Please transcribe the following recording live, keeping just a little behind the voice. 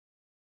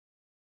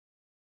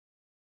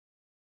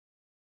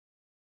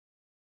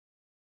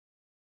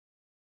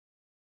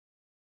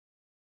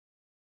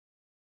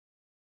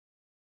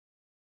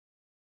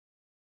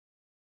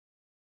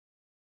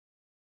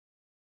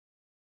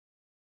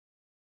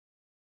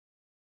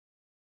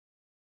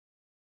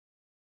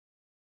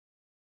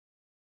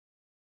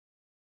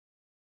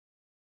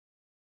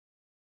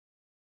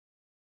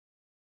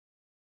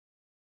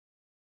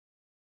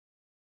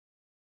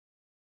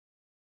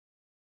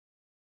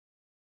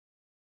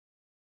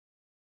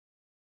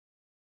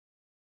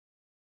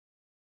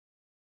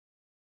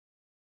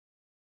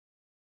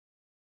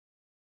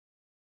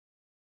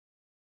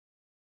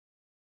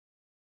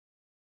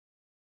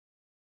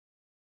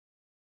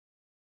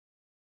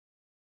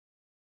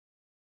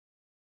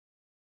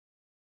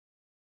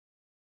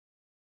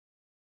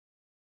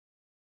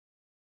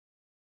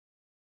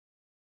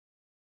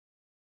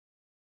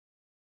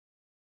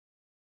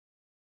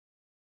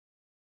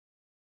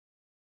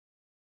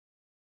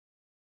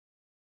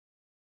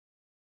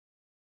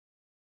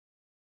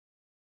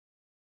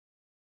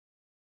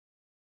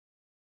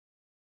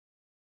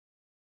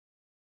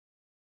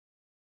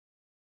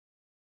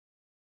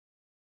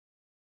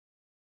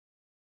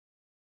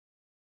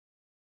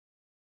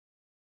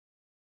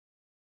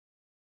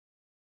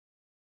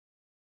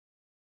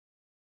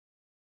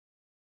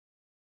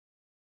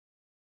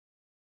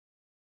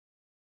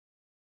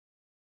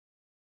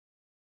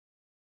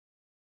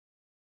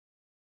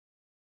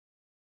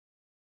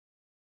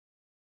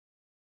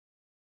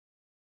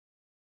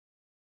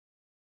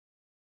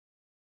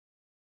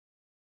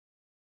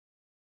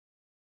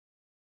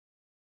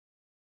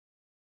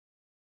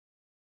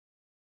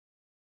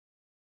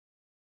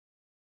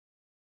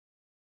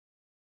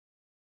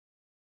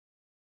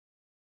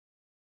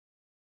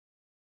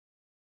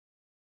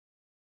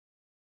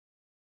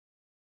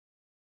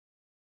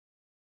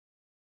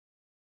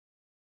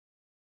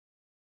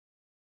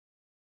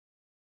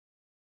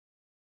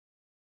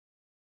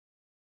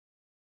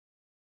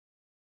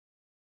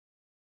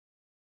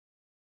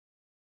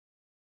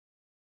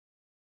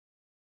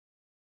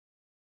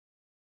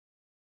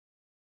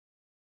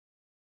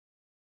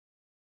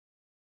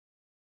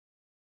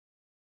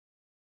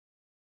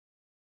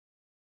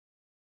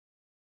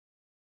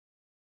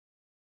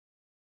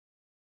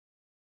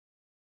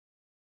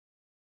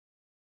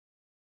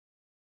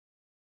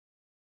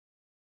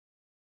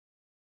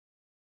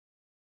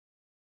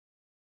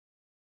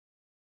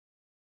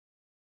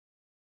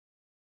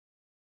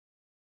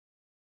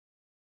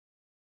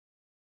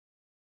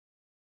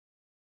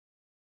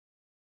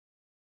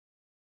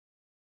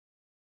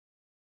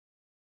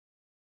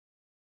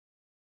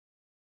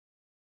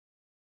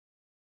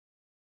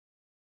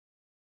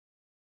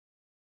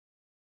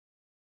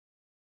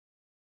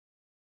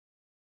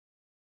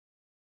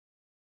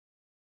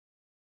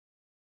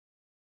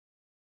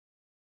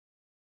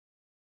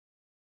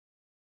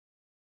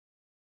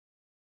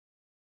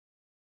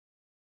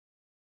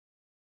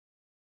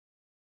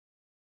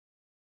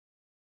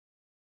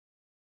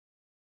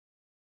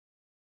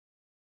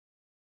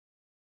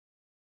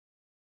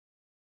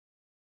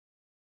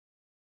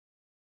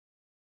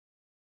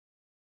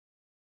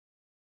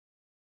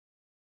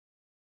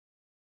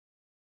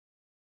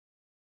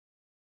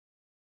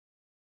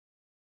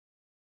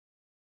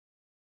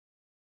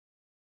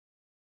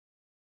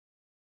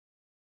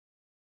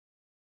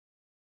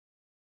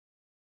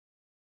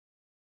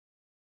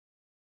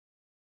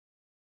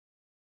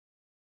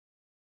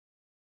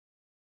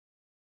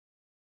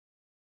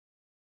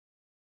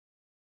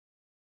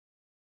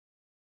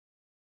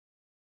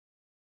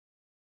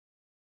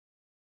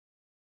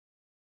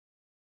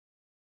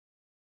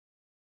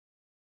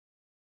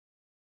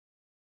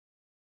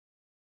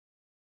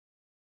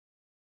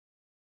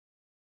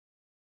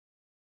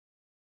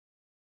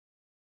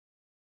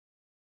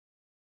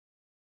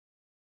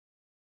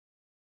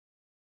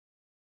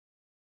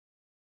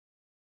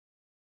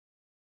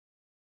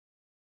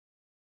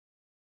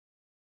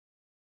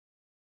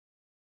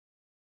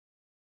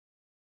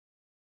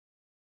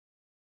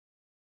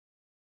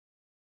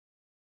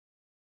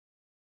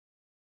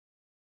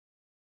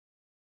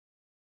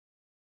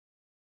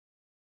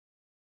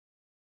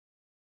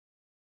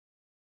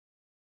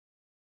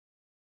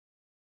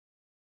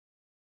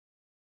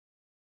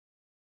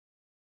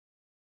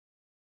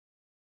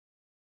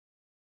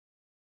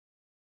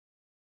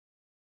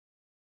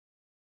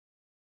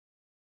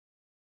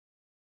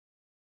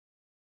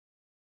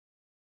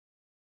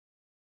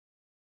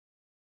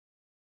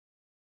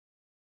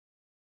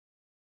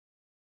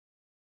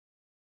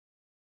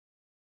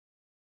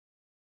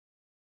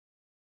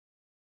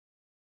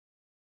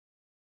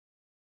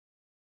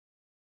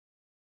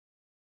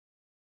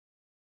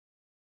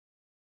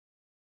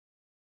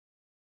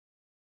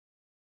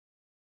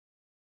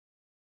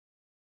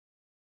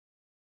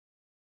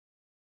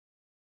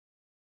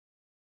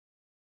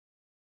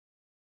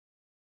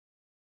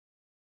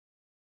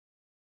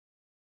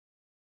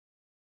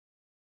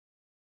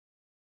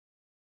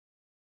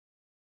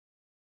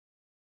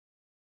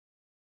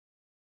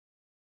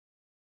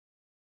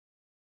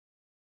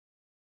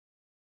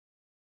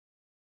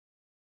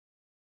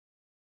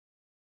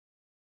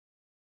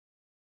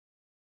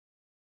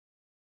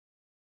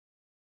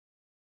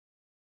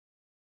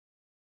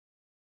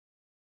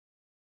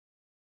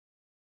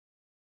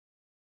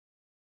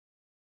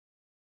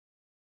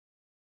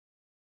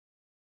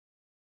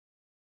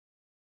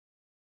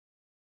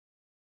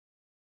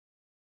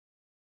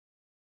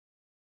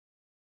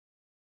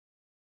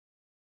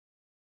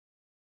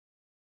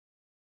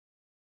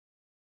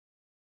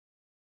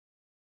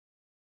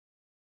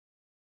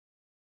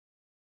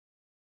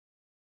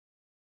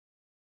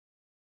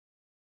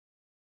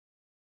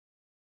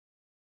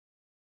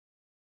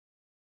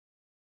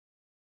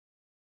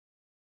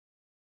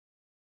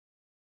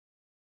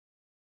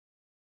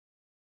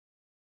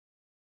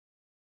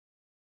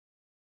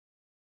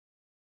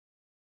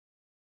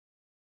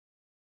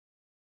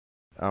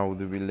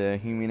أعوذ بالله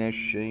من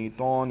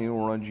الشيطان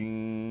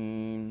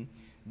الرجيم.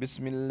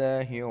 بسم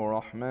الله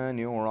الرحمن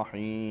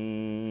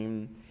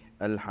الرحيم.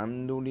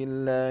 الحمد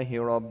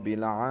لله رب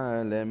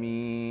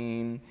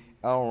العالمين،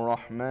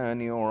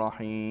 الرحمن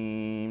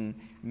الرحيم،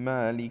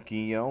 مالك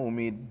يوم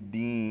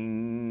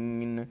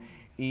الدين.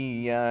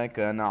 إياك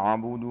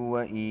نعبد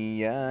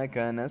وإياك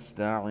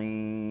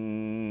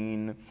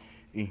نستعين.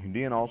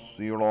 اهدنا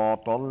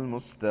الصراط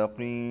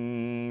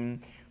المستقيم،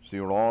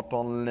 صراط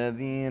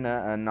الذين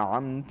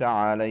أنعمت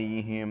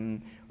عليهم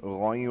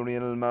غير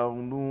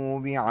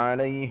المغضوب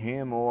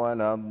عليهم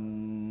ولا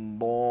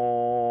الضالين.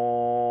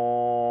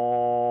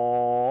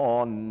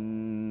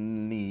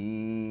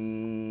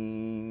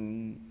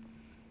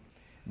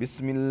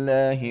 بسم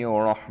الله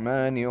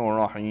الرحمن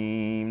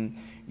الرحيم.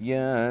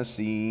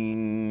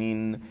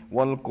 ياسين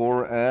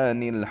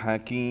والقرآن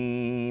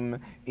الحكيم،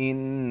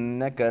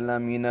 إنك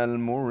لمن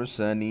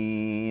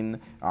المرسلين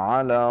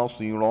على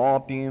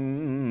صراط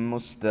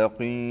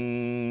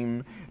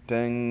مستقيم.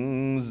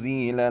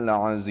 تنزيل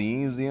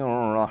العزيز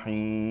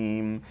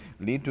الرحيم،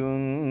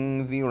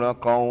 لتنذر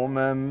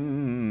قوما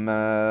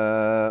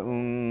ما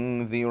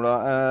أنذر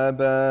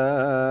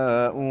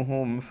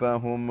آباؤهم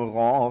فهم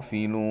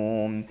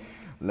غافلون.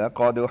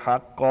 لقد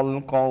حق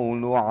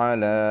القول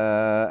على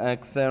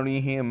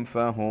أكثرهم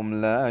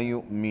فهم لا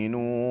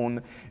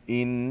يؤمنون.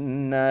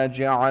 إنا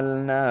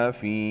جعلنا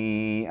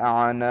في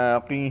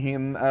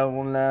أعناقهم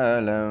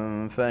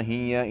أغلالا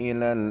فهي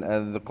إلى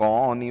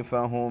الأذقان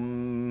فهم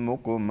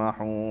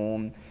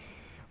مقمحون.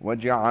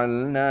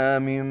 وجعلنا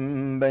من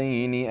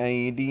بين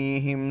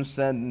أيديهم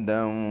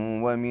سدا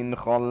ومن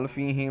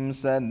خلفهم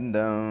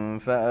سدا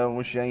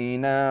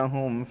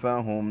فأغشيناهم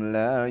فهم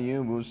لا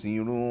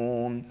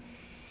يبصرون.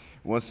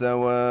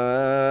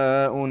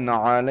 وسواء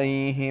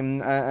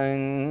عليهم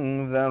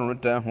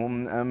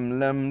أأنذرتهم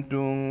أم لم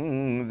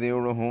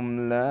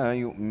تنذرهم لا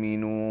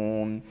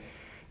يؤمنون.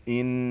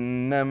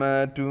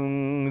 إنما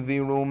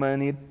تنذر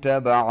من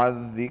اتبع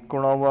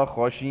الذكر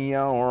وخشي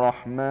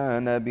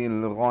الرحمن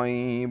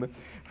بالغيب،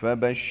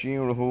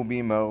 فبشره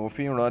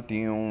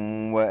بمغفرة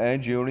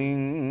وأجر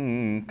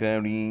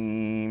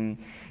كريم.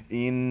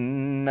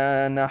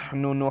 إنا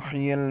نحن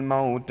نحيي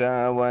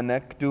الموتى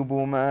ونكتب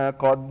ما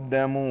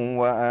قدموا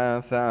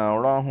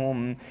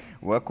وآثارهم،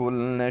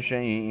 وكل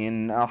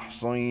شيء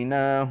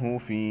أحصيناه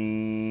في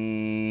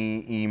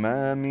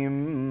إمام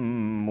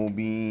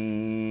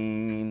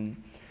مبين.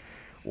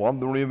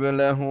 واضرب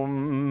لهم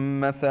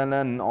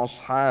مثلا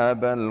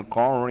أصحاب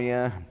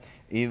القرية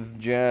إذ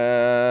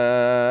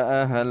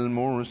جاءها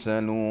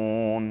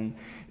المرسلون،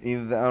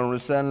 إذ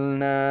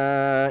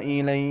أرسلنا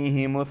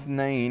إليهم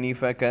اثنين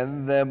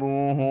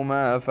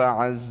فكذبوهما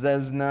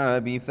فعززنا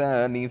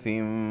بثالث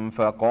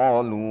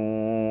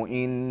فقالوا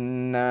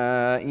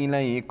إنا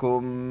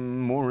إليكم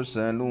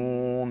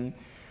مرسلون.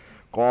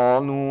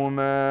 قالوا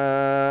ما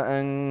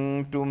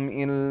أنتم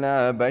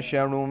إلا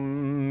بشر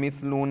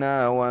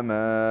مثلنا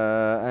وما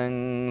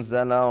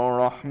أنزل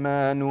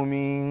الرحمن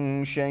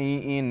من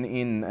شيء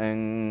إن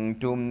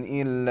أنتم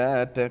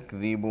إلا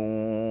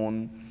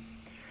تكذبون.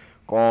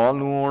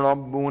 قالوا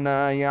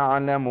ربنا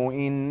يعلم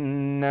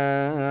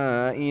إنا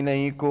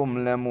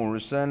إليكم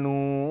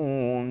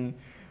لمرسلون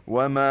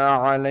وما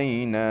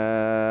علينا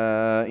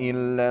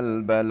إلا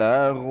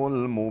البلاغ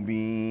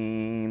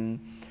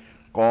المبين.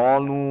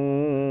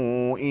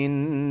 قالوا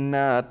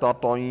إنا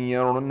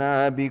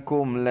تطيرنا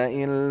بكم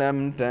لئن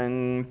لم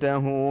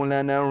تنتهوا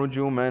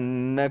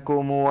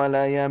لنرجمنكم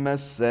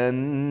وليمسنكم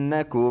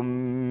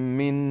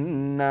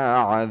منا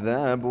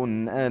عذاب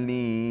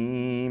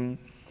أليم.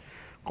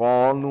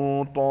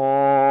 قالوا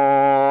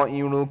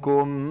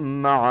طائركم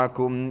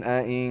معكم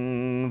أئن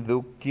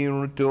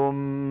ذكرتم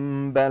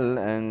بل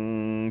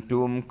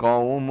أنتم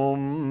قوم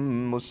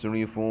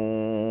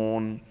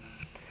مسرفون.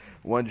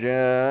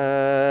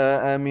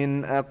 وجاء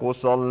من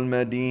أقصى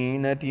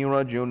المدينة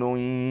رجل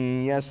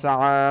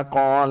يسعى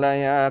قال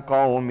يا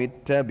قوم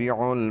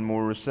اتبعوا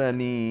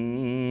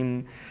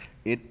المرسلين،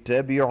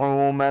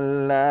 اتبعوا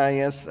من لا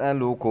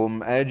يسألكم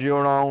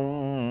أجرا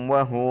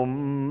وهم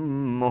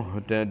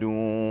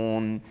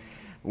مهتدون.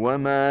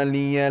 وما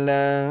لي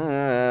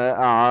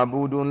لا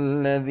أعبد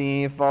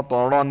الذي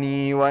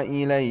فطرني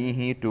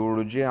وإليه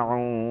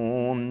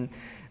ترجعون.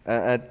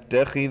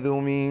 أأتخذ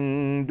من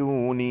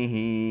دونه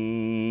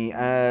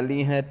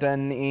آلهة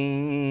إن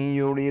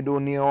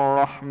يردني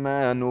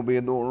الرحمن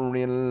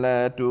بضر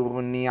لا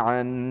تغن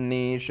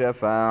عني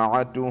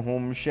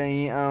شفاعتهم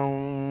شيئا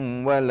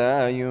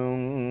ولا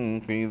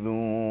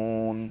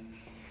ينقذون.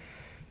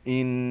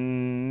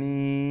 إني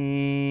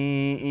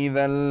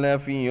إذا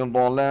لفي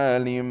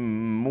ضلال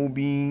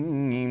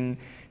مبين.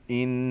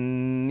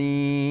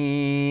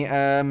 إني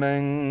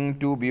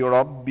آمنت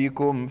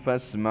بربكم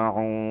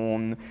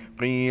فاسمعون.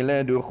 قيل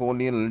ادخل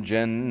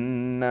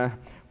الجنة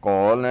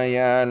قال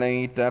يا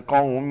ليت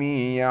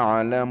قومي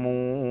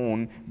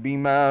يعلمون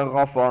بما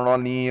غفر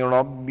لي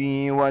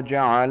ربي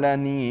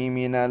وجعلني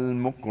من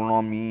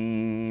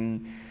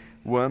المكرمين.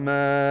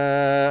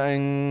 وما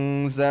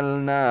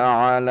أنزلنا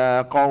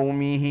على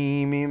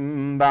قومه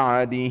من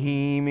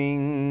بعده من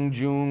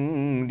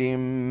جند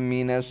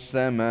من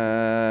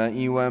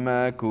السماء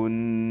وما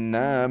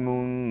كنا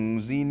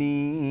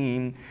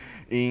منزلين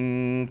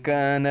إن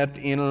كانت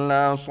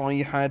إلا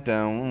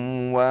صيحة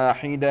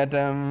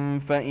واحدة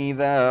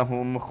فإذا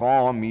هم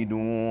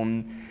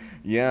خامدون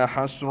يا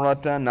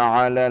حسرة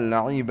على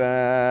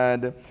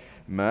العباد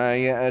ما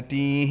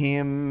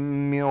يأتيهم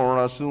من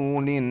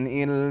رسول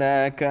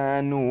إلا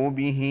كانوا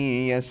به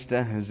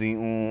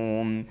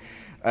يستهزئون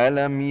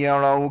ألم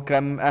يروا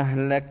كم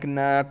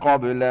أهلكنا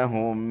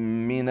قبلهم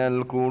من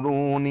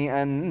القرون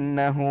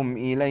أنهم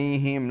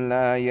إليهم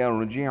لا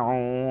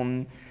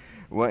يرجعون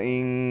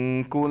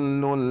وإن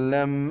كل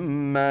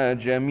لما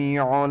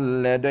جميع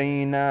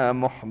لدينا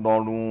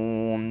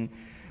محضرون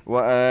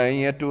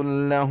وآية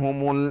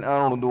لهم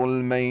الأرض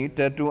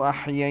الميتة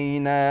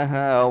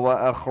أحييناها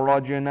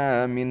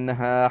وأخرجنا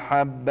منها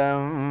حبا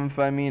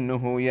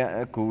فمنه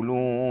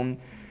يأكلون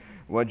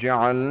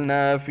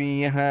وجعلنا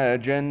فيها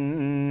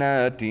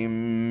جنات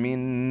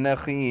من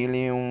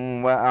نخيل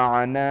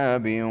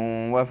وأعناب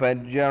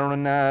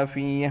وفجرنا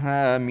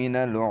فيها من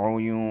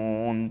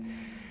العيون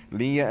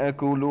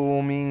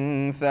ليأكلوا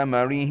من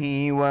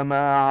ثمره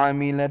وما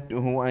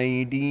عملته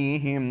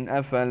أيديهم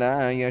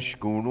أفلا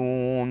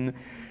يشكرون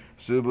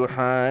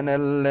سبحان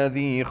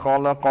الذي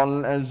خلق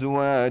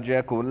الأزواج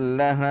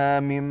كلها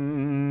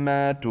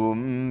مما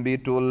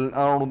تنبت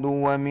الأرض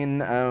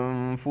ومن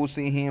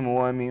أنفسهم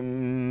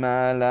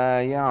ومما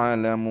لا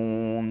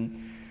يعلمون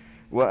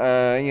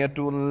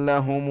وآية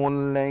لهم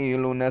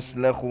الليل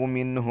نسلخ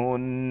منه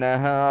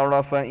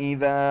النهار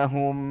فإذا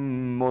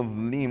هم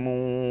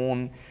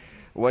مظلمون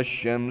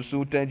والشمس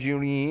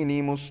تجري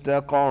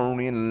لمستقر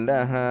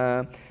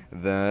لها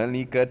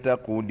ذلك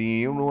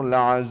تقدير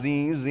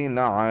العزيز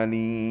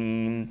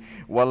العليم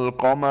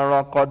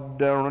والقمر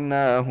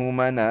قدرناه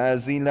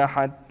منازل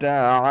حتى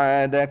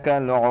عاد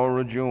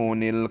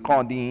كالعرجون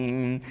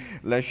القديم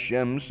لا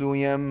الشمس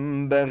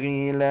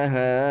ينبغي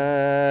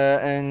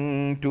لها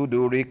أن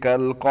تدرك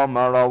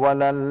القمر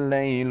ولا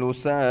الليل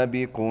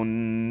سابق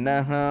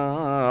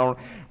النهار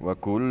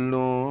وكل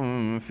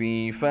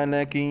في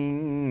فلك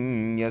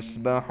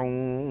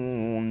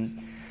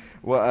يسبحون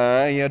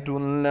وآية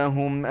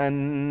لهم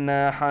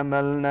أنا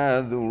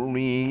حملنا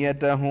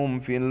ذريتهم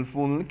في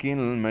الفلك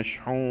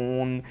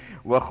المشحون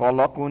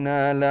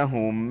وخلقنا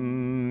لهم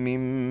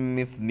من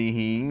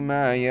مثله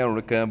ما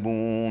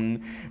يركبون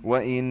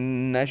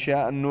وإن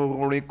نشأ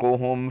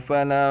نغرقهم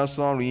فلا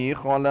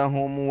صريخ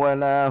لهم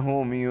ولا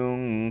هم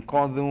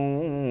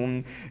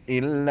ينقذون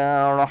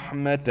إلا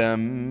رحمة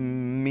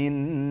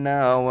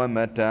منا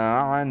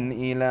ومتاعا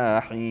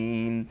إلى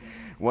حين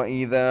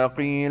وإذا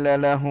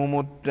قيل لهم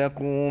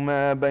اتقوا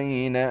ما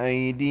بين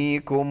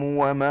أيديكم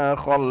وما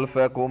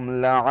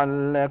خلفكم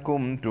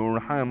لعلكم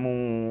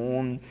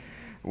ترحمون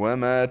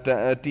وما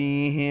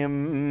تأتيهم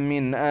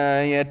من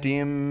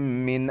آية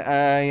من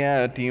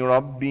آيات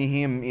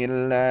ربهم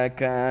إلا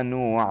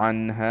كانوا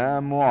عنها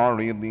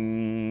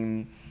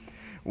معرضين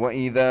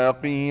وإذا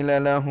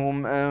قيل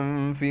لهم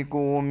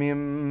أنفقوا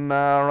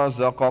مما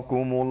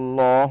رزقكم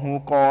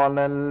الله قال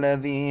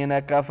الذين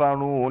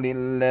كفروا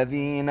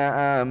للذين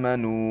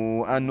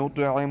آمنوا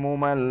أنطعم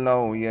من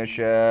لو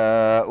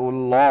يشاء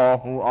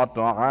الله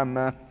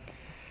أطعمه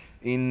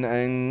إن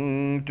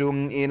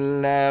أنتم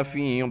إلا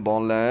في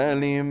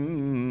ضلال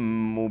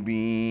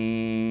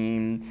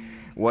مبين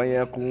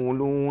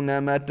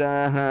ويقولون متى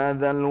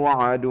هذا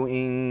الوعد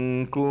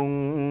إن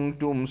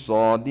كنتم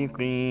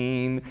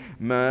صادقين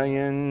ما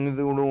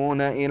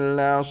ينذرون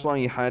إلا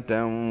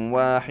صيحة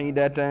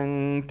واحدة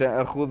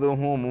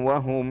تأخذهم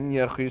وهم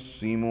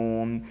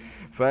يخصمون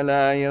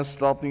فلا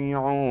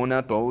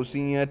يستطيعون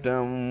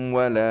توصية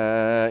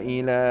ولا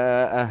إلى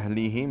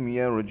أهلهم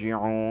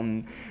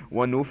يرجعون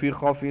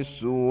ونفخ في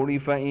الصور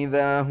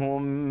فإذا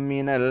هم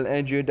من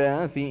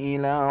الأجداث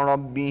إلى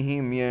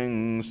ربهم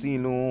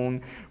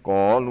ينسلون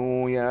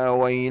قالوا يا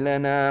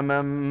ويلنا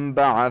من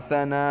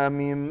بعثنا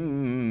من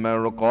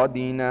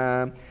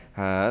مرقدنا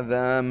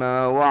هذا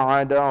ما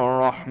وعد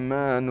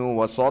الرحمن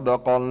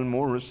وصدق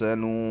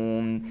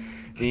المرسلون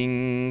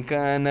إن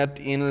كانت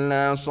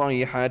إلا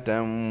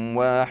صيحة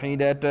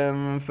واحدة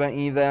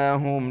فإذا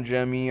هم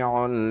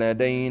جميع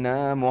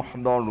لدينا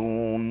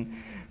محضرون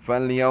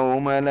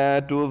فاليوم لا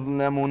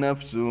تظلم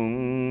نفس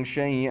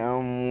شيئا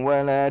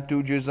ولا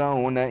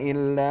تجزون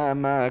إلا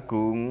ما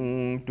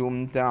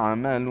كنتم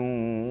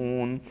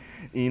تعملون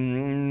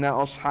إن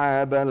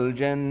أصحاب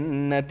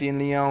الجنة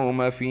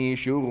اليوم في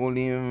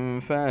شغل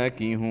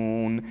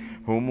فاكهون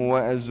هم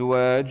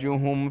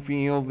وأزواجهم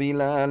في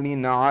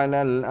ظلال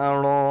على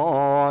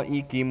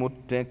الأرائك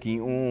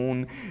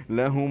متكئون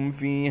لهم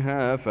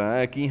فيها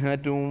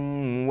فاكهة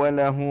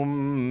ولهم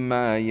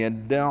ما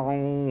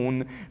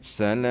يدعون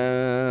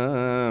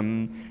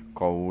سلام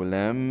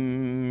قولا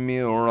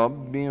من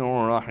رب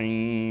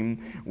رحيم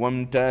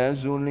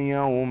وامتازوا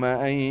اليوم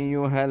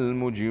أيها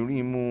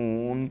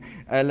المجرمون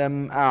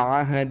ألم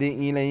أعهد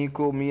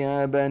إليكم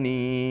يا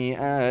بني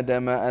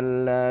آدم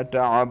ألا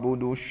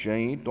تعبدوا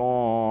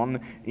الشيطان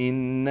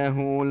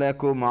إنه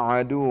لكم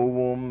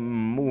عدو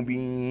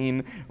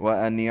مبين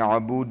وأن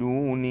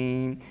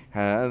اعبدوني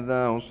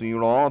هذا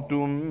صراط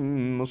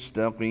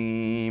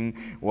مستقيم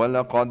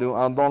ولقد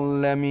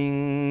أضل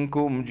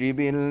منكم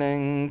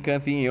جبلا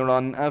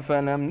كثيرا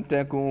أفلم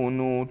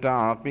تكونوا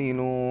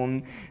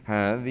تعقلون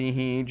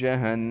هذه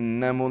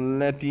جهنم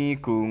التي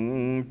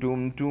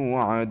كنتم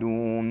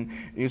توعدون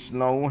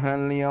اصلوها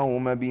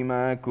اليوم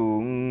بما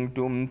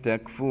كنتم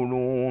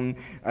تكفرون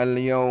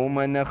اليوم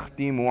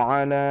نختم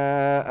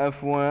على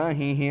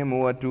أفواههم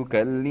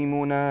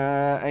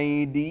وتكلمنا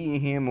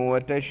أيديهم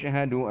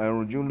وتشهد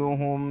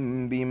أرجلهم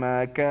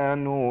بما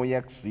كانوا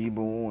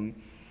يكسبون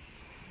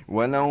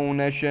ولو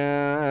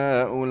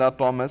نشاء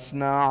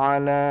لطمسنا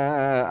على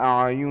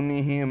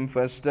أعينهم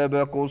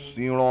فاستبقوا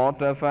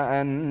الصراط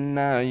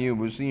فأنى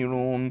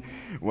يبصرون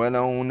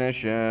ولو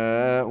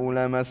نشاء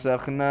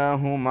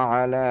لمسخناهم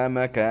على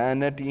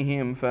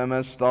مكانتهم فما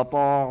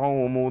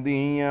استطاعوا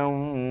مضيا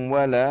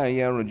ولا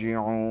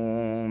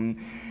يرجعون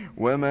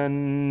ومن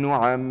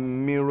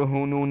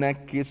نعمره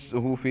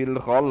ننكسه في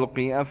الخلق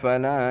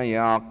أفلا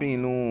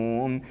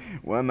يعقلون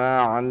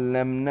وما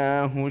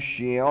علمناه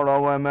الشعر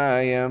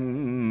وما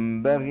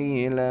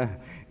ينبغي له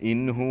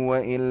إن هو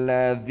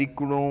إلا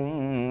ذكر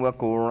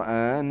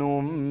وقرآن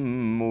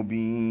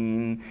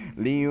مبين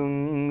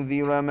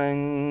لينذر من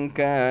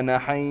كان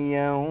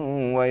حيا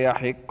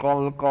ويحق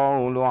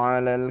القول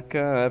على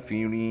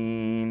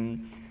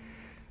الكافرين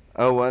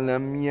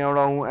أولم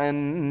يروا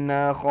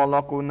أنا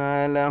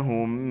خلقنا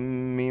لهم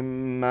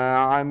مما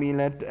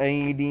عملت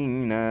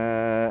أيدينا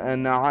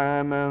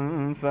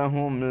أنعاما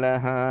فهم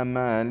لها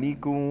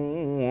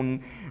مالكون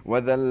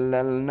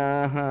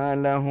وذللناها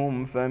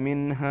لهم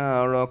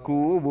فمنها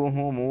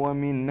ركوبهم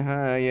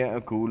ومنها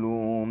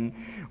يأكلون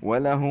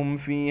ولهم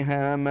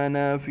فيها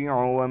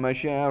منافع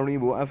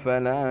ومشارب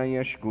أفلا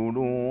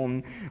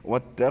يشكرون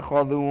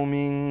واتخذوا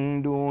من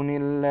دون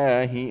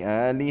الله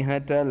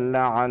آلهة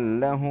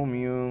لعلهم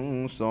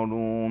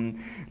ينصرون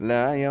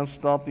لا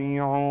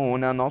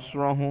يستطيعون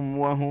نصرهم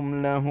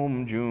وهم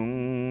لهم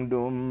جند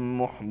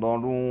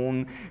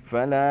محضرون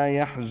فلا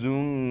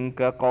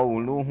يحزنك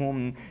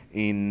قولهم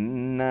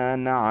إنا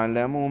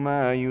نعلم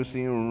ما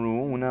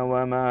يسرون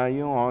وما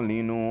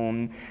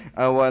يعلنون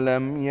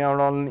أولم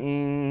يرى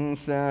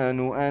الإنسان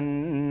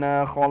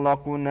أنا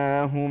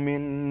خلقناه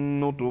من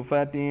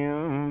نطفة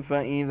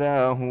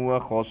فإذا هو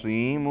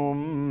خصيم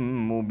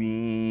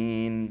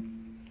مبين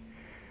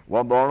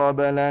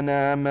وضرب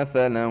لنا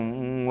مثلا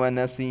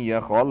ونسي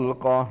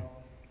خلقه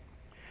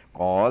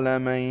قال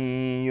من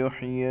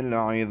يحيي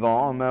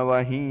العظام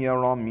وهي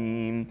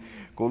رميم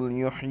قل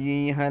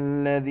يحييها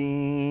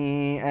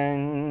الذي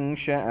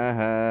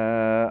أنشأها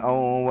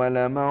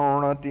أول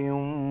مرة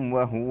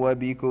وهو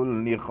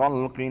بكل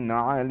خلق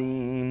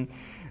عليم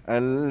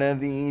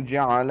الذي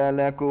جعل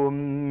لكم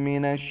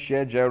من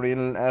الشجر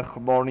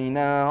الأخضر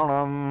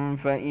نارا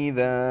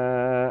فإذا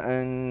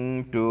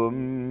أنتم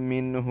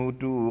منه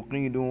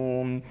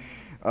توقدون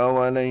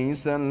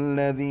أوليس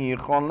الذي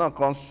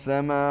خلق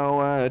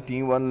السماوات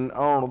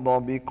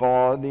والأرض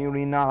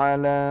بقادر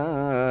على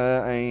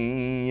أن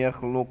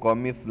يخلق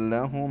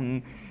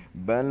مثلهم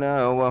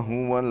بلى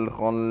وهو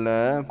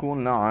الخلاق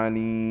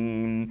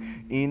العليم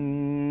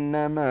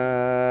إنما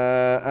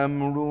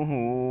أمره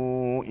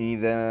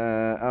إذا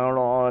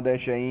أراد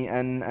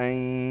شيئا أن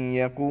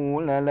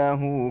يقول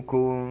له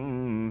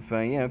كن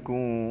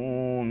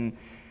فيكون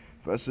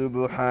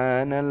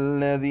فسبحان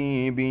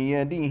الذي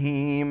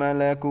بيده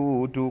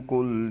ملكوت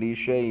كل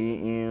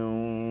شيء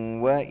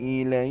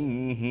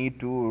وإليه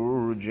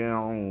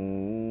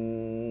ترجعون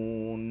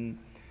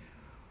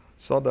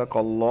صدق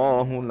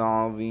الله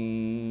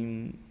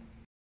العظيم.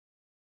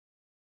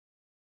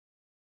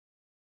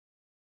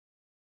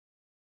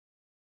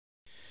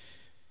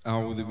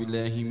 أعوذ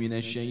بالله من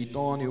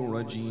الشيطان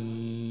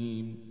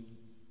الرجيم.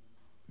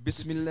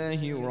 بسم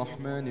الله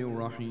الرحمن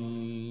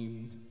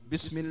الرحيم.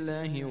 بسم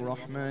الله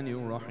الرحمن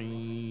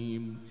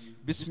الرحيم.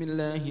 بسم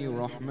الله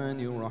الرحمن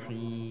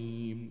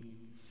الرحيم.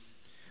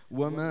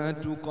 وما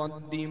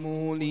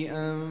تقدموا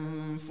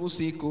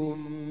لأنفسكم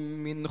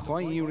من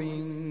خير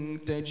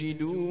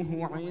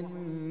تجدوه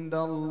عند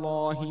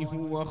الله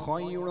هو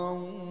خيرا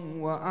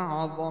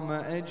وأعظم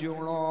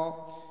أجرا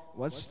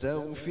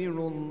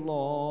واستغفروا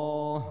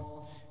الله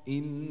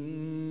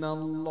إن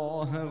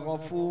الله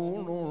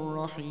غفور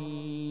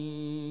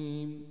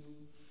رحيم.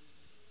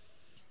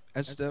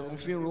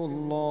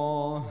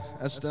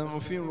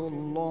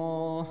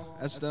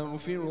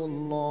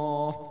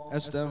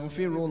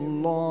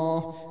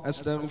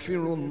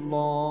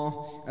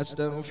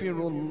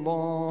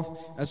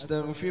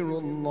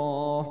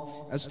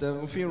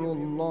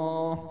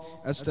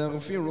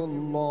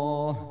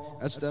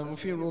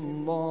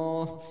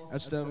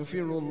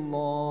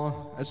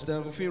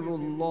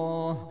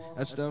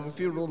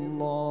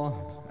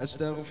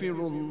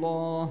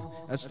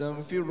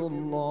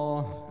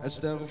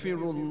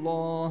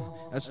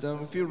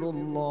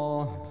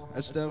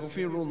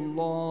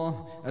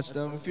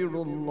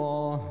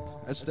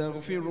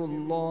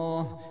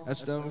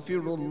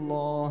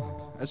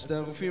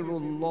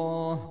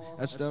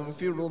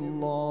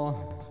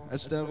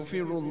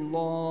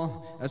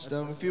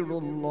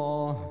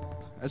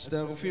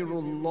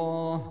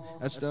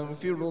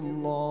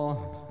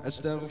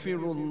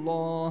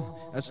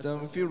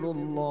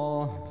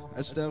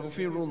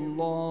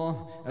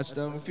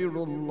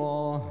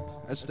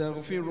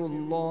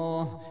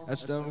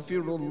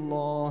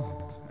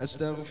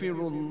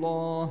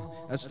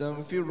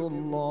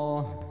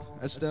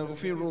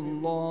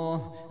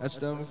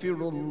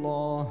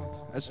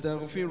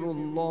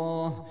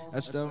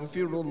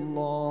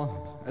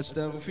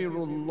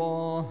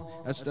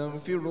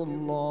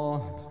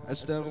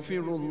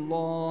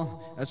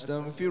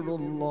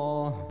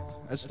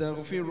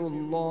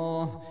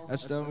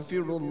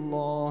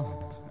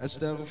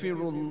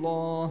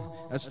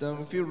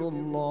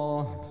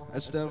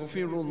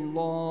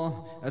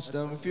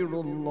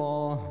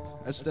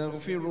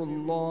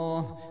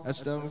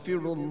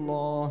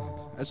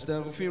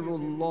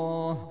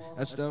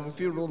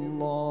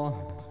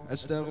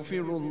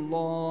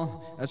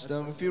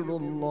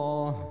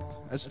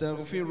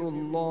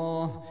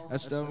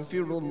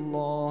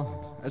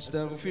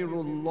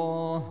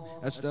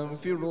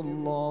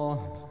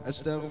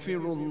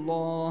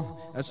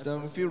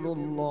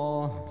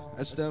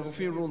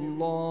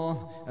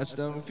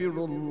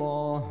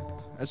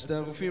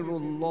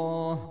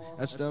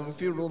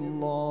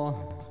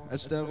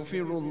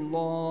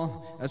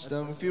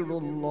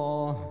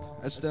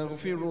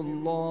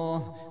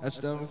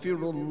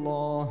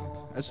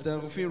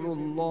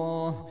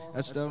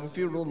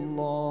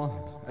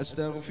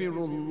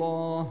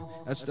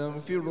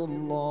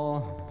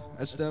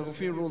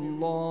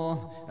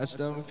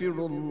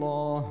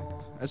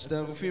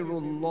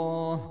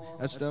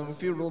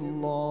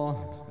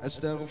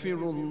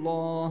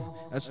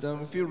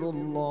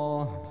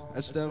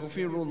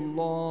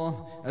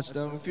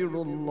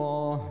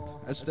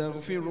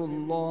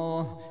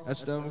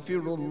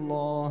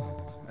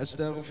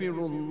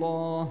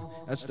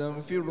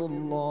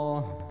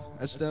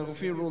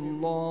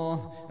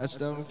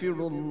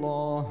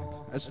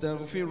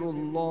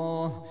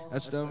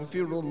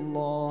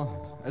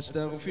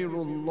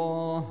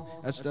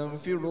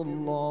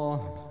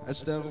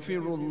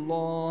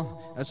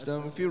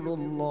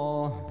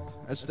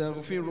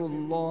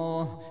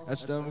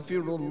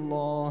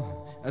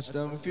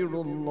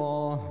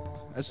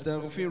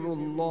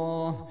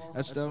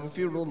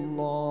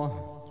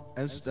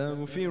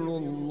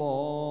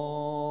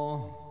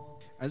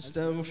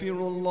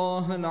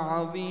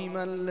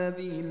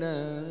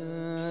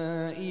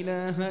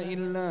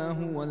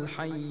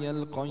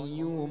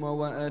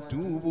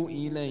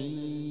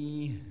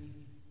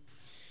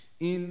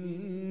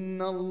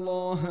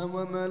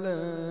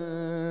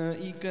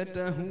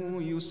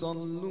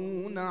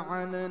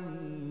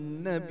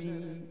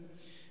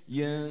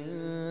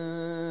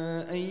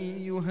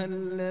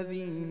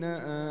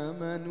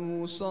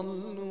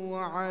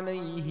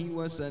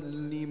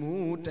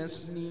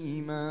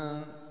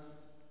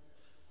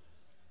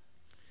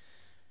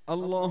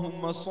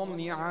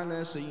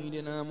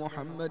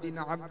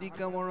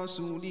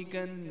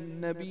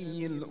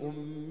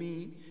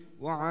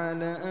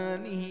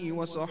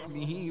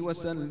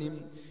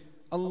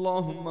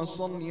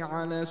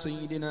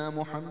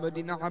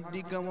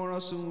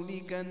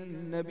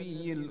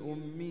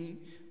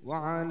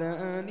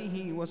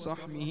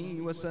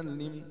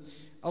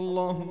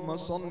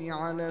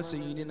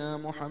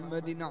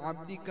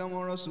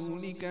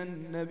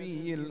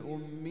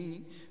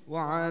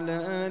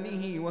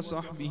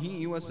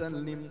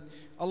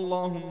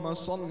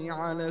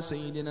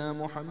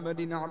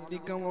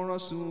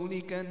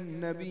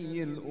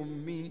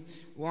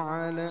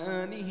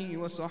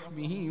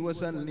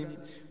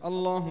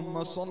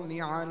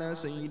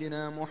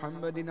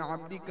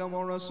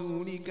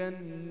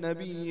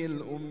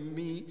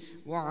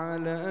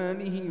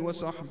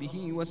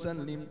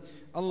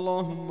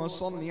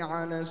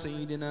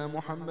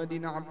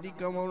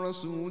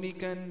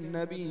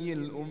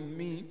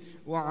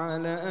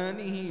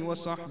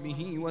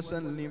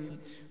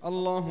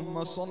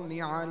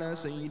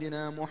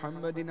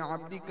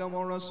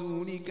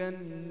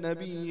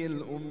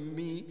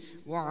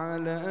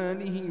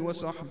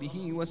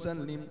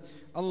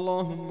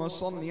 اللهم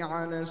صل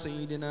على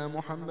سيدنا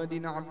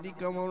محمد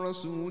عبدك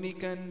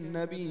ورسولك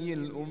النبي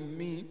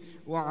الأمي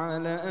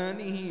وعلى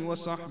آله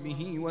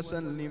وصحبه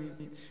وسلم.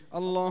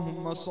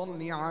 اللهم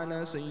صل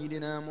على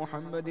سيدنا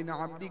محمد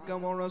عبدك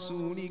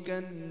ورسولك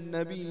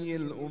النبي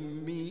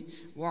الأمي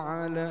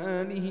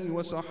وعلى آله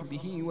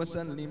وصحبه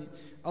وسلم.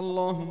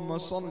 اللهم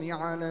صل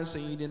على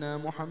سيدنا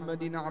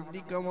محمد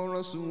عبدك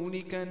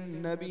ورسولك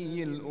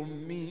النبي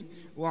الأمي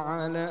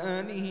وعلى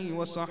آله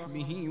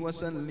وصحبه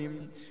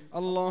وسلم.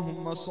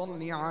 اللهم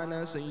صل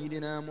على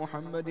سيدنا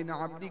محمد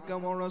عبدك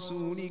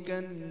ورسولك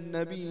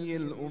النبي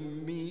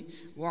الأمي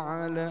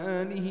وعلى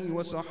آله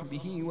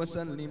وصحبه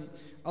وسلم.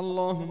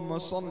 اللهم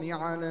صل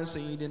على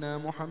سيدنا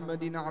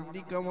محمد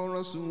عبدك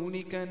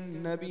ورسولك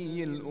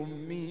النبي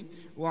الأمي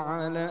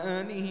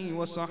وعلى آله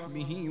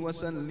وصحبه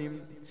وسلم.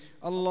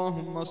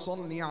 اللهم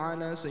صل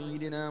على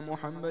سيدنا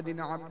محمد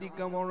عبدك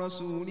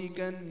ورسولك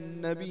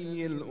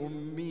النبي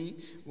الأمي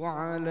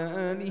وعلى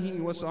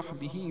آله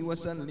وصحبه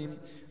وسلم.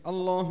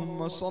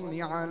 اللهم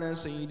صل على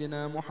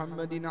سيدنا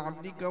محمد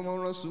عبدك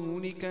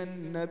ورسولك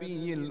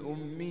النبي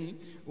الأمي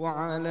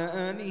وعلى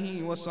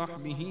آله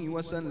وصحبه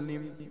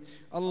وسلم.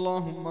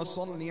 اللهم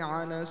صل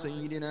على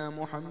سيدنا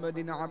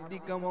محمد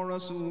عبدك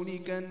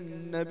ورسولك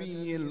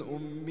النبي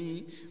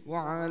الأمي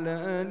وعلى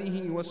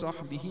آله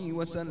وصحبه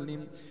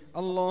وسلم.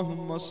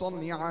 اللهم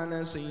صل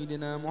على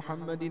سيدنا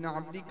محمد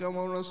عبدك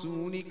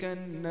ورسولك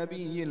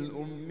النبي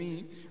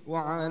الأمي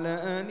وعلى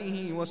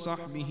آله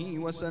وصحبه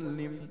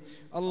وسلم.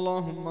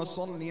 اللهم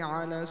صل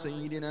على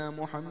سيدنا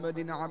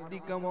محمد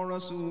عبدك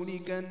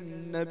ورسولك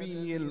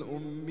النبي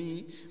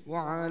الأمي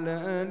وعلى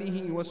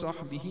آله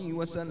وصحبه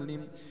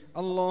وسلم.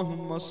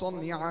 اللهم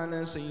صل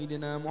على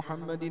سيدنا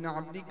محمد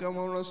عبدك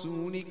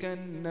ورسولك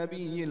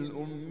النبي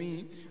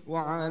الأمي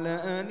وعلى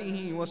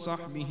آله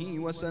وصحبه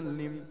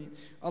وسلم.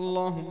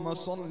 اللهم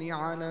صل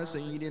على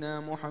سيدنا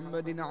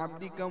محمد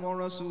عبدك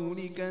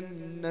ورسولك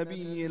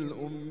النبي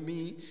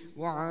الأمي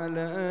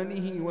وعلى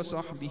آله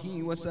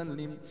وصحبه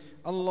وسلم.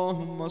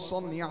 اللهم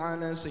صل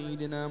على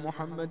سيدنا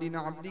محمد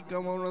عبدك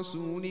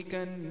ورسولك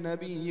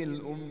النبي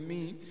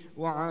الأمي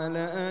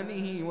وعلى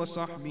آله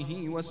وصحبه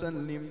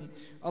وسلم.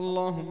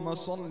 اللهم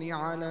صل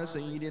على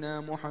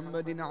سيدنا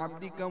محمد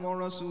عبدك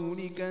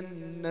ورسولك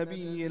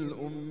النبي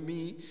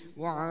الأمي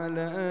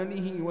وعلى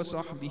آله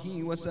وصحبه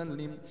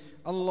وسلم.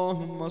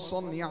 اللهم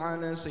صل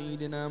على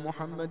سيدنا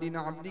محمد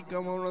عبدك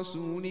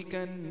ورسولك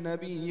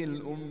النبي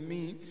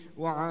الأمي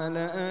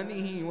وعلى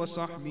آله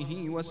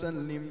وصحبه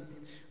وسلم.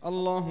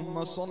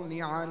 اللهم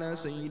صل على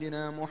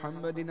سيدنا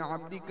محمد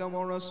عبدك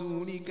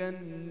ورسولك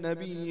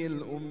النبي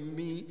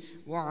الأمي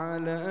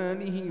وعلى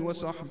آله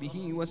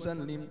وصحبه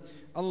وسلم.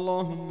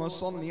 اللهم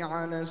صل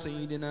على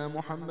سيدنا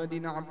محمد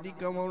عبدك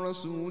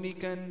ورسولك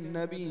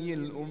النبي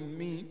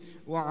الأمي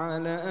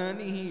وعلى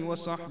آله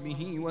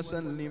وصحبه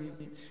وسلم.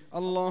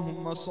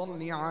 اللهم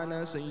صل على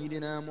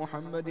سيدنا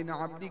محمد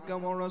عبدك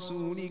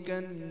ورسولك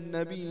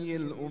النبي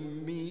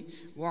الأمي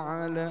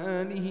وعلى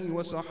آله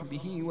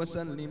وصحبه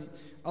وسلم.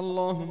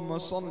 اللهم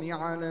صل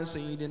على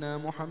سيدنا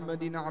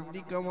محمد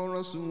عبدك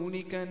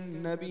ورسولك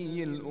النبي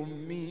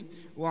الأمي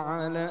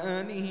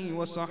وعلى آله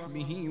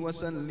وصحبه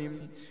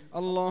وسلم.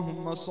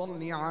 اللهم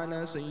صل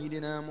على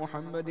سيدنا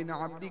محمد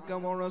عبدك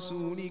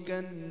ورسولك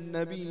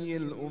النبي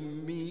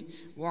الأمي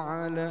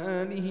وعلى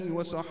آله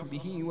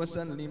وصحبه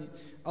وسلم.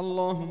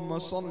 اللهم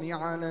صل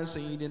على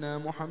سيدنا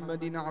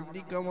محمد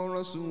عبدك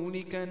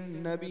ورسولك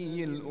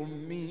النبي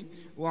الأمي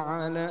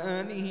وعلى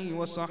آله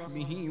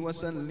وصحبه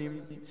وسلم.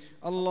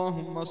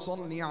 اللهم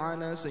صل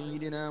على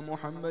سيدنا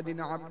محمد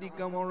عبدك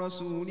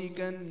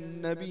ورسولك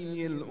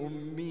النبي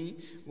الأمي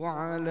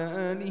وعلى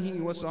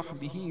آله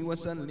وصحبه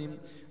وسلم.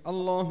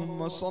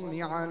 اللهم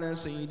صل على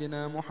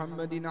سيدنا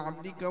محمد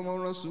عبدك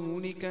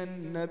ورسولك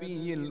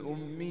النبي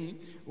الأمي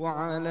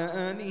وعلى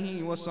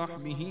آله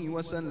وصحبه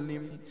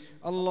وسلم.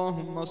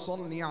 اللهم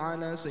صل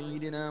على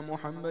سيدنا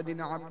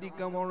محمد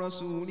عبدك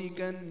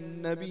ورسولك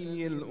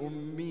النبي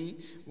الأمي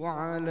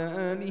وعلى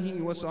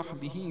آله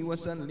وصحبه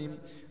وسلم.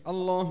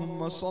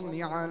 اللهم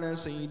صل على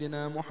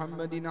سيدنا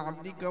محمد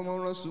عبدك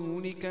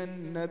ورسولك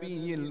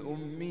النبي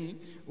الأمي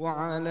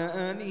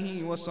وعلى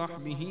آله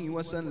وصحبه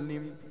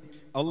وسلم.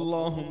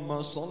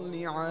 اللهم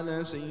صل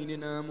على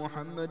سيدنا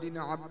محمد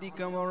عبدك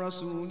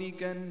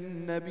ورسولك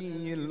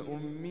النبي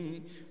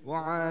الأمي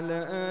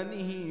وعلى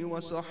آله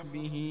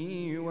وصحبه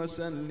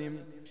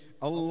وسلم.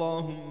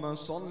 اللهم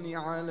صل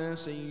على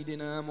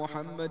سيدنا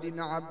محمد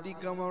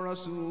عبدك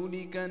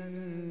ورسولك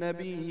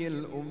النبي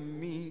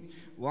الأمي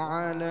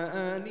وعلى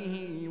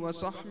آله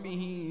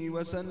وصحبه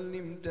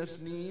وسلم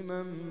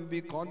تسليما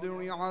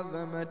بقدر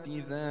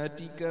عظمة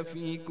ذاتك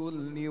في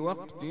كل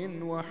وقت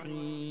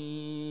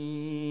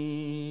وحين.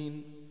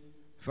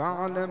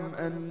 فاعلم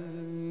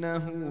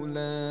أنه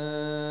لا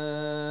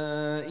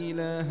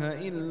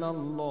إله إلا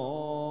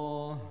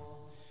الله،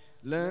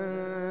 لا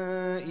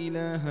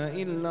إله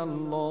إلا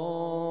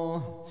الله،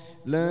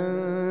 لا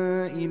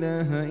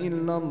إله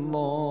إلا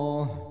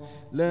الله،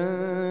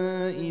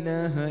 لا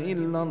إله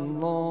إلا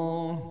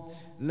الله،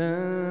 لا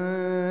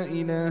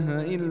إله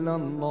إلا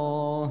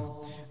الله.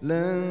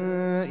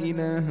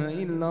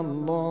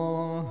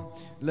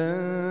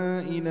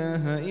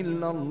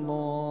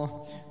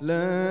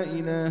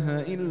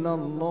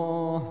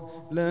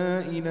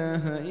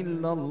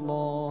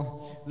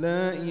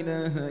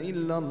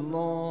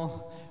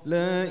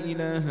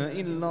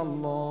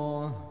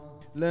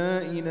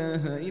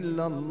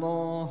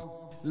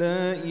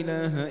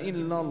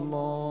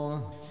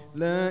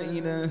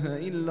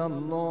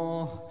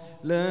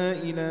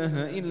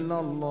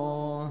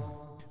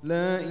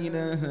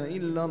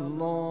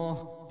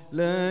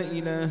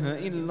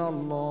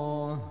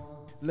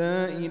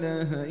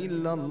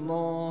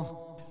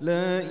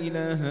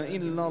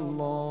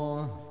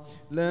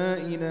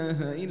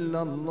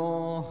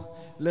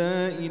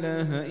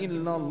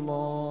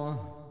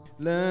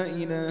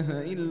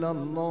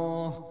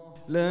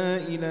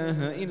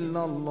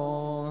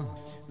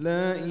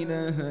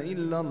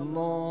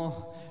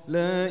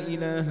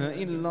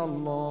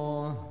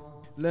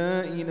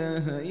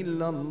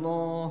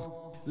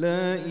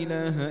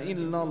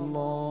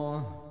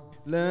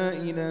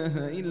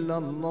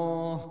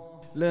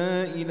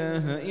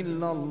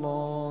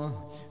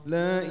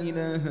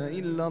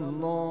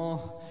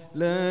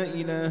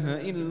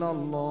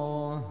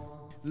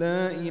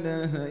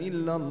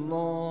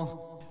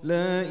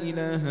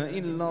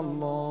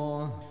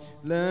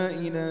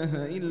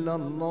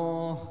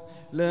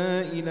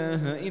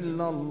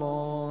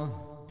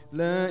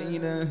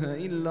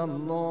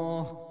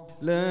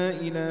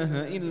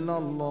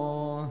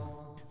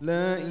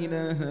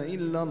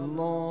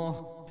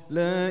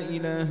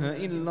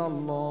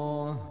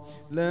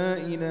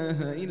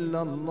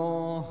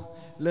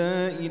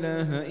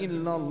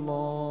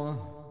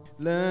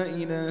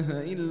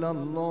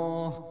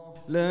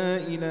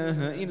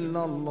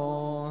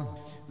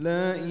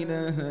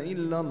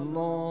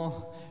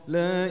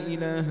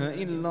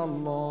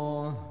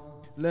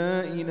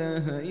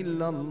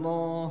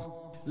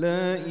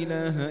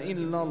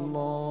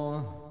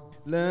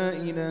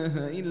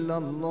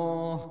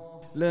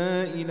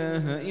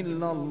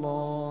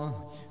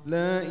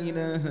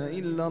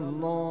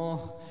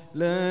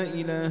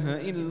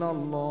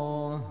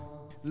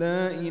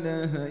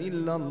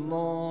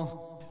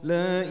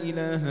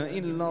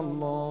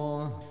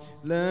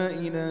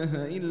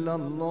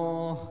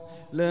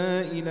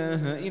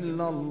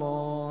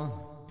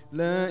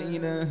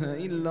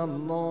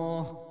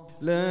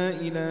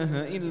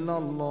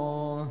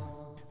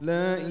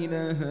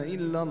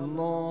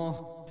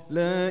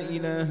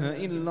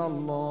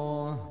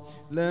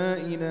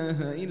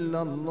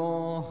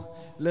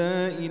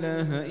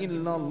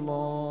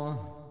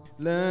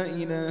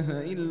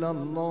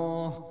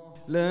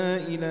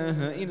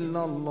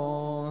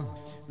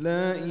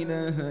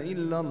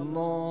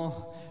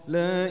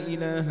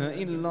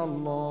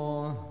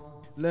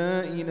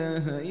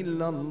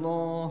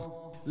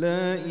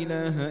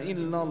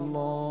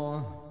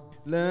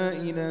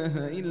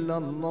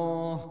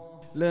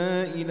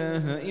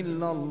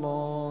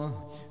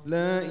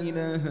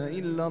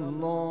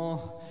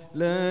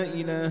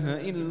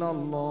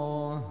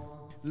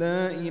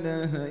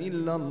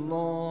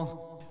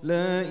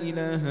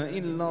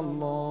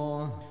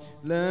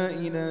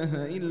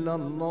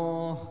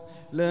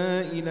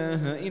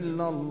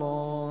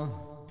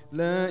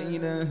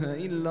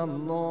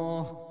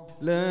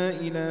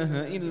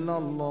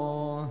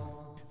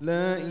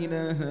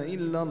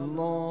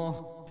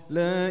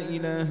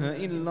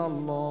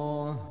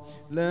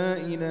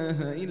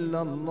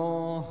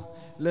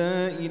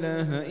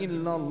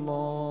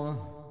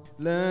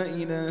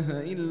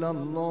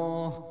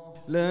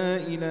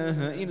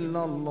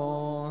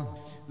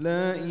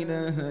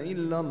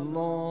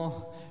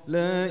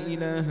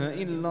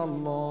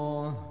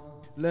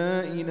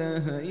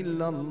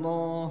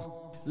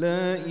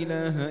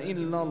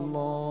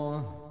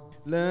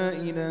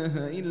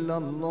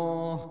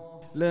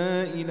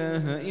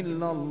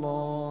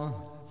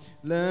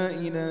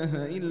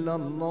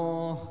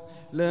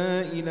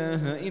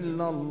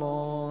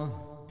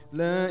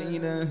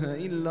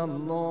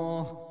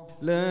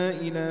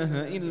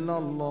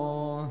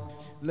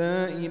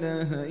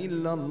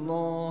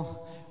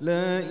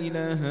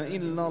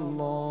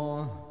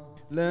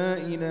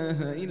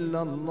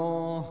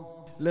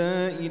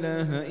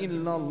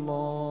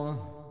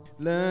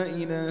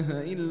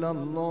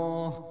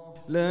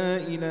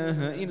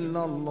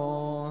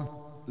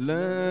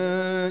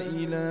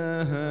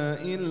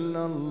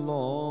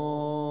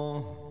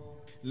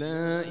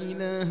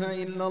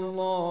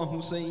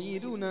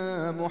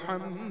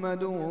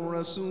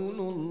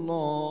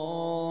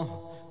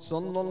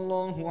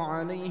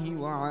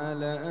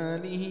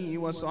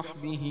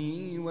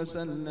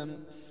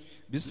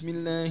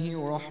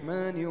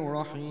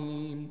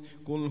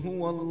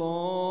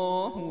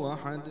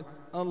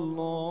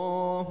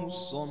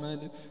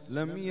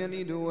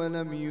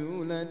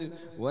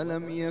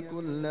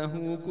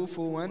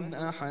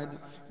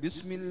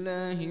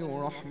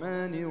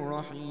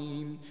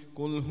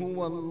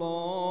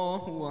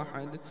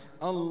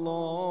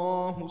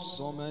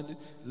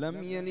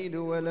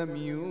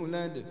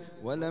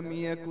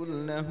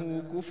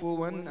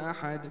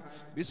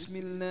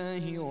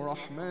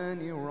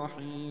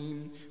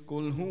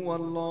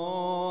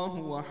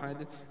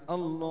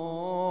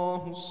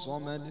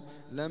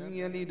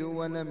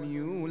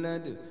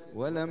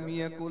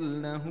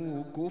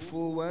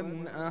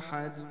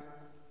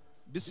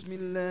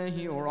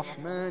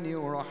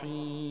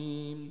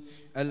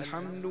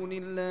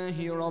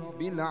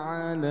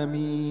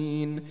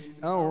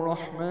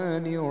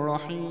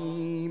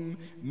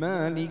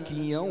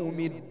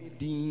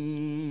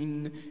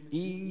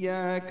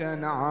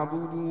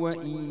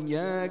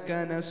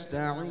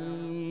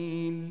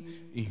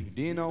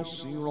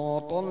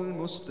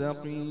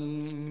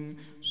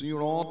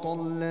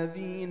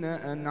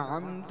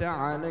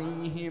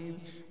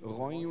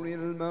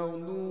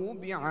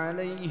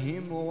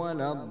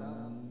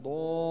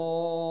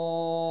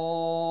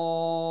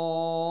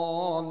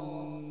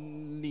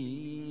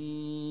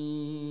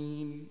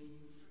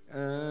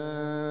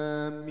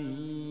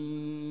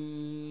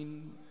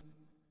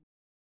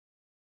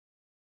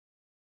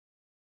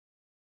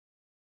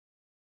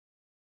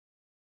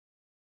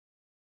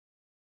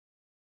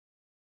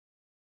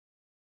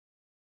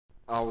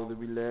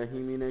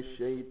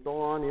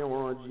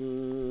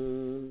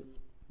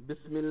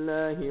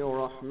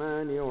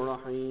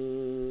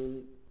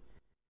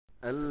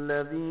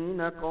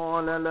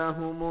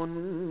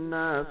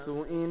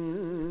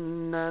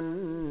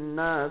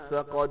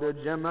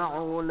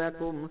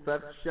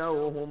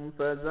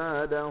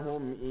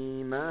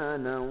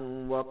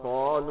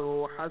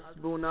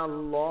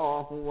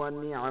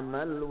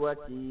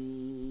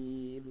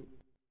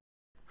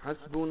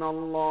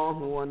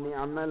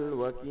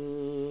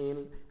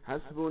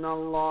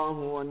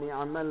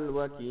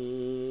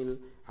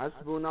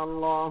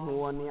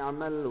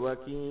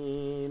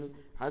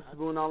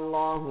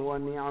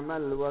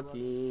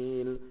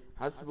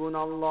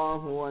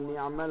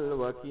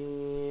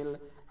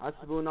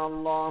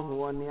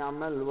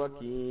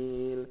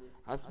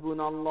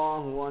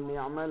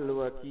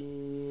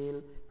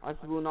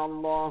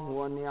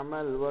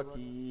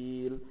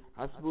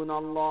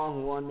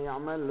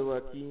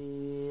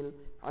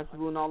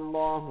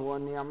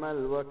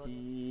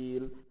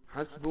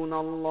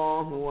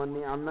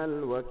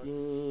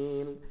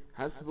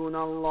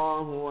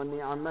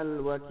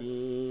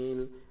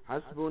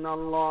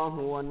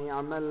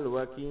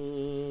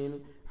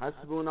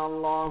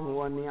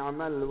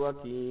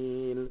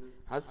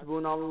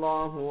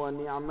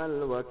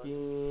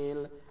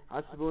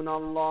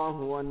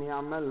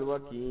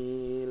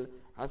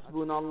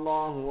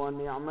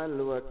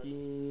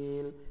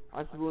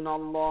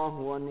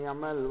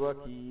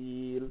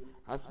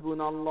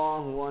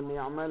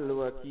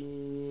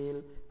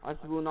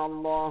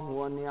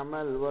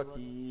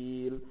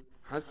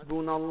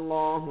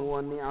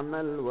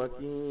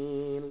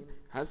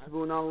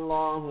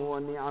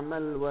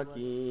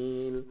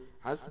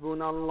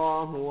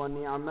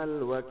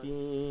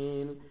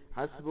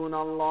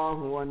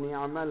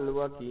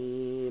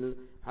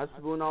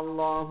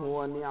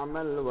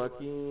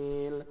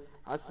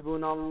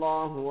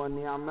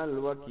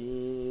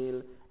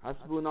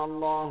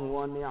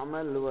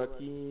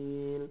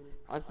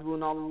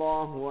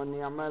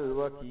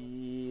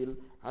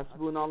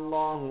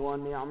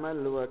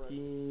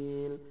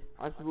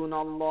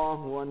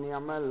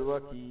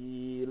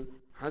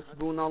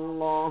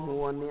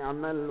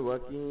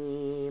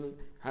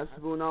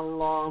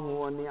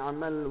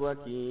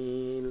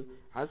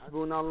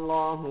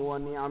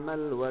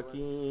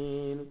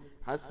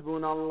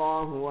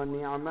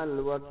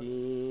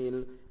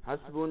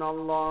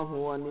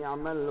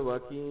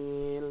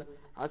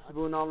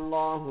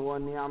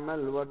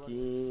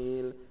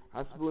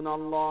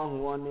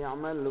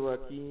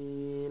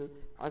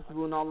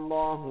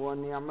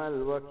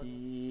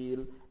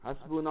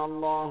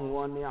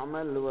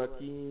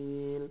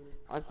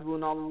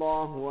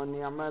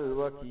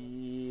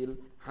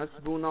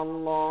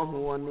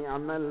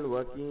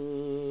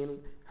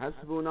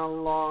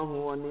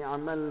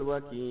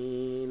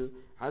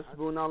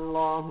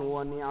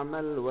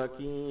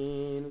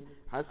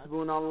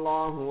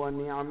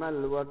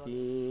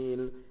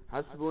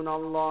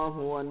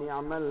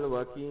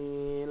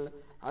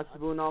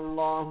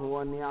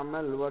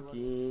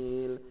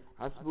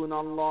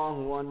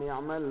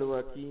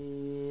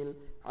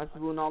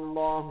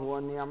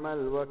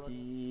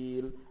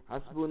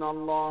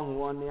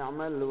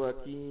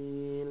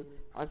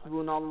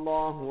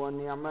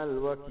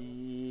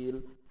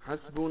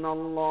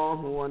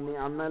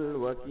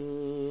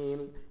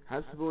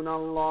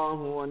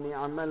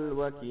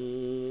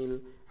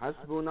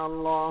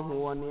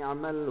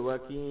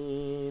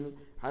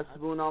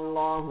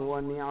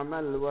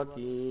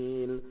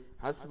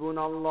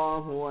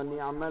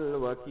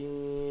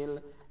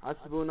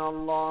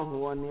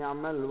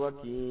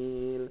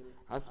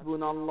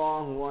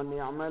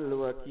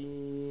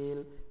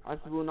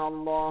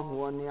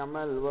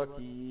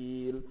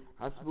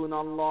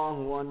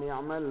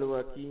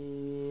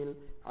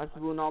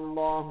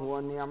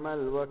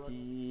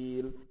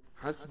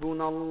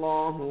 حسبنا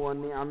الله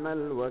ونعم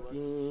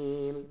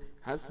الوكيل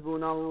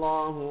حسبنا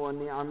الله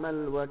ونعم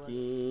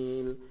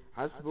الوكيل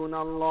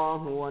حسبنا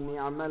الله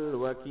ونعم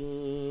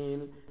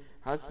الوكيل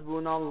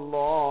حسبنا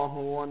الله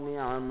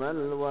ونعم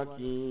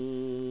الوكيل.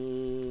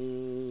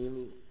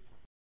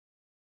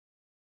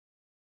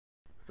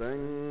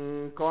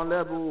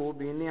 فانقلبوا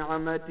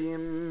بنعمة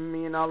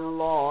من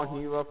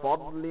الله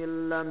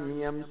وفضل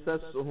لم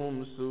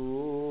يمسسهم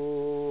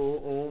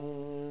سوء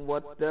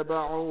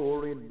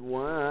واتبعوا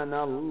رضوان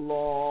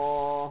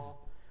الله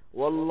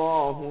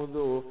والله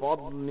ذو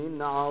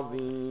فضل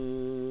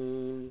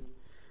عظيم.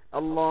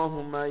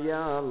 اللهم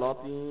يا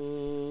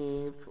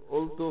لطيف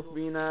ألطف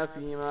بنا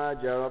فيما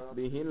جرت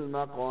به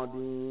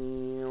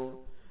المقادير.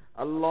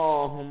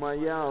 اللهم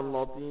يا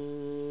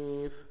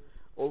لطيف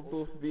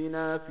ألطف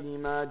بنا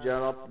فيما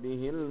جرت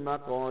به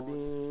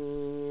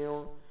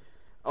المقادير.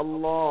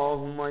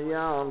 اللهم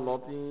يا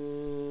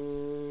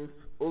لطيف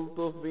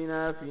ألطف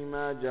بنا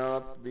فيما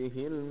جرت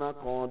به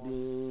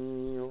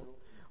المقادير.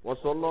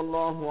 وصلى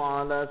الله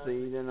على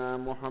سيدنا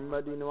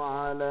محمد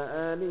وعلى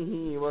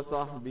آله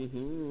وصحبه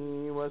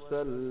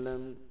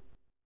وسلم.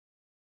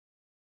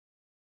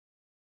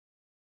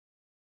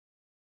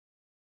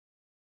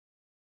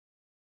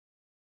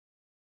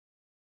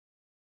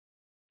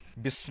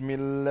 بسم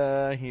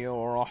الله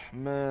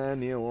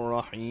الرحمن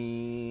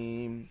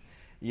الرحيم.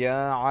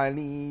 يا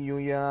علي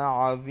يا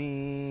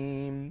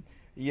عظيم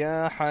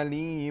يا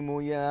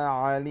حليم يا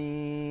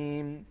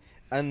عليم،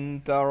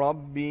 أنت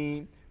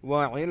ربي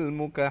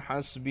وعلمك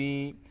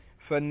حسبي،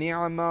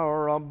 فنعم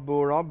الرب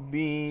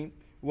ربي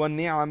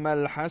ونعم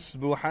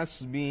الحسب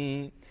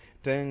حسبي.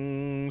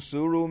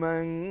 تنصر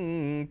من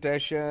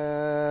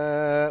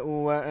تشاء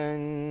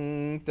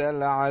وأنت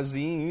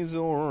العزيز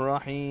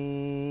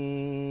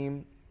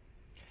الرحيم.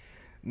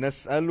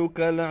 نسألك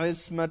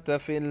العصمة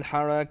في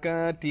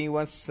الحركات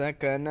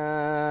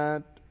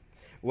والسكنات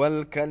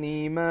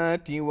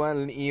والكلمات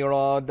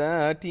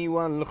والإرادات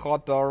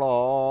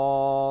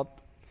والخطرات،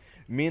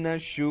 من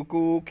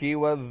الشكوك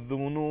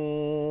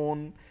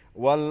والظنون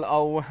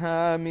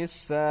والأوهام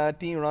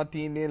الساترة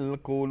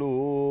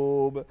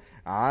للقلوب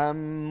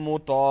عن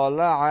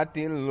مطالعة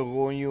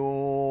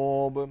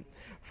الغيوب.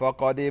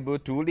 فقد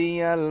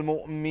ابتلي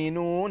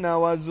المؤمنون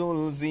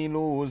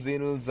وزلزلوا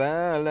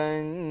زلزالا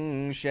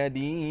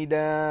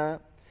شديدا،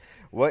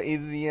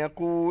 وإذ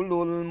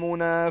يقول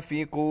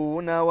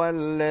المنافقون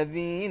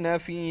والذين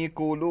في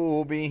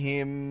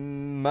قلوبهم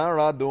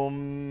مرض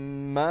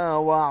ما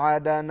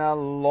وعدنا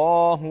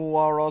الله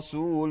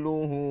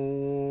ورسوله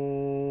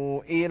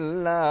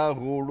إلا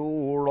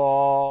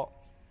غرورا.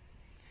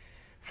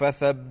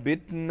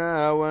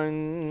 فثبتنا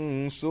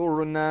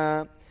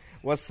وانصرنا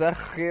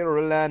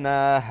وسخر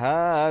لنا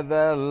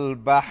هذا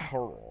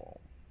البحر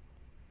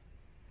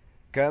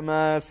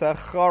كما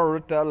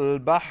سخرت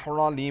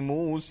البحر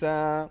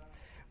لموسى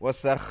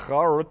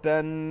وسخرت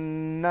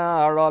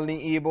النار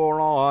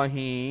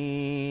لإبراهيم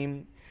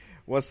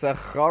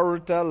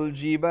وسخرت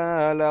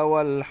الجبال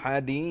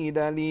والحديد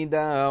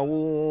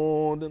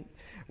لداود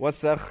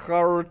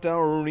وسخرت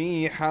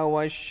الريح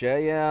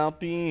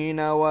والشياطين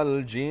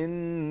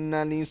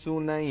والجن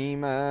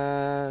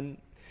لسليمان.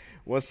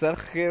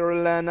 وسخر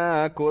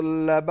لنا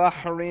كل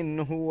بحر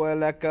هو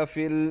لك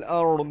في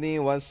الأرض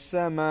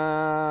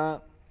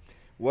والسماء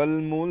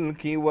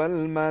والملك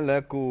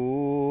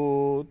والملكوت،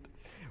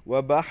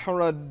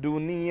 وبحر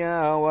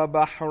الدنيا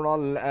وبحر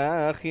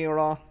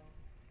الآخرة.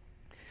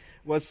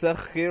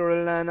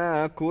 وسخر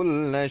لنا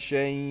كل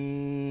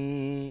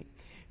شيء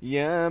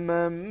يا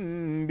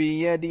من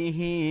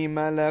بيده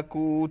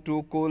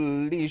ملكوت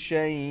كل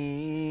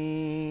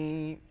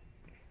شيء.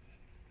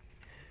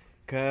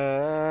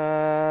 كافها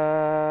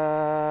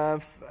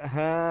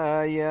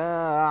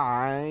يا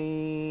عين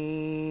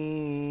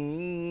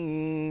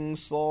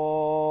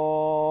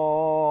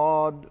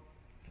صاد.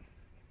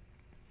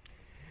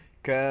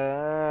 كافها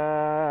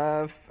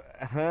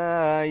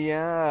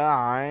يا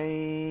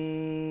عين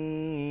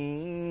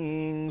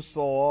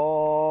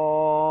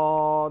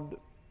صاد.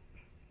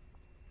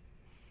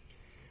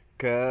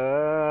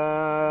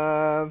 كافها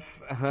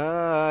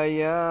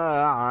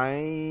يا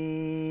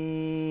عين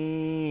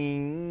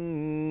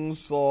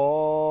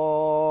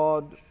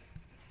صاد.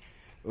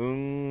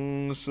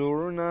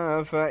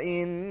 انصرنا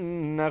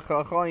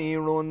فإنك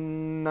خير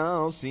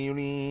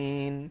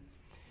الناصرين،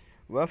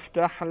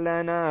 وافتح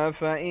لنا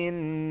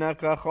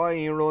فإنك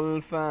خير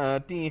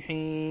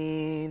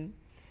الفاتحين،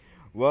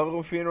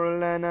 واغفر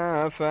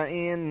لنا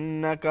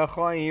فإنك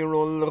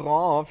خير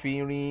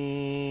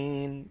الغافرين،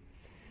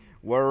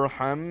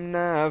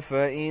 وارحمنا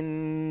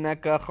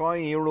فإنك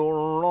خير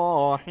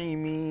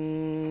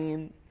الراحمين،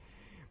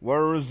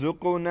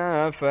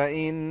 وارزقنا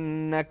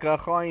فإنك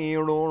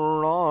خير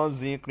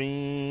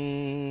الرازقين،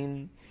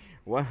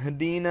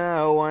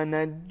 واهدنا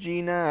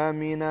ونجنا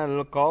من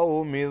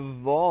القوم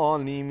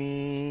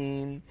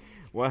الظالمين،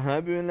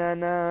 وهب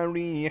لنا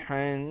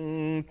ريحا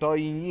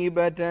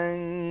طيبة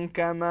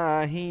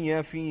كما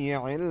هي في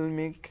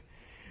علمك،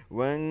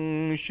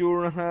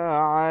 وانشرها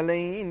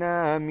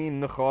علينا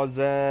من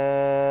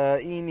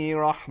خزائن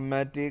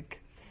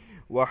رحمتك،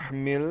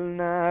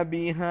 واحملنا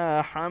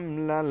بها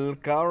حمل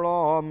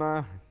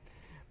الكرامة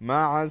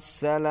مع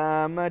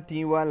السلامة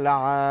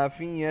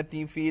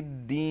والعافية في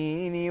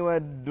الدين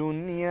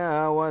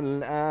والدنيا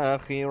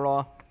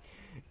والآخرة،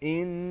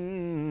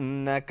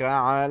 إنك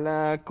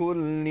على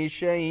كل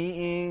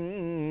شيء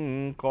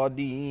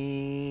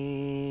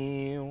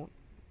قدير.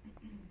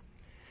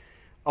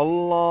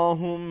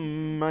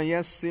 اللهم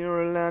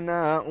يسر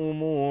لنا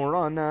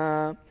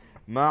أمورنا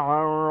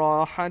مع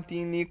الراحة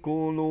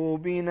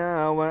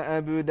لقلوبنا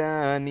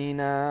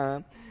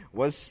وأبداننا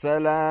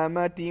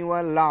والسلامة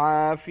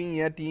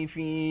والعافية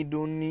في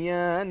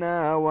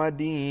دنيانا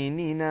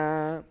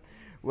وديننا،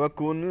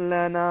 وكن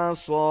لنا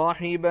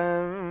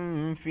صاحبا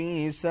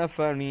في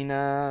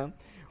سفرنا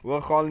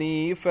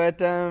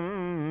وخليفة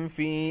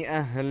في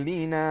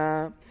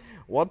أهلنا،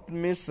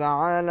 واطمس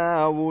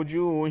على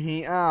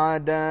وجوه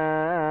أعدائنا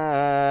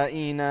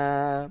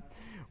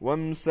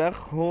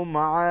وامسخهم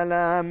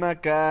على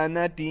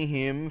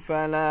مكانتهم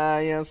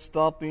فلا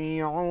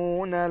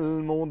يستطيعون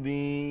المضي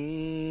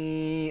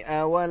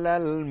ولا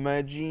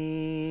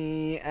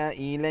المجيء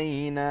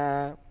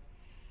إلينا.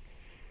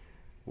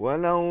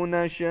 ولو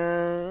نشاء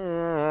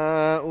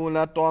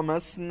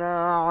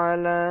لطمسنا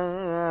على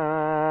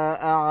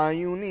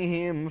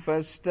أعينهم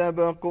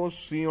فاستبقوا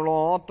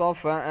الصراط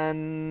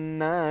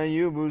فأنى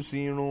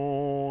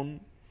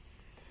يبصرون.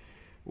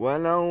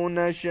 ولو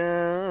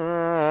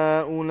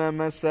نشاء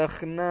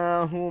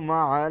لمسخناهم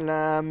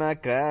على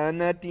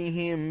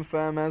مكانتهم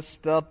فما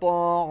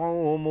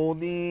استطاعوا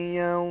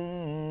مضيا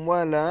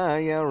ولا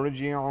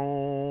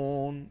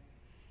يرجعون.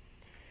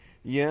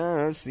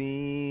 ياسين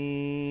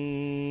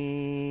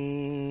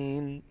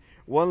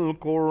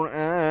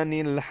والقرآن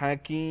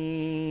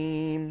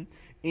الحكيم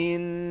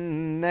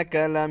إنك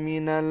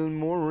لمن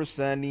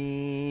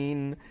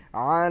المرسلين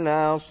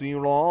على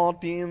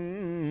صراط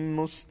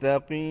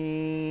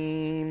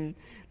مستقيم،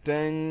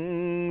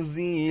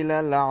 تنزيل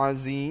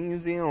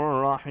العزيز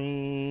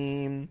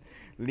الرحيم،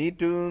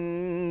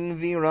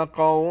 لتنذر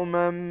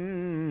قوما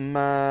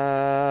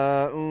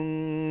ما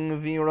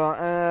أنذر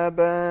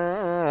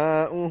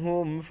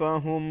آباؤهم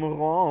فهم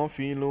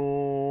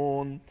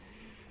غافلون.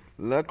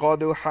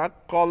 لقد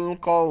حق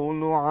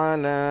القول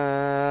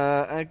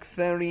على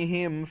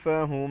أكثرهم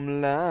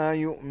فهم لا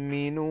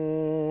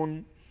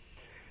يؤمنون.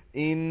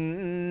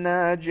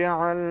 إنا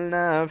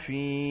جعلنا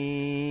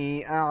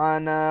في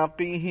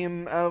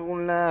أعناقهم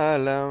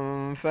أغلالا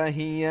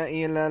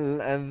فهي إلى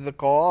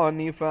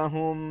الأذقان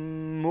فهم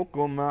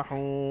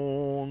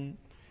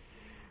مقمحون.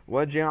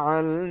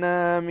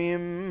 وجعلنا من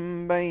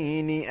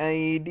بين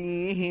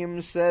أيديهم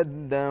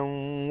سدا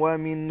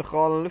ومن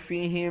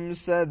خلفهم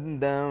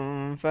سدا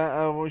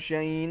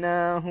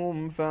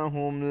فأغشيناهم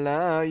فهم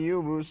لا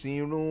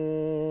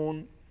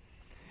يبصرون.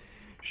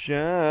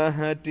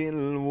 شاهت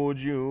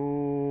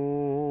الوجوه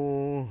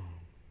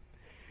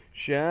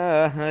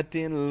شاهت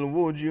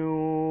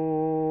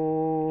الوجوه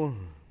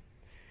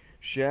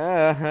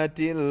شاهت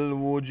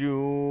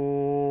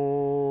الوجوه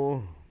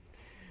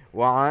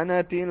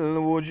وعنت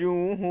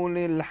الوجوه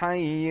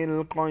للحي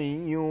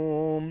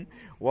القيوم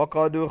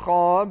وقد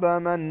خاب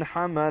من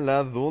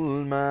حمل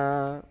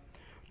ظلما.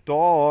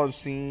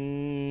 طاسين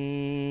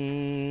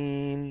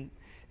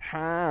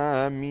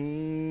حاميم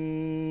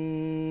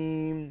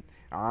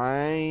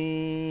عين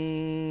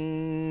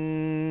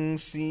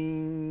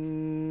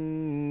سين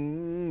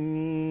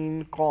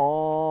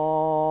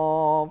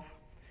قاف.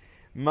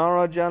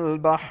 مرج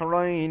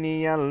البحرين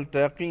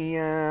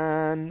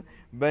يلتقيان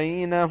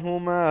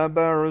بينهما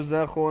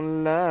برزخ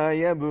لا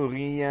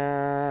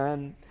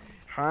يبغيان.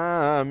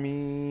 حاميم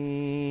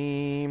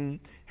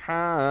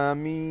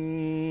حاميم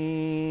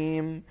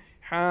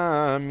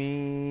حاميم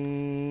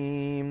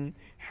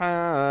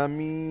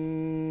حاميم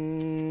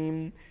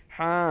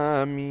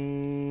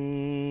حاميم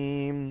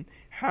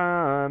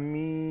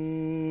حاميم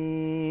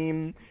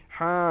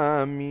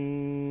حاميم.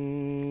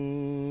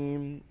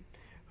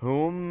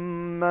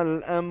 هم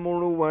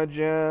الأمر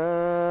وجاء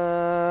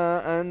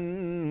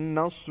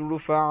النصر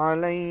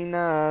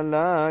فعلينا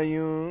لا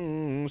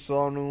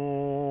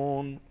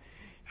ينصرون.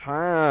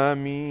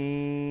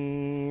 حاميم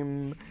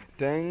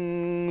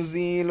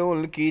تنزيل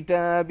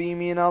الكتاب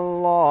من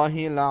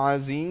الله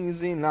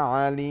العزيز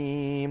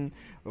العليم،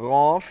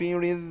 غافر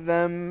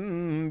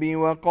الذنب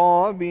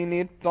وقابل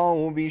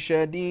التوب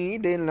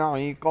شديد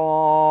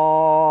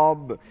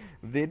العقاب،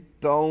 ذي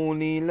الطول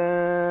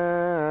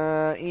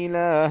لا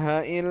إله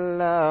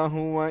إلا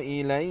هو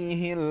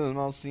إليه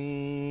المصير.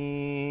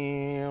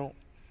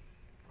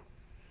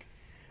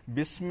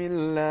 بسم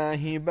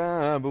الله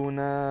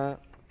بابنا،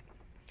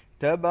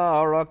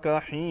 تبارك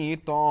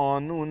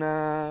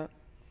حيطاننا،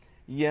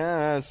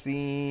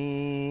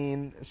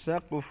 ياسين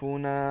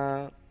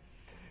سقفنا،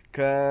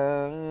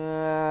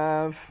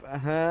 كاف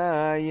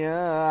ها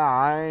يا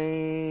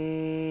عين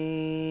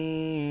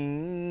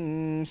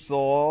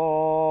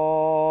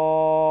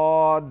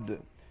صاد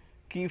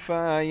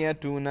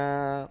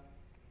كفايتنا.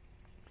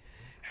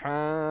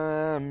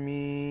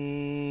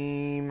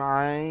 حاميم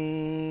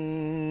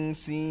عين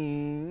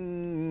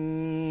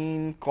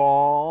سين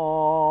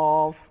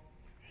قاف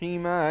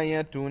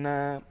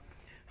حمايتنا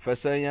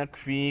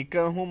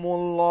فسيكفيكهم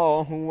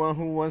الله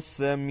وهو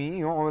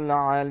السميع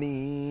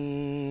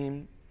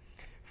العليم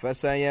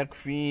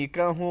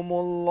فسيكفيكهم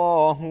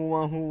الله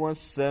وهو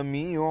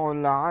السميع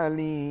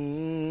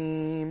العليم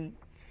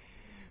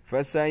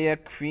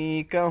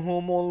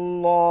فسيكفيكهم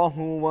الله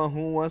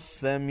وهو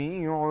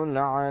السميع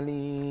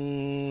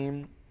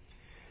العليم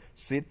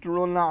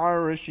ستر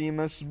العرش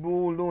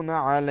مسبول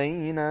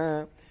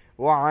علينا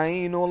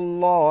وعين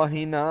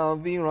الله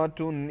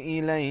ناظرة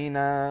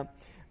إلينا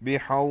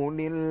بحول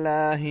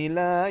الله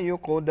لا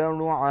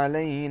يقدر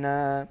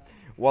علينا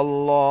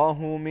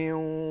والله من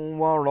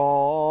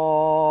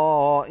ورائهم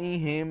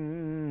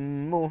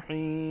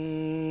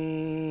محيط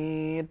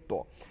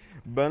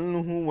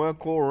بل هو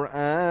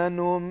قرآن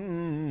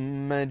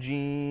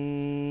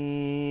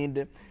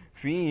مجيد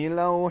في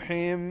لوح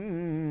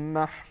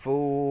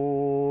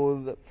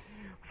محفوظ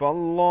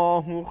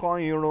فالله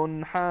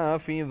خير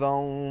حافظا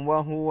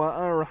وهو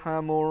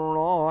أرحم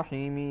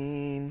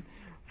الراحمين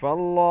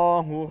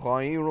فالله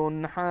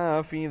خير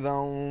حافظا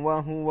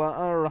وهو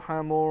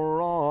أرحم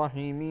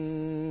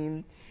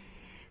الراحمين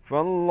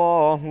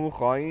فالله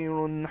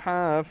خير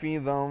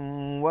حافظا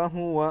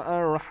وهو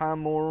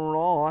أرحم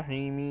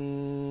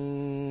الراحمين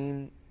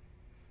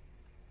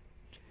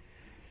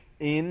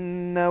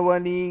إن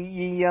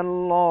وليي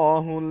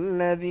الله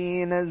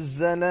الذي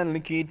نزل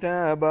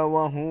الكتاب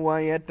وهو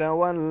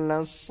يتولى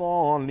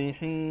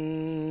الصالحين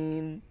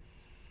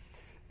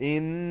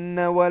إن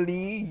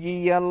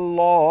وليي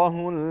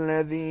الله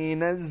الذي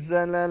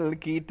نزل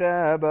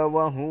الكتاب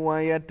وهو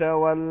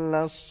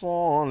يتولى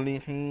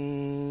الصالحين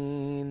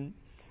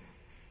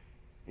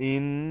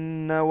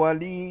إن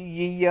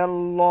وليي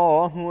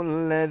الله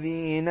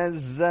الذي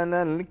نزل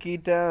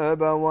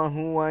الكتاب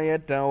وهو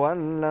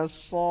يتولى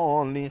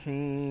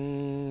الصالحين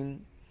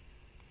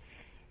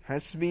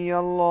حسبي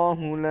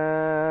الله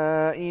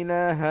لا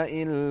إله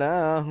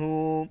إلا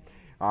هو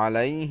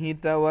عليه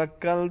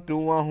توكلت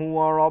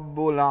وهو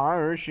رب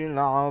العرش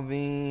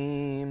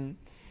العظيم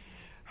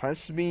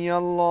حسبي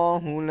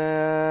الله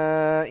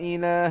لا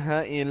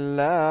إله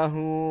إلا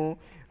هو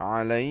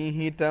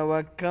عليه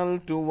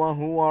توكلت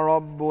وهو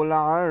رب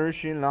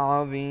العرش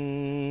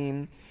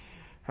العظيم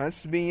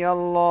حسبي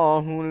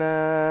الله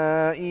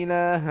لا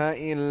إله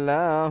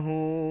إلا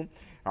هو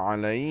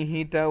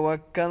عليه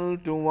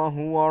توكلت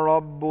وهو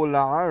رب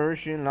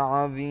العرش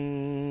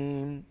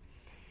العظيم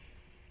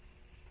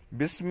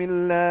بسم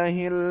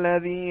الله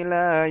الذي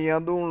لا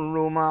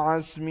يضر مع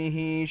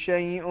اسمه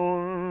شيء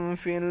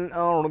في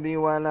الأرض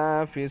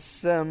ولا في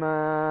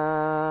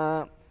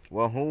السماء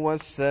وهو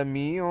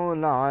السميع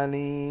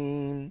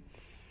العليم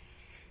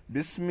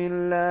بسم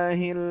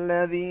الله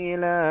الذي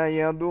لا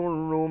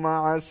يضر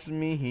مع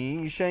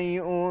اسمه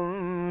شيء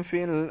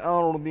في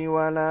الأرض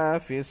ولا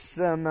في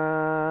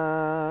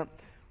السماء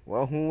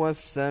وهو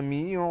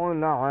السميع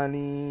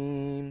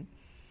العليم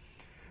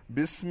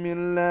بسم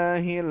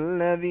الله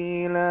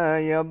الذي لا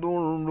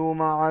يضر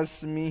مع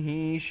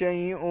اسمه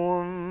شيء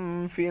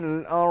في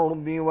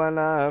الأرض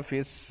ولا في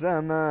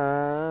السماء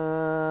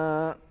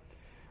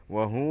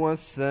وهو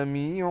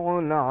السميع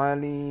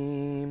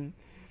العليم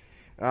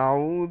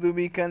أعوذ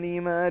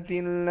بكلمات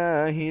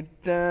الله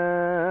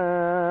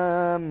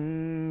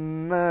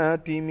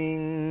التامات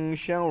من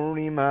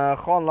شر ما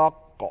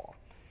خلق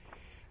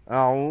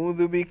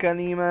أعوذ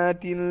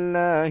بكلمات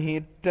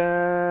الله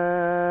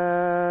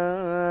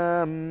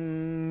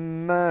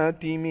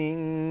التامات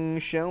من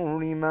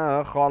شر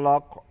ما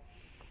خلق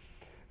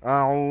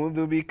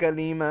أعوذ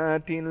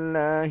بكلمات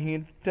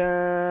الله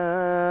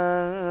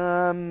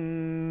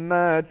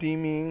التامات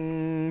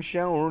من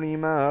شر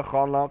ما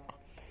خلق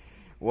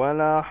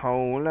ولا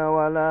حول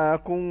ولا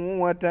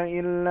قوة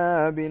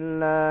إلا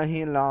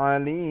بالله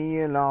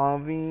العلي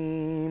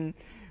العظيم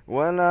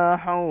ولا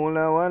حول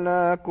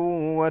ولا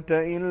قوة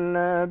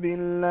إلا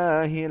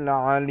بالله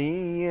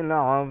العلي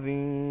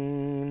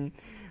العظيم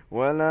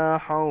ولا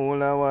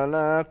حول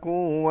ولا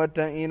قوة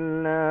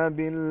إلا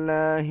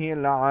بالله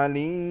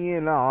العلي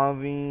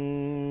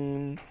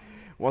العظيم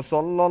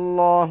وصلى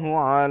الله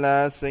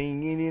على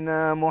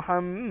سيدنا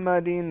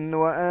محمد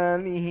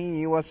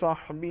وآله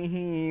وصحبه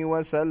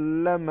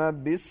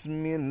وسلم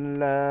بسم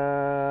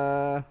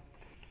الله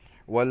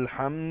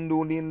والحمد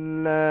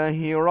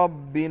لله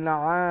رب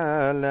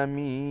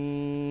العالمين.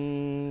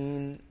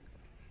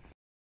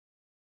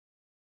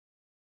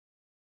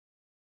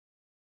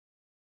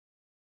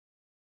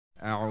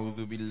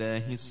 أعوذ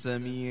بالله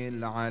السميع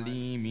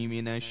العليم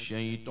من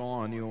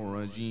الشيطان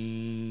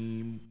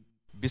الرجيم.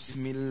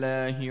 بسم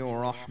الله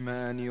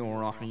الرحمن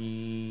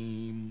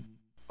الرحيم.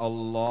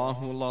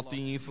 الله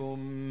لطيف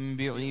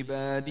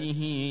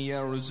بعباده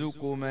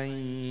يرزق من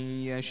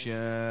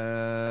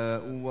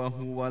يشاء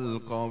وهو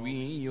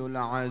القوي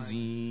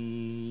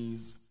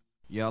العزيز.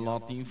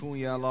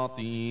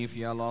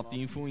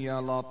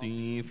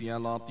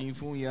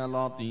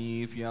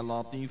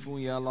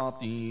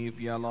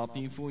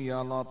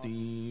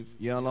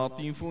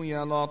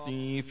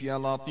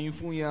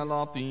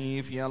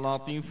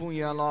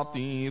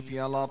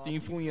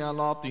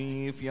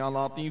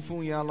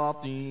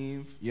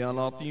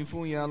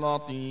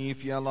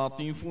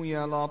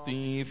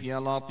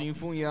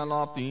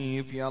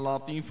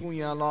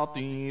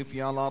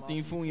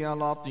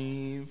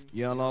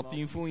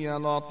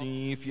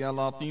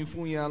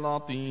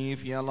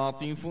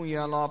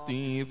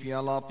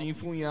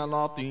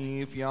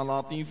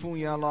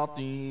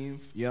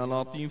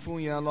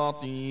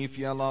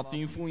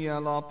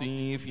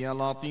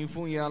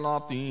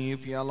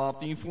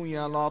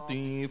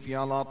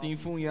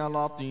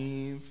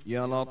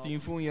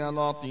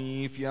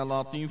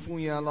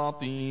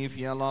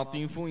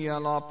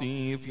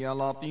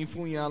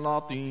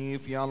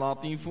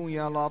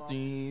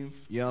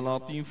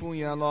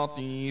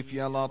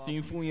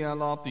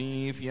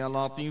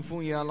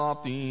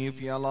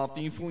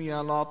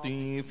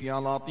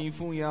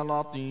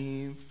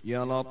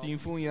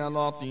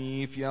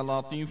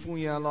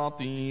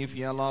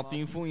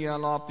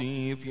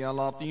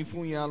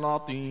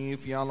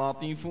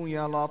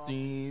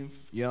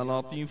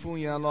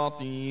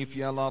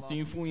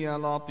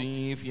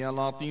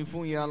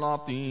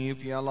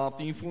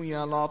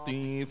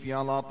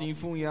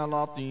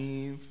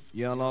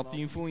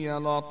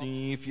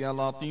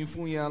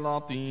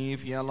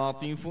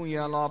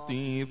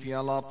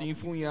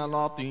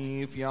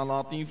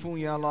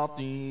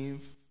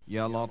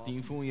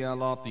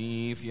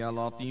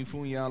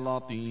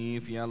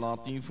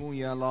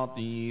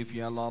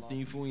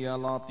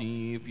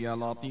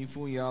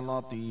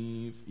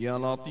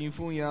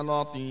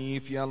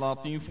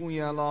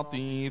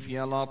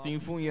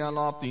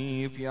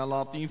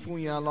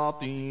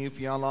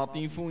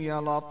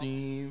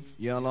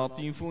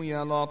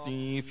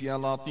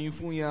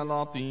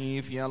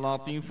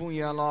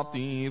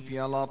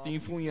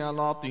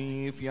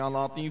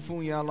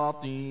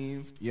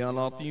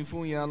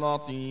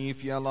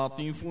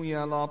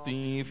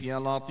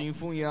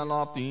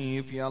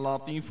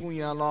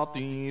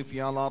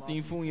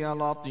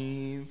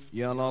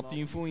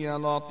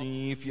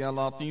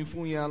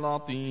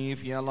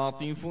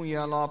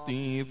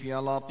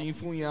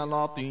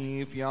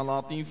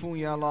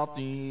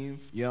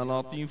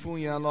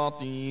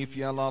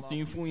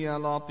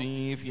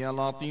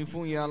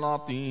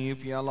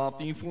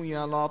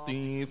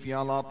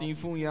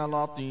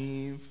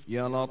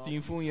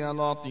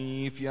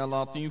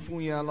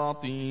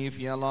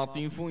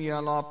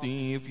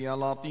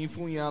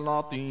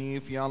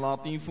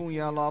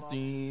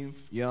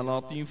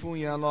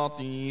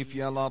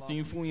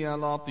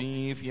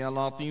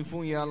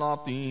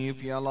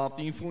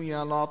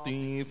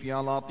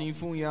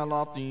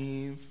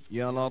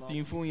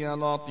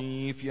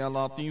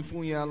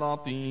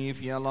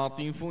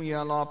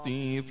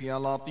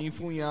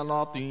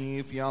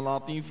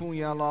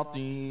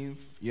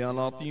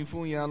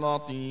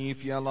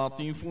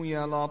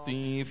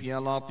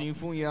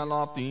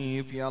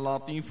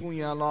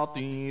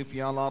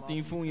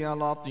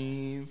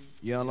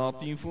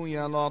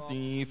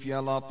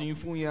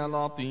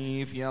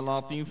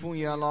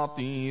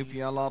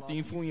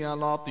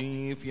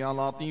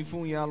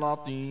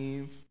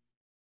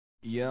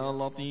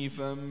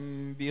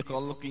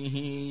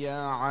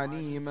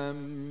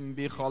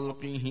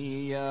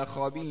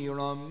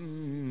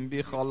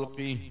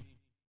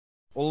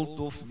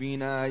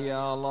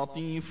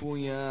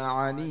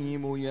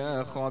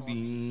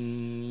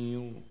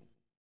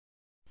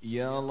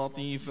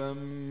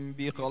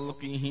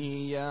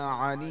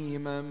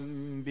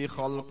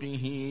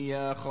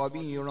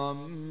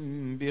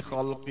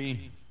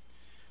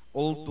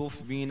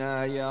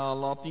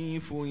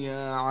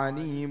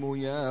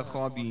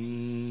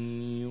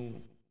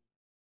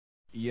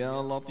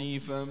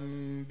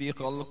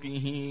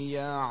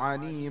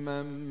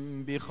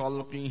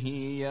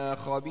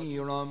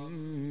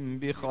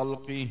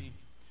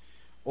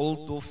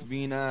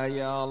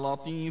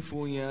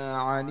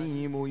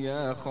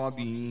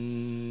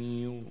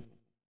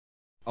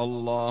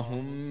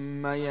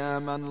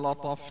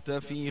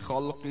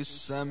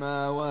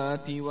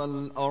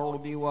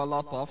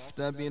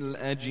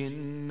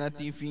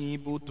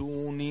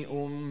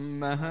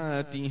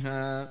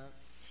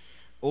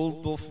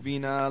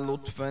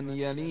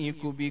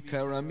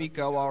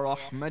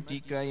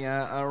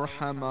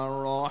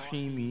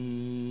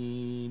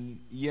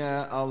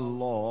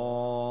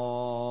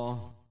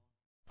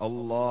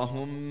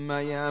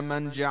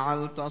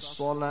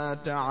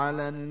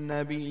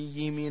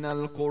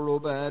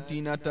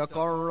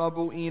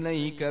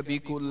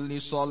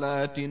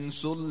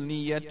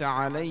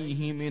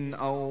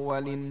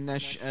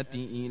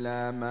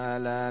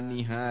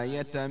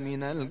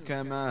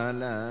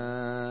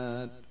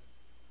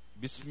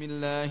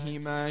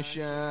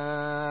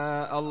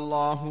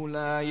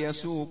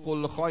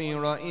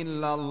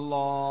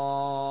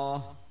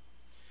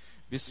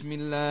 بسم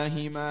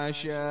الله ما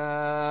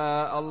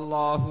شاء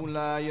الله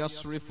لا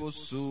يصرف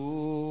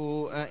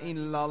السوء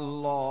إلا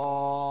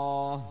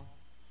الله.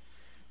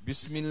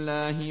 بسم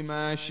الله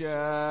ما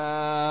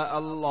شاء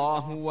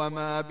الله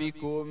وما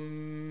بكم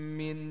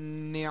من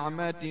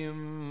نعمة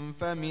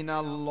فمن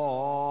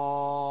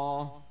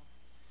الله.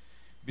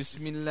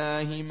 بسم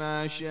الله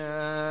ما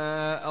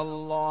شاء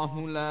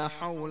الله لا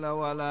حول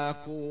ولا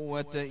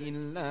قوة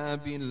إلا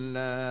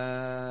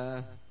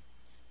بالله.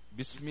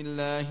 بسم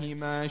الله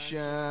ما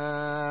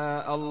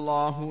شاء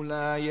الله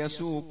لا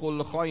يسوق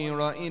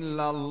الخير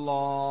إلا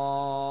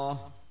الله.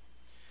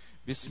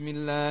 بسم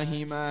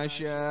الله ما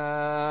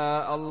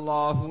شاء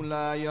الله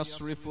لا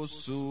يصرف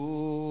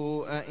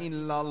السوء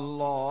إلا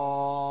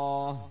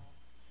الله.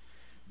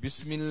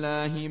 بسم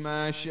الله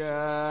ما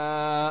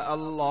شاء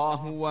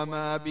الله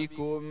وما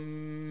بكم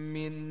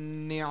من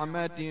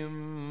نعمة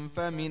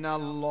فمن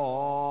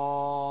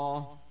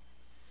الله.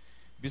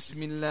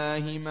 بسم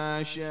الله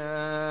ما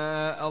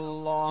شاء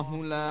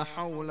الله لا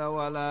حول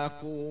ولا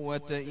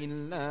قوة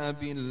إلا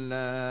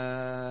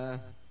بالله.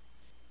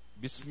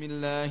 بسم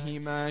الله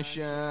ما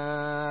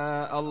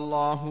شاء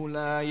الله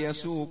لا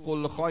يسوق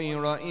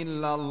الخير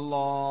إلا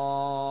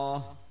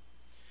الله.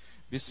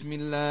 بسم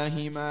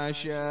الله ما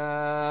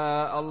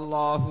شاء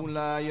الله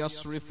لا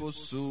يصرف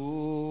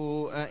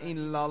السوء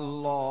إلا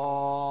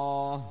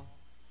الله.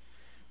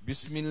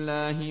 بسم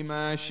الله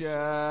ما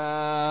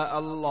شاء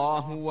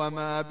الله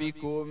وما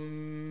بكم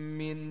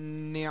من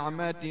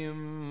نعمة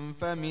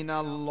فمن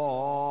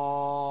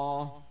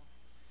الله.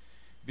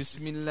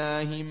 بسم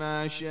الله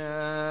ما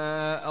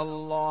شاء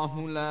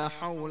الله لا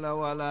حول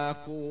ولا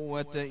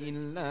قوة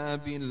إلا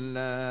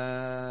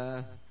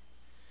بالله.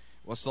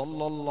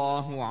 وصلى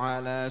الله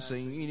على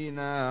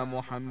سيدنا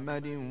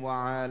محمد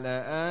وعلى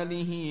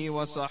آله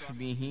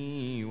وصحبه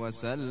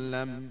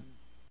وسلم.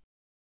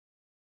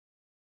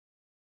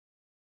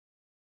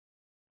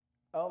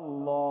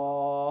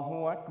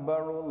 الله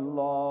أكبر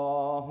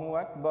الله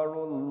أكبر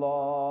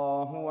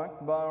الله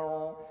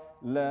أكبر،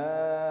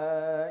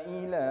 لا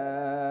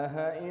إله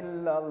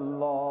إلا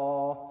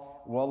الله،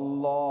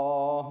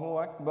 والله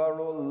أكبر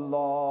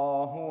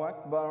الله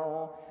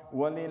أكبر،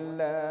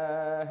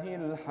 ولله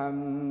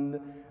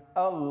الحمد.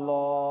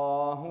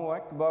 الله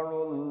أكبر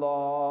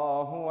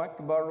الله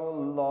أكبر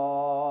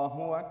الله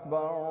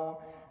أكبر،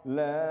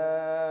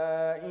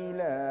 لا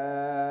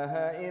إله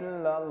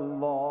إلا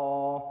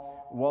الله،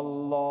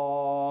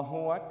 والله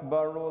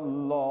أكبر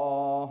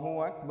الله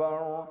أكبر،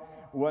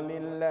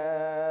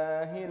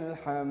 ولله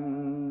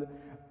الحمد.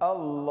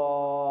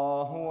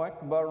 الله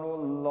أكبر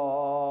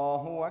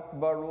الله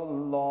أكبر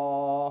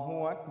الله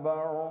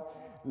أكبر،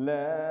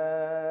 لا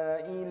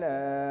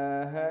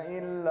إله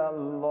إلا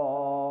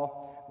الله،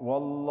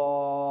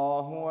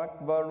 والله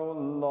أكبر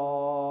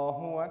الله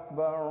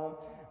أكبر،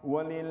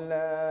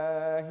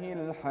 ولله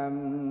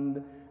الحمد.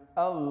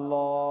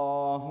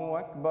 الله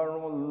أكبر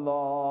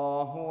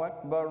الله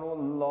أكبر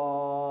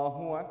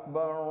الله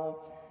أكبر،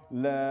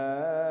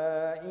 لا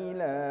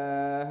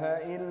إله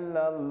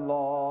إلا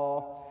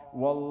الله،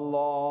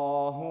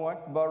 والله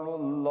أكبر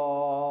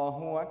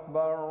الله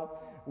أكبر،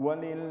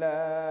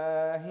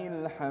 ولله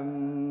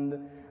الحمد.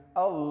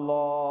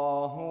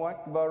 الله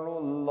أكبر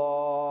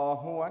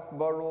الله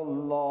أكبر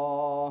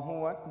الله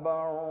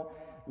أكبر،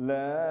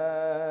 لا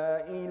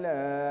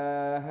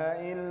إله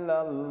إلا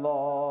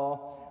الله،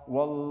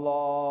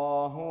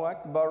 والله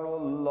أكبر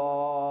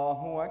الله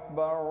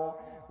أكبر،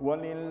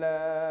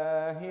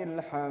 ولله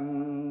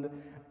الحمد.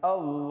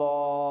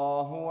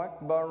 الله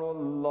أكبر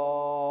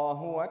الله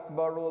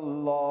أكبر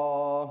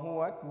الله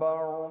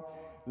أكبر،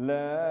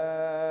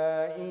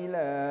 لا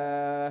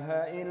إله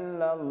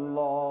إلا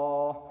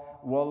الله،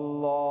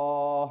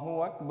 والله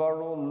أكبر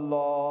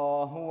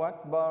الله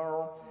أكبر،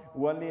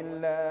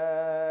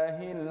 ولله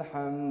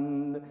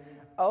الحمد.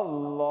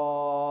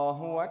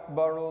 الله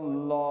أكبر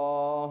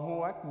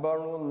الله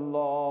أكبر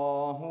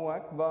الله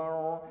أكبر،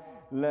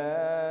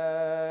 لا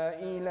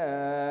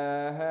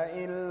إله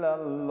إلا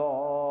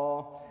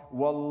الله،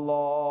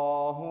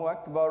 والله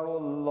أكبر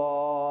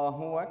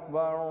الله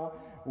أكبر،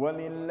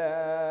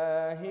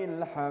 ولله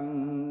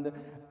الحمد.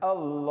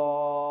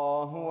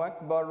 الله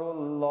أكبر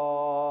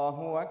الله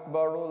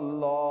أكبر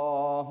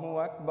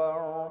الله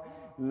أكبر،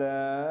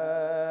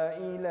 لا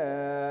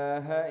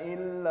إله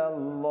إلا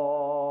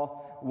الله،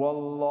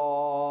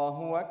 والله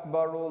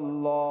أكبر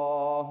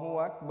الله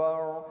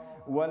أكبر،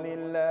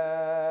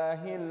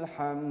 ولله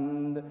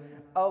الحمد.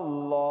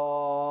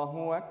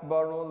 الله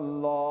أكبر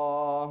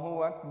الله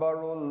أكبر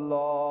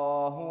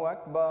الله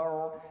أكبر،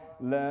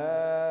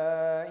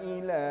 لا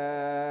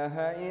إله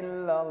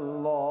إلا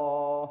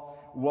الله،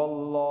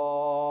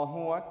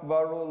 والله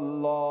أكبر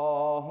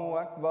الله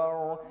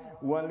أكبر،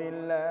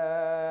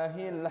 ولله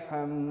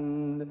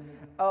الحمد.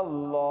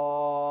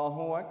 الله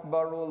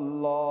أكبر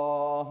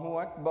الله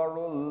أكبر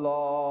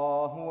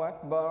الله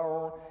أكبر،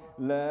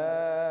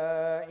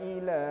 لا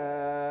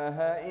إله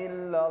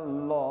إلا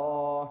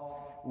الله،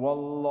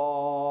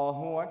 والله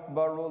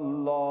أكبر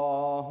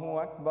الله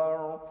أكبر،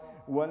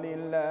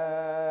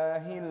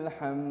 ولله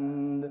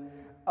الحمد.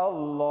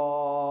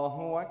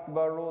 الله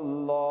أكبر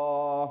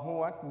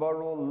الله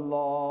أكبر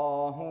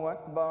الله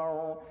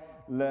أكبر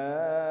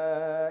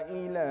لا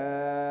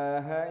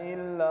إله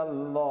إلا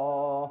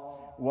الله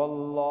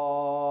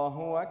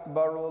والله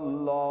أكبر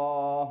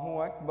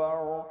الله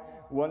أكبر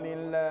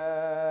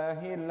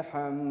ولله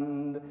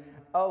الحمد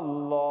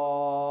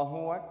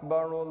الله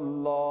أكبر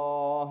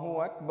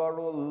الله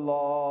أكبر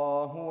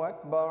الله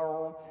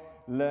أكبر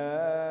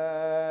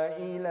لا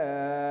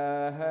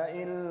إله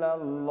إلا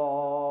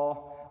الله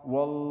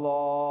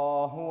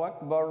والله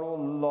أكبر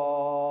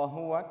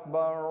الله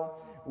أكبر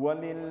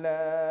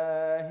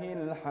ولله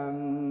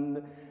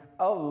الحمد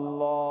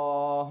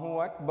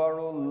الله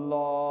أكبر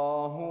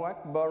الله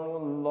أكبر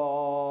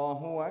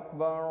الله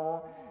أكبر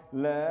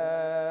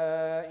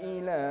لا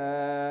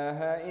إله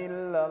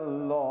إلا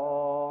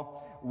الله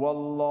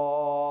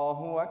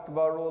والله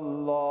أكبر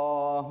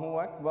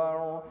الله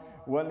أكبر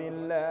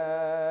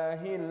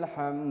ولله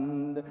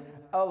الحمد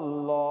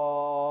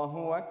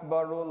الله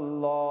أكبر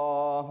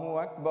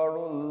الله أكبر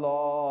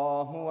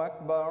الله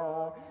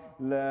أكبر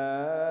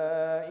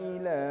لا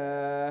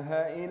إله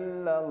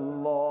إلا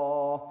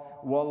الله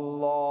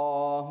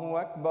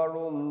والله أكبر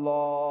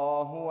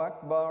الله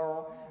أكبر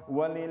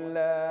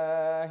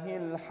ولله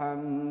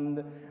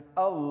الحمد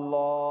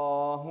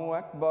الله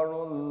أكبر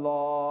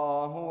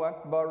الله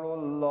أكبر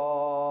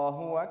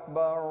الله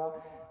أكبر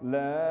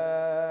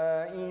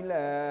لا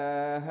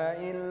إله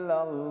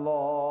إلا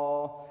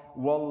الله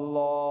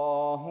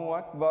والله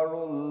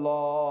أكبر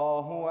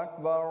الله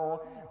أكبر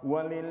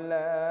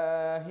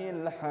ولله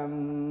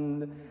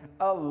الحمد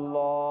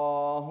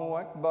الله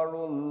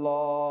أكبر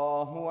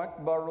الله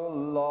أكبر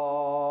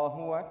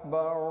الله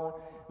أكبر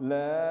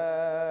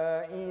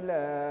لا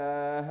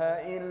إله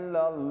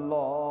إلا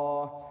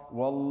الله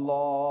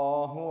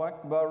والله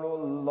أكبر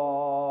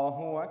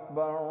الله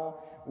أكبر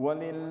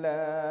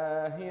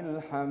ولله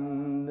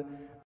الحمد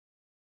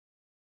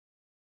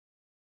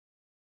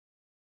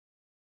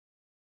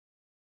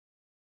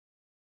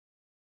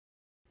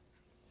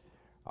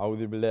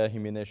أعوذ بالله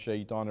من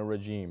الشيطان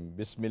الرجيم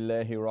بسم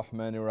الله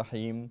الرحمن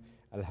الرحيم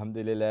الحمد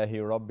لله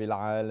رب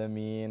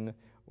العالمين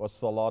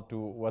والصلاة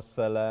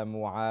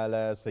والسلام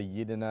على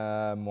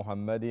سيدنا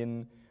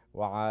محمد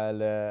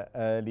وعلى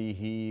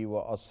آله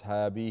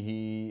وأصحابه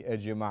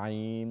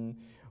أجمعين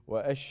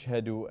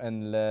وأشهد أن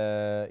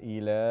لا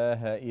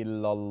إله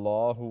إلا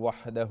الله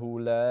وحده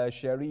لا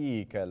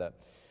شريك له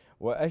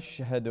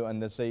وأشهد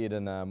أن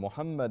سيدنا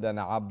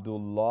محمدا عبد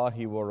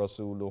الله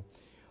ورسوله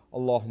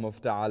اللهم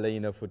افتح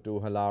علينا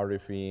فتوح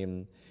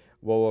العارفين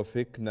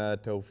ووفقنا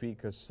توفيق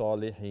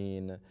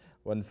الصالحين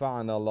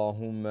وانفعنا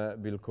اللهم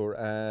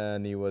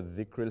بالقرآن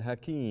والذكر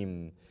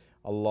الحكيم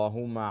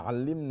اللهم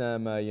علمنا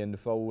ما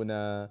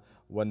ينفعنا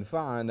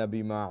وانفعنا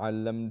بما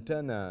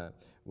علمتنا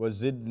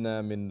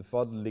وزدنا من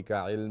فضلك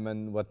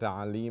علما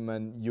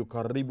وتعليما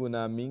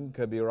يقربنا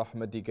منك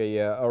برحمتك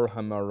يا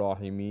أرحم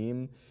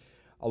الراحمين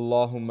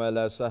اللهم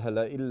لا سهل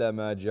إلا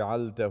ما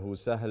جعلته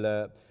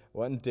سهلا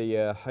وأنت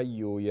يا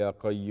حي يا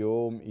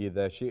قيوم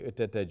إذا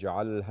شئت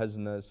تجعل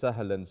الحزن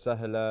سهلا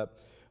سهلا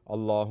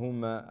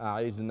اللهم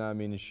أعذنا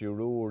من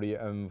شرور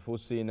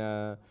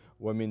أنفسنا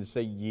ومن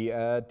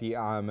سيئات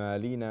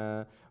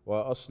أعمالنا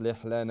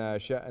وأصلح لنا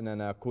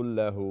شأننا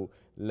كله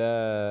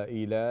لا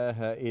إله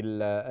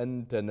إلا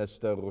أنت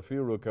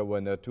نستغفرك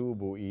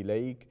ونتوب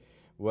إليك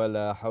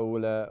ولا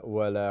حول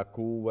ولا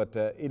قوة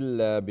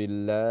إلا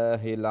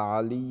بالله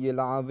العلي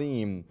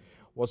العظيم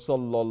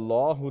وصلى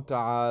الله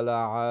تعالى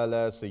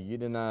على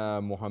سيدنا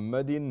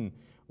محمد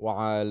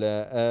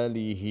وعلى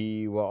آله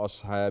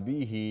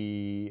وأصحابه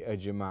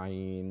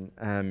أجمعين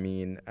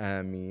آمين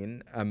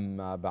آمين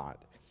أما بعد.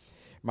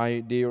 My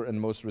dear and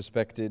most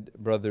respected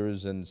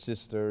brothers and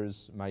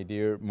sisters, my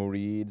dear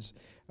murids,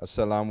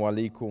 Assalamu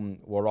alaikum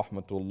wa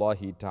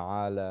rahmatullahi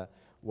ta'ala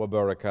wa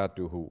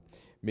barakatuhu.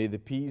 May the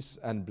peace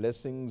and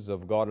blessings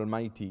of God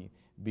Almighty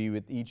be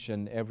with each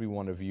and every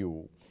one of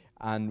you.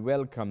 And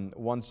welcome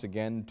once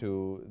again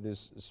to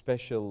this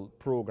special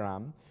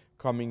program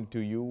coming to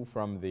you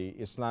from the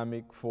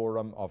Islamic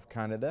Forum of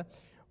Canada,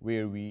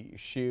 where we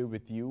share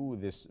with you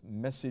this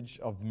message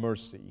of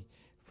mercy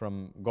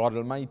from God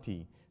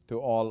Almighty to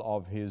all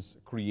of His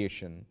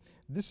creation.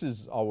 This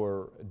is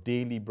our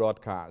daily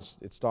broadcast.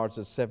 It starts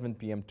at 7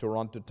 p.m.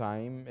 Toronto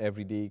time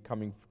every day,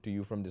 coming to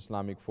you from the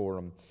Islamic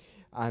Forum.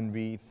 And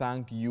we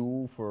thank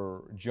you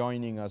for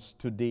joining us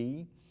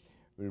today.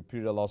 We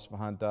pray Allah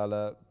subhanahu wa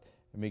ta'ala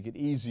make it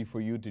easy for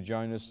you to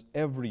join us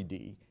every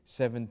day,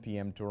 7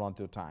 p.m.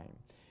 Toronto time.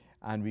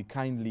 And we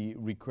kindly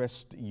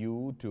request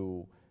you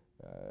to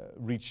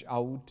reach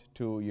out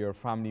to your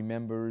family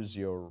members,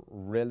 your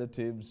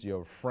relatives,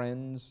 your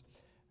friends,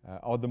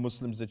 other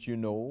Muslims that you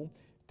know.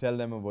 Tell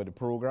them about the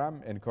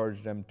program,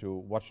 encourage them to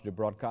watch the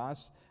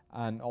broadcast,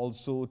 and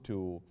also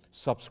to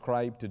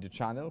subscribe to the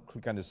channel.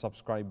 Click on the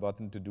subscribe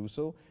button to do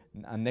so.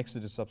 And next to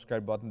the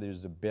subscribe button,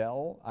 there's a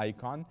bell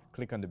icon.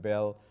 Click on the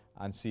bell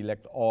and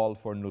select all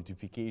for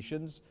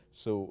notifications,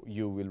 so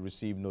you will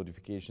receive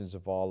notifications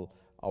of all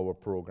our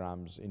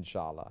programs,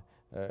 inshallah.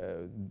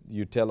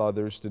 you tell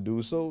others to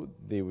do so,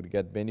 they would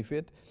get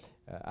benefit,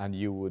 and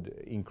you would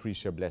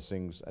increase your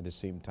blessings at the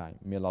same time.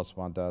 May Allah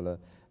subhanahu wa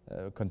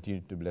ta'ala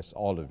continue to bless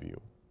all of you.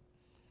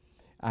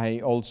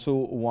 I also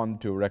want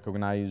to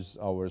recognize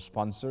our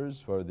sponsors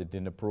for the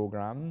dinner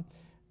program.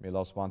 May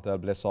Allah subhanahu wa ta'ala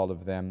bless all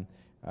of them.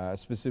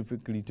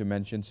 Specifically to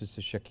mention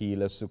Sister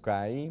Shakila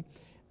Sukai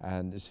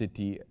and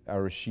Siti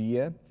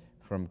Arashia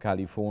from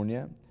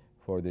California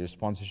for their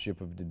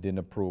sponsorship of the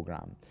dinner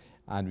program.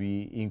 And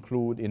we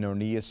include in our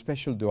niyyah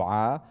special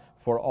dua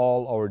for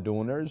all our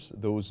donors,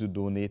 those who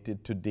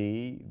donated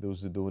today,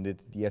 those who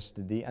donated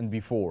yesterday and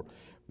before.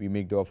 We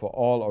make dua for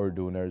all our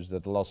donors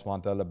that Allah subhanahu wa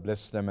ta'ala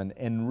bless them and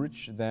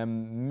enrich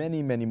them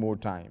many, many more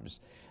times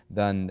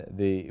than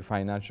the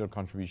financial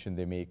contribution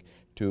they make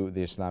to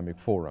the Islamic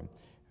Forum.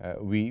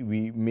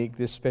 We make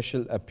this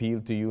special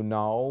appeal to you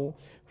now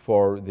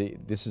for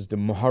this is the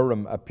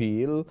Muharram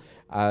appeal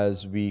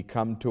as we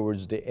come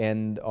towards the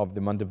end of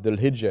the month of Dhul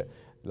Hijjah.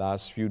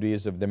 Last few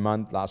days of the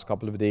month, last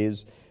couple of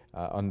days.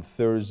 On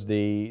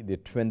Thursday, the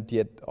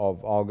 20th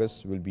of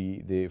August will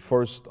be the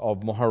 1st of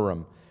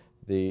Muharram,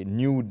 the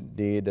new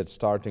day that's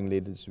starting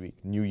late this week,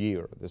 New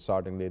Year, that's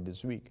starting late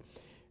this week.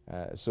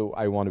 So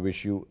I want to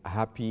wish you a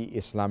happy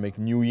Islamic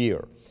New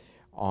Year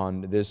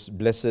on this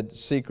blessed,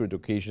 sacred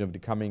occasion of the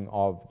coming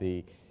of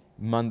the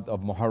month of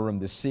Muharram,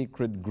 the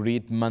sacred,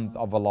 great month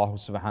of Allah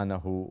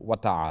subhanahu wa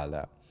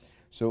ta'ala.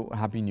 So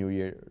Happy New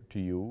Year to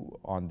you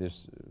on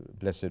this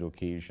blessed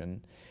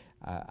occasion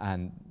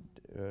and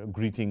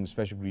greetings,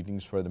 special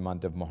greetings for the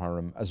month of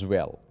Muharram as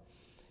well.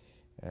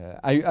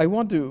 I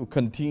want to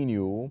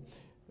continue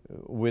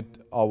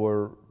with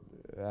our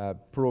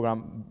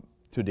program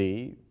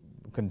today,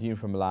 continue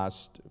from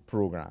last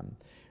program,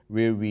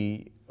 where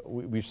we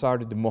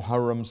started the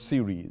Muharram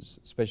series,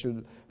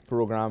 special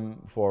program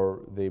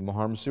for the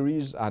Muharram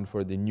series and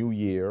for the New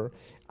Year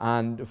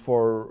and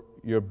for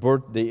your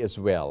birthday as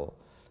well,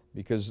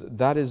 because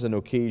that is an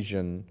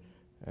occasion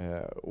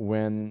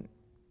when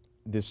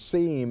the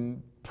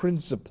same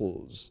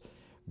principles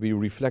we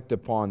reflect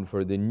upon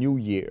for the New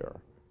Year,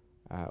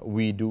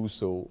 we do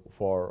so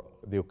for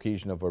the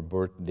occasion of our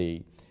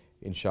birthday,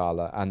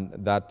 inshallah. And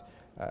that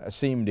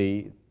same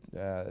day,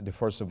 the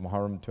 1st of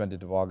Muharram,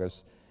 20th of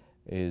August,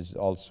 is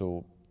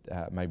also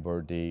my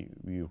birthday.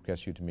 We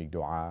request you to make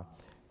dua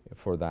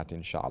for that,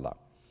 inshallah.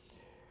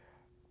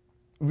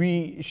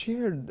 We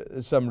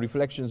shared some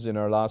reflections in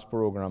our last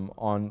program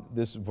on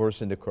this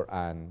verse in the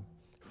Quran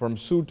from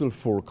Surah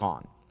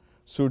Al-Furqan.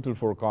 Surah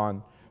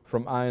Al-Furqan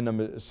from ayah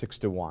number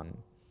 61.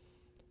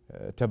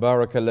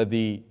 تبارك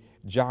الذي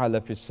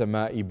جعل في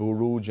السماء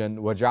بروجا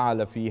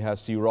وجعل فيها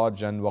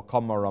سراجا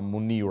وقمرا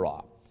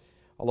منيرا.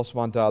 Allah subhanahu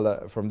wa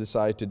ta'ala, from this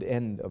ayah to the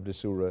end of the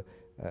surah,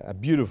 a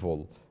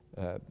beautiful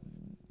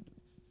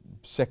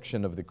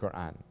section of the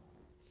Quran.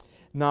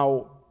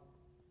 Now,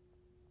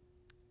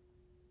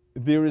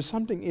 there is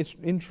something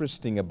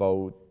interesting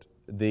about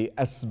the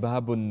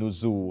asbabun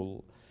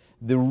nuzul,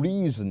 the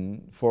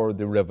reason for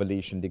the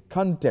revelation, the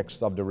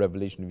context of the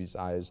revelation of these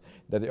ayahs,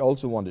 that I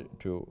also wanted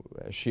to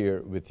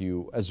share with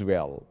you as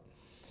well.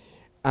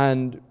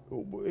 And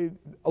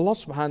Allah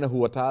subhanahu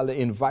wa ta'ala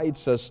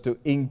invites us to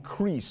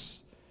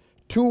increase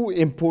two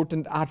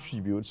important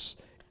attributes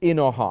in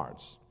our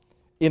hearts,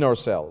 in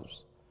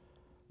ourselves.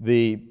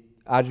 The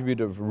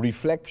attribute of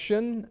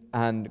reflection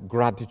and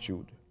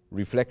gratitude.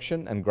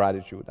 Reflection and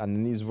gratitude. And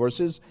in these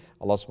verses,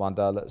 Allah subhanahu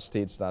wa ta'ala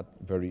states that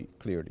very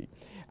clearly.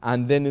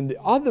 And then in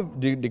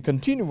the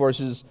continued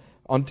verses,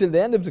 until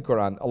the end of the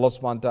Quran, Allah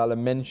subhanahu wa ta'ala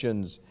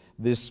mentions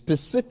the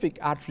specific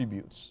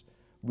attributes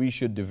we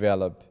should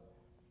develop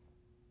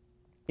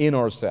in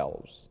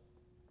ourselves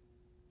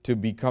to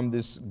become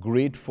this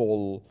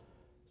grateful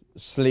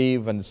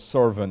slave and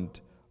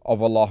servant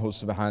of Allah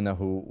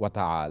subhanahu wa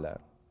ta'ala.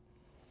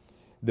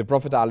 The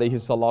Prophet alayhi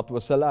salatu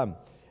wasalam,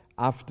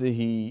 after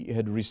he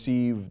had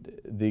received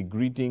the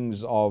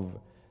greetings of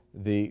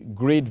the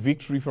great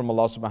victory from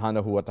Allah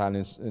subhanahu wa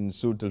ta'ala in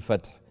Surah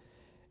Al-Fath,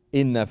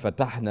 إِنَّا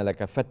فَتَحْنَا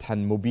لَكَ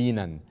فَتْحًا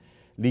مُبِينًا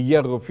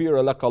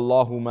لِيَغْفِرَ لَكَ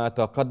اللَّهُ مَا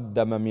تَقَدَّمَ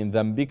مِنْ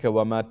ذَنْبِكَ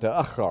وَمَا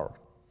تَأَخَّرَ.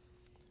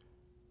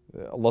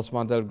 Allah subhanahu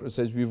wa ta'ala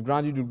says, we've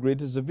granted you the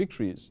greatest of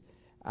victories,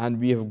 and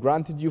we have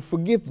granted you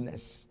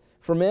forgiveness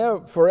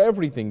for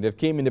everything that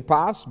came in the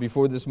past,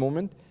 before this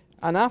moment,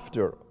 and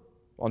after,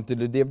 until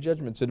the day of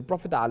judgment. So the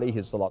Prophet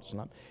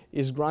ﷺ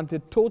is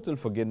granted total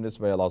forgiveness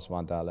by Allah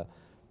subhanahu wa ta'ala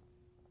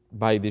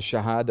by the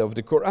shahada of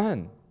the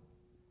Quran,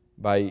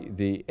 by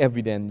the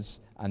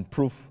evidence and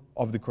proof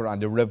of the Quran,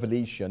 the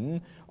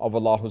revelation of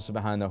Allah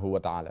subhanahu wa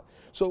ta'ala.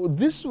 So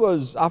this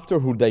was after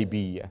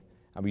Hudaybiyah,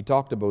 and we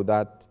talked about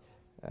that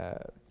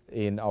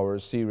in our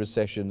series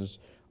sessions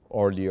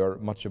earlier,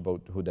 much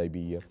about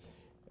Hudaybiyah.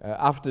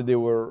 After they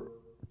were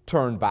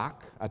turned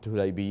back at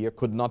Hudaybiyah,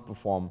 could not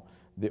perform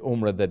the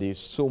Umrah that they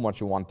so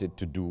much wanted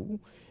to do,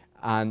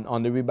 and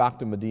on the way back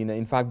to Medina,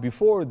 in fact,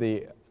 before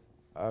they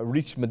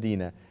reached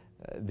Medina,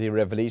 the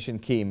revelation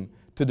came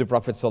to the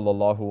Prophet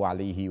sallallahu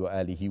alaihi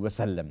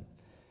wasallam.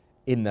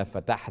 Inna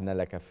fatahna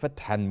laka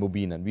fathan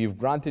mubinan. We have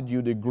granted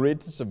you the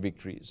greatest of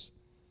victories.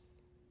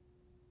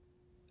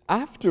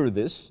 After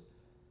this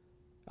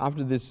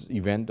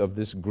event of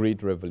this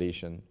great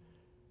revelation,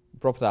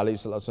 Prophet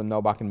ﷺ now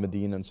back in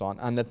Medina and so on,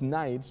 and at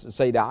night,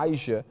 Sayyidah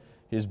Aisha,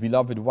 his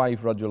beloved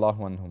wife, radiallahu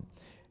anhum,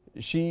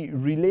 she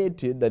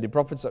related that the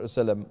Prophet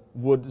ﷺ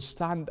would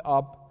stand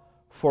up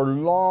for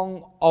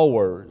long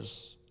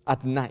hours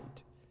at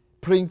night,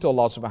 praying to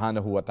Allah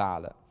subhanahu wa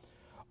ta'ala,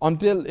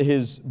 until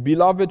his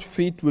beloved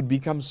feet would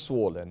become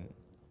swollen.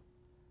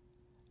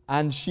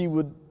 And she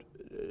would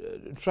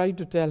try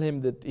to tell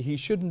him that he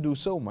shouldn't do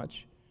so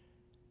much,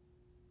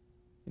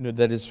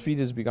 that his feet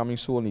is becoming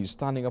swollen, he's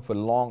standing up for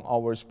long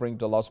hours praying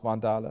to Allah subhanahu wa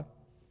ta'ala.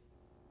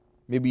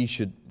 Maybe he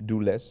should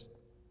do less,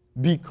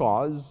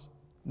 because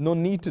no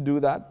need to do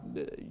that.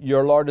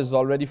 Your Lord has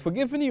already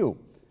forgiven you.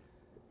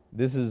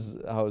 This is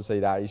how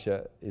Sayyidah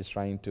Aisha is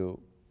trying to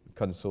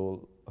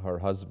console her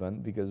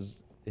husband,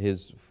 because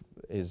his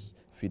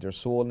feet are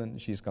swollen.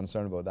 She's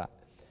concerned about that.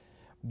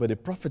 But the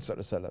Prophet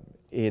ﷺ,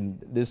 in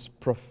this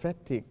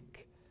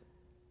prophetic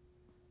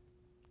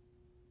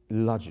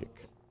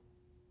logic,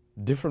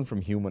 different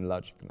from human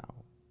logic now,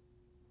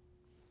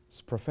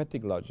 it's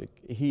prophetic logic,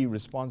 he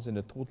responds in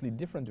a totally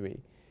different way.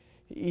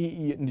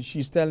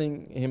 She's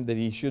telling him that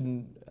he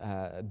shouldn't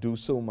do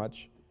so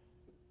much.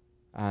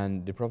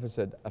 And the Prophet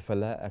said,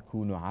 أَفَلَا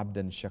أَكُونُ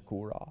عَبْدًا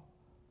شَكُورًا?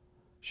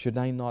 Should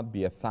I not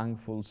be a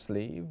thankful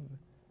slave?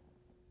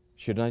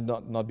 Should I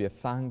not be a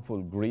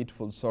thankful,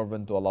 grateful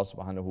servant to Allah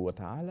subhanahu wa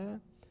ta'ala?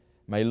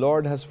 My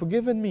Lord has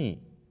forgiven me.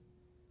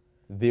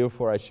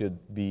 Therefore, I should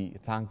be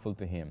thankful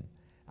to Him.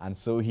 And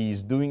so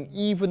He's doing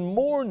even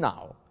more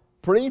now,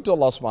 praying to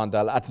Allah subhanahu wa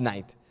ta'ala at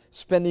night,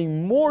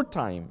 spending more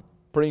time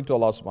praying to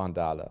Allah subhanahu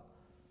wa ta'ala.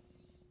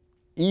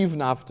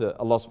 Even after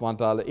Allah subhanahu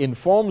wa ta'ala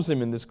informs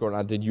him in this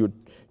Quran that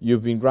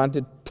you've been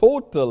granted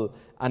total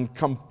and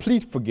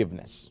complete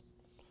forgiveness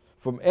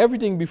from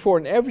everything before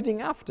and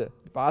everything after,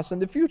 the past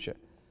and the future.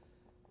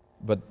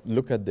 But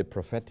look at the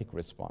prophetic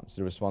response,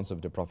 the response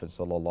of the Prophet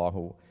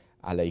sallallahu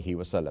alaihi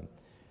wasallam.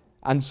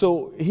 And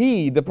so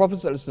the Prophet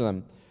sallallahu alaihi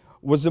wasallam,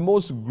 was the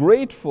most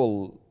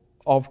grateful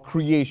of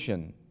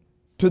creation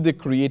to the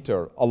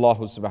Creator, Allah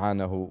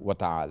subhanahu wa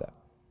ta'ala.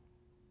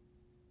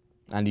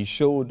 And he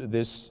showed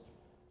this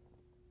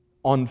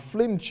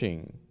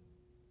unflinching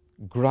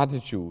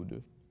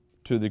gratitude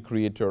to the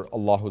Creator,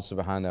 Allah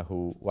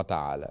subhanahu wa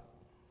ta'ala.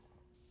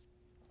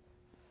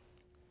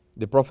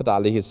 The Prophet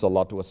alayhi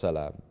salatu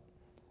wasalam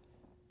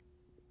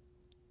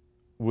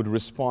would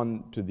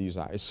respond to these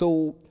ayahs.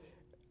 So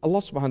Allah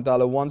subhanahu wa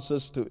ta'ala wants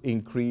us to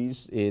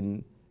increase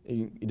in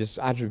this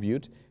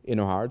attribute in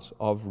our hearts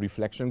of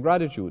reflection and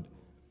gratitude.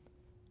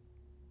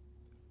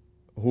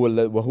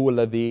 وَهُوَ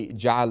الَّذِي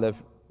جَعَلَ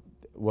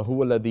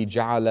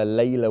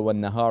اللَّيْلَ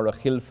وَالنَّهَارَ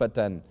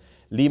خِلْفَةً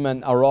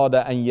لِمَنْ أَرَادَ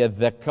أَنْ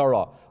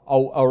يَذَّكَّرَ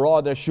أَوْ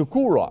أَرَادَ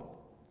شُكُورًا.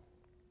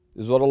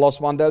 This is what Allah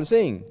subhanahu wa ta'ala is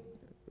saying.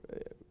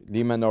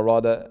 لِمَنْ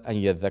أَرَادَ أَنْ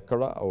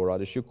يَذَّكَّرَ أَوْ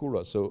أَرَادَ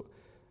شُكُورًا. So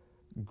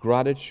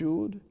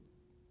gratitude,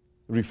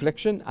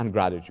 reflection and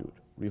gratitude.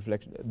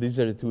 These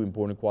are the two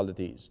important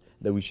qualities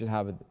that we should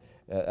have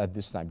at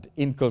this time, to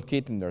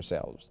inculcate in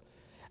ourselves.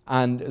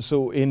 And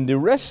so in the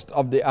rest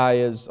of the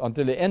ayahs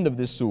until the end of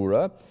this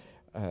surah,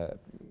 Allah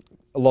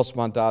subhanahu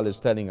wa ta'ala is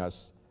telling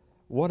us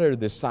what are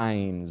the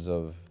signs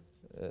of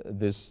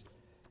this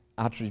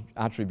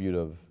attribute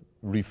of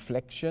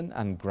reflection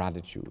and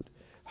gratitude.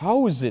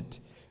 How is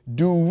it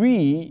do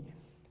we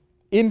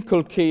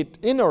inculcate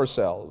in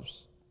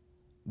ourselves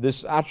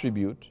this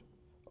attribute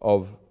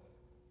of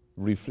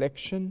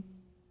reflection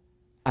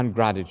and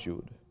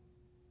gratitude?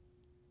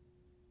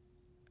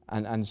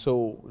 And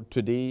so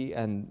today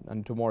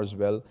and tomorrow as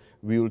well,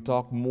 we will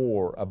talk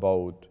more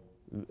about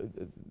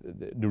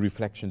the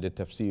reflection, the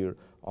tafsir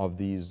of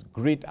these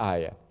great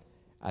ayah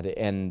at the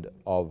end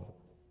of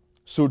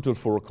Surah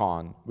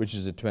Al-Furqan, which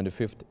is the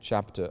 25th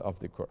chapter of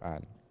the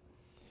Quran.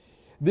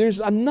 There's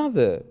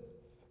another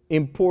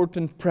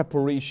important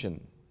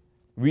preparation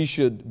we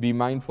should be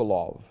mindful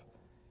of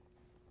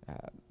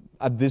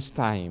at this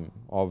time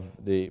of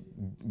the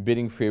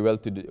bidding farewell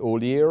to the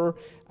old year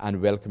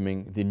and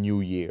welcoming the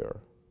new year,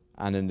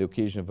 and on the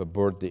occasion of a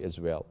birthday as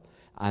well,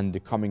 and the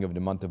coming of the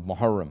month of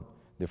Muharram,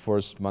 the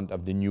first month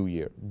of the new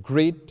year.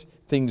 Great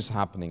things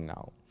happening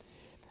now.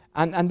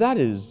 And that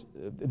is,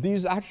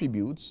 these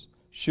attributes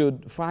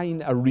should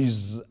find a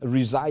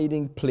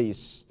residing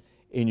place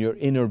in your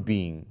inner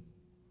being.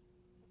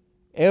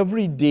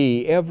 Every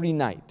day, every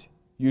night,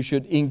 you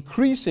should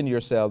increase in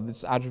yourself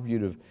this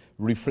attribute of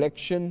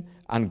reflection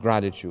and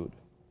gratitude.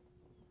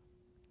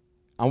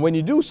 And when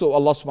you do so,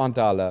 Allah subhanahu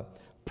wa ta'ala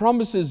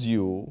promises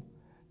you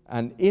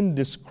an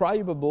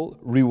indescribable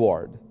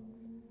reward.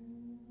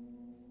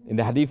 In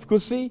the Hadith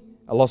Qudsi,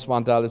 Allah subhanahu wa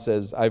ta'ala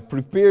says, I've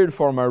prepared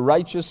for my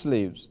righteous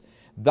slaves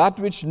that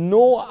which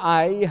no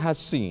eye has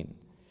seen,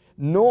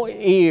 no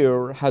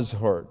ear has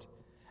heard,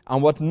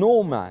 and what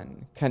no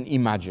man can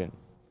imagine,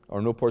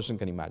 or no person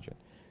can imagine.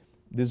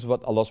 This is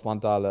what Allah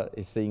subhanahu wa ta'ala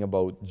is saying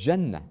about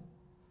Jannah,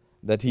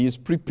 that He is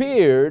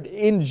prepared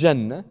in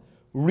Jannah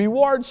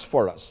rewards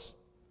for us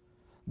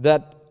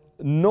that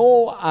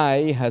no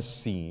eye has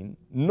seen,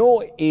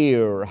 no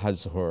ear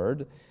has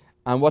heard,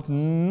 and what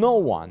no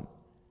one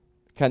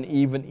can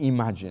even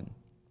imagine.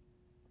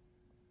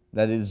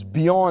 That is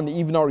beyond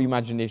even our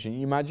imagination.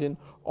 Imagine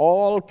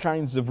all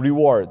kinds of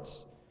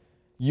rewards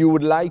you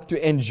would like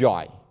to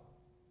enjoy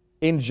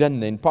in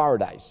Jannah, in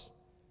paradise.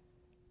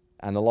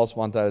 And Allah subhanahu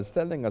wa ta'ala is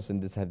telling us in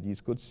this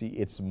hadith Qudsi,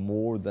 it's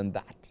more than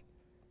that.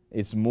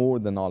 It's more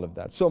than all of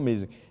that. So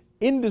amazing.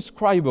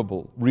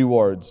 Indescribable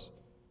rewards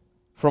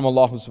from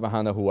Allah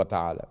subhanahu wa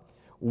ta'ala.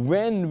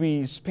 When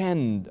we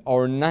spend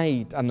our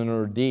night and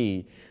our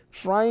day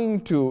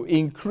trying to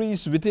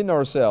increase within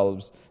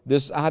ourselves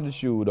this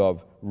attitude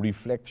of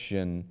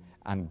reflection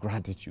and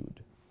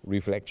gratitude.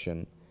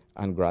 Reflection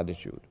and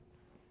gratitude.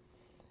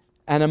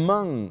 And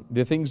among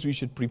the things we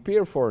should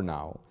prepare for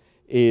now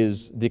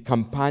is the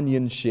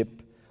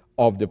companionship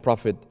of the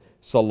Prophet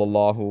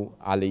sallallahu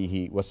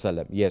alaihi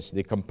wasallam. Yes,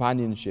 the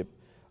companionship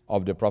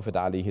of the Prophet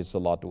alaihi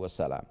salatu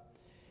wasallam.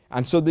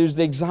 And so there's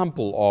the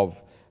example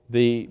of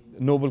the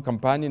noble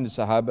companion, the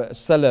Sahaba,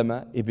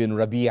 Salama ibn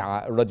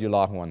Rabi'a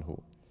radiallahu anhu.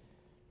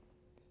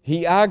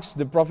 He asked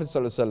the Prophet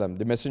sallallahu alaihi wasallam,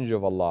 the Messenger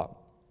of Allah,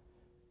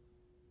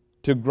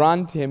 to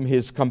grant him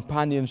his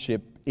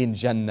companionship in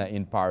Jannah,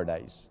 in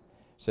paradise.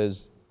 He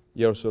says,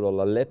 Ya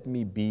Rasulullah, let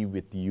me be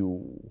with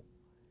you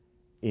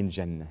in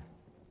Jannah.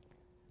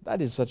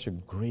 That is such a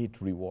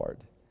great reward.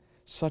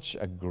 Such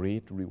a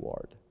great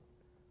reward.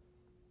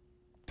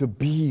 To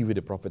be with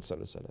the Prophet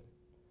sallallahu alaihi wasallam.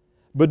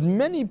 But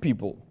many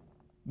people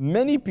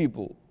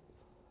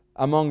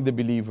among the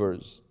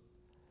believers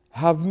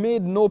have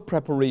made no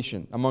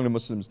preparation, among the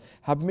Muslims,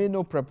 have made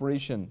no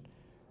preparation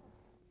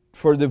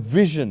for the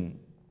vision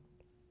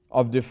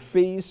of the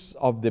face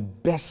of the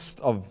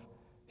best of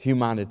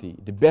humanity,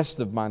 the best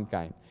of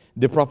mankind,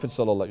 the Prophet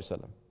sallallahu alaihi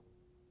wasallam.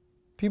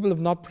 People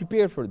have not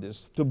prepared for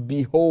this, to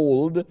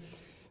behold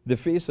the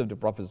face of the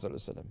Prophet sallallahu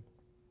alaihi wasallam,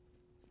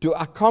 to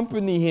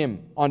accompany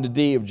him on the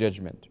day of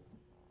judgment,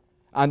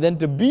 and then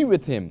to be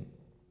with him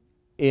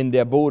in the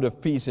abode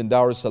of peace in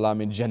Dar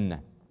es-Salam in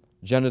Jannah,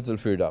 Jannatul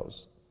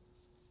Firdaus.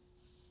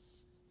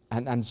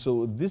 And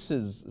so this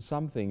is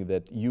something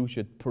that you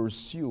should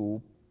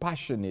pursue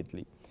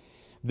passionately.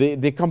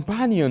 The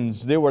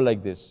companions, they were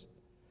like this.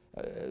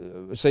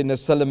 Sayyidina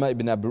Salama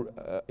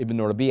ibn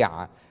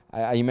Rabi'a,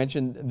 I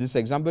mentioned this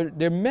example.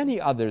 There are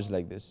many others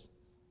like this.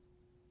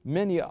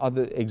 Many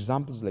other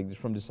examples like this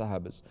from the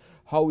Sahabas.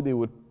 How they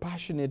would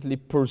passionately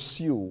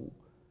pursue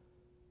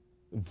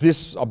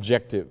this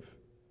objective.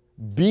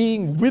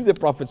 Being with the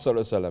Prophet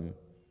ﷺ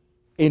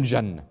in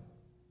Jannah.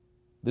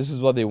 This is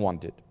what they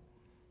wanted.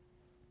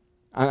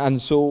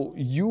 And so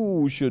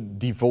you should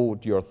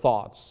devote your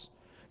thoughts,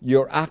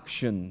 your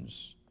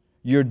actions,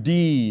 your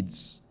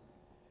deeds,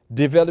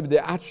 develop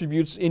the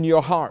attributes in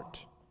your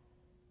heart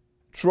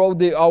throughout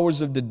the hours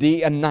of the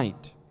day and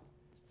night,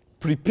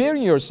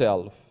 preparing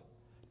yourself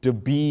to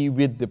be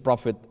with the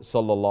Prophet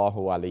sallallahu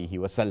alaihi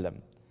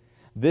wasallam.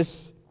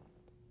 This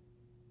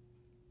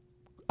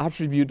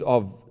attribute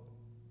of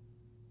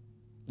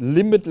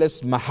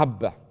limitless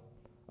mahabbah,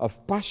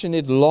 of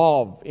passionate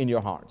love in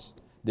your hearts,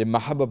 the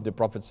mahabbah of the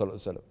Prophet sallallahu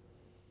alaihi wasallam.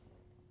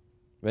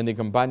 When the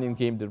companion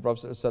came to the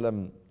Prophet sallallahu alaihi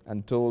wasallam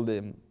and told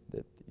him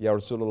that, Ya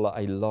Rasulullah,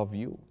 I love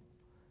you.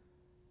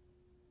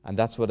 And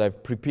that's what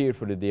I've prepared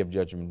for the day of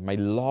judgment, my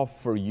love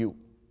for you.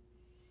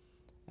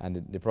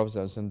 And the Prophet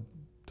sallallahu alaihi wasallam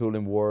told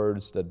him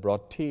words that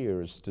brought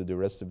tears to the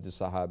rest of the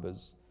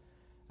Sahabas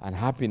and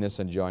happiness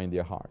and joy in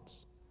their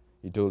hearts.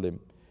 He told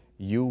him,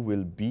 you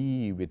will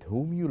be with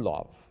whom you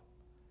love.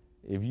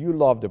 If you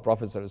love the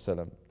Prophet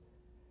ﷺ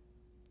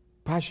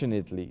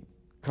passionately,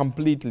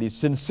 completely,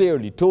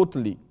 sincerely,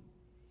 totally,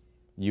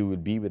 you will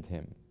be with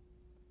him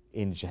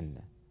in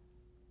Jannah.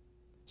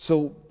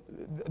 So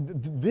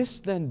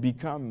this then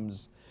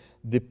becomes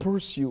the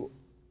pursuit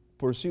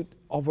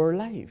of our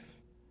life.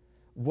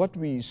 What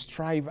we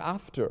strive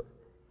after,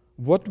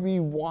 what we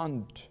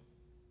want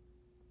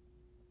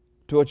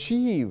to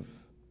achieve,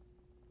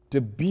 to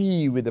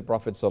be with the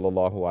Prophet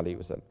sallallahu alaihi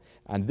wasallam.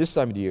 And this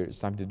time of the year, it's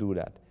time to do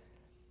that.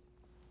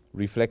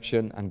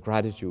 Reflection and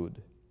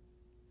gratitude,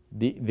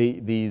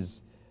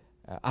 these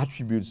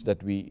attributes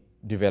that we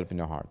develop in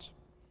our hearts.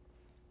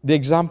 The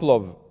example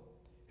of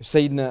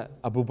Sayyidina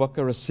Abu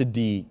Bakr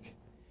as-Siddiq,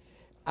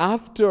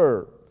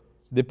 after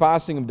the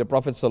passing of the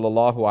Prophet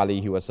sallallahu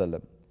alaihi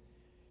wasallam,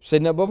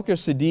 Sayyidina Abu Bakr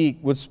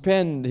as-Siddiq would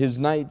spend his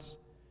nights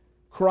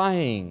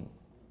crying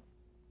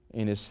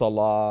in his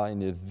salah,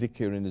 in his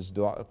dhikr, in his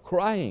dua,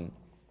 crying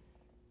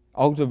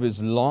out of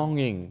his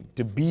longing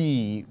to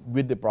be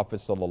with the Prophet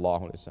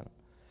sallallahu alaihi wasallam.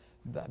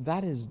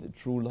 That is the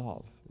true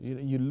love.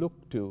 You look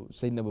to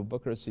Sayyidina Abu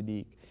Bakr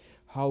as-Siddiq,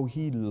 how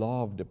he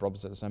loved the Prophet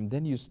sallallahu alaihi wasallam.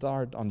 Then you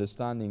start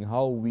understanding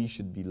how we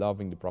should be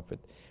loving the Prophet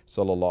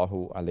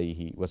sallallahu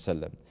alaihi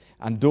wasallam.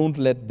 And don't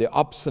let the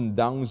ups and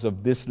downs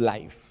of this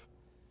life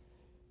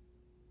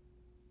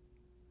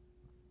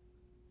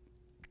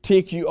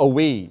take you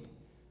away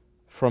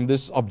from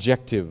this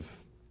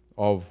objective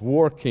of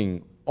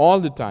working all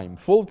the time,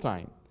 full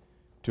time,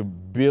 to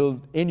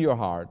build in your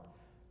heart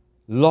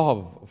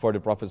love for the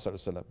Prophet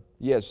ﷺ.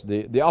 Yes,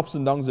 the ups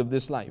and downs of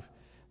this life,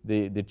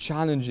 the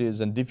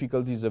challenges and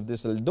difficulties of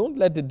this. Don't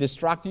let it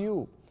distract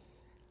you.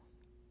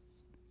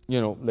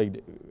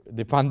 Like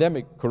the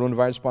pandemic,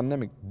 coronavirus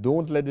pandemic,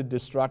 don't let it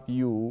distract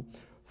you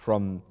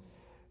from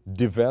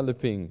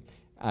developing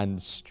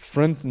and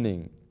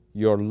strengthening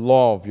your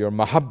love, your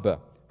mahabbah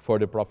for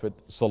the Prophet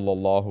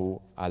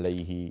sallallahu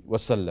alaihi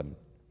wasallam.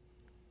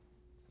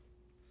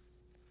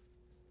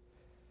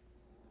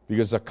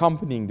 Because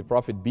accompanying the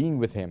Prophet, being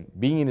with him,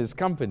 being in his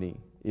company,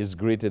 is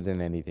greater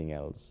than anything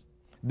else.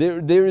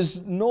 There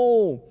is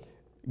no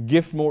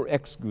gift more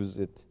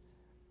exquisite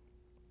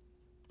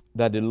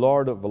that the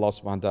Lord of Allah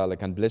subhanahu wa ta'ala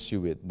can bless you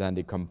with than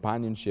the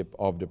companionship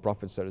of the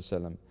Prophet sallallahu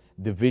alaihi wasallam,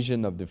 the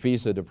vision of the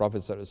face of the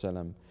Prophet sallallahu alaihi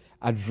wasallam,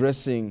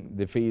 addressing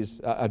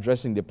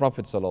the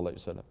Prophet sallallahu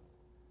alaihi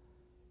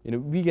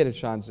wasallam. We get a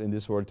chance in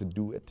this world to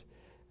do it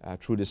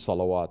through the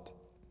salawat.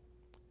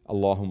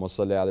 Allahumma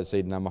salli ala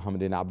Sayyidina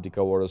Muhammadin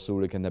abdika wa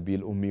rasulika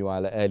nabil ummi wa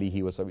ala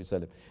alihi wa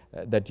sallam.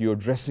 That you're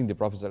addressing the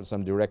Prophet sallallahu alaihi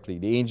wasallam directly.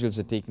 The angels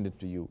are taking it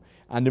to you.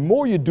 And the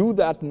more you do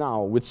that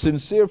now with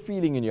sincere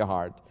feeling in your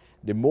heart,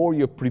 the more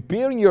you're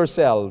preparing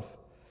yourself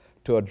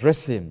to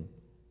address him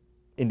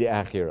in the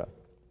akhirah.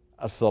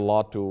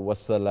 As-salatu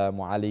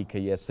was-salamu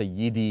alayka ya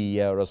sayyidi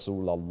ya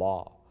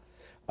Rasulallah.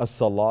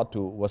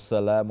 As-salatu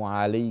was-salamu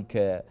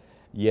alayka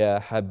ya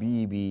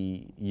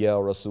habibi ya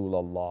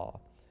Rasulallah.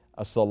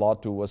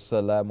 As-salatu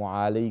was-salamu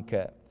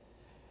alayka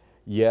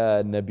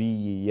ya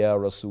nabiyyi ya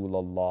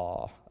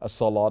Rasulallah.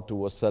 As-salatu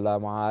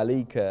was-salamu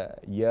alayka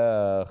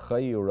ya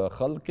khayra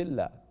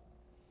khalqillah.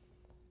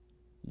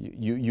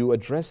 You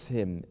address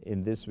him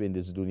in this way, in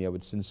this dunya,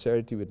 with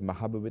sincerity, with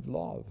mahabbah, with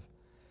love.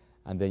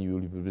 And then you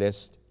will be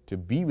blessed to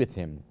be with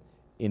him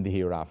in the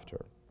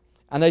hereafter.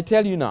 And I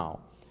tell you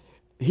now,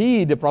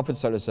 he, the Prophet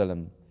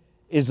ﷺ,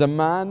 is a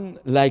man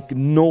like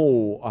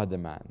no other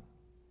man.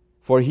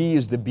 For he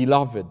is the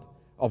beloved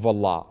of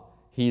Allah.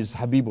 He is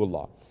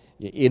Habibullah.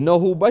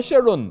 إِنَّهُ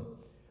بَشَرٌ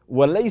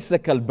وَلَيْسَ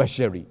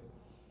كَالْبَشَرِ.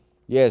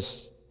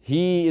 Yes,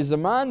 he is a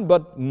man,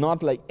 but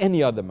not like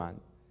any other man.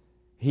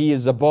 He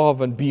is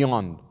above and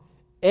beyond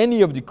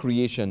any of the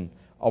creation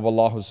of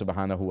Allah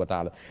subhanahu wa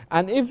ta'ala.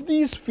 And if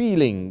these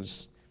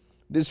feelings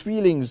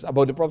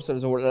about the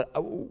Prophet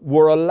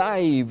were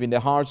alive in the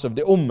hearts of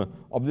the ummah,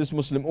 of this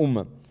Muslim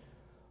ummah,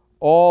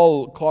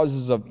 all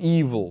causes of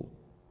evil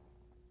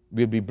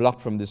will be blocked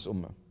from this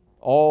ummah.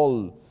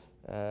 All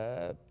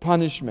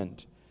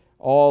punishment,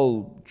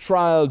 all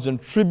trials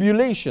and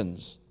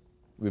tribulations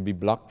will be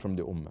blocked from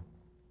the ummah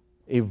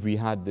if we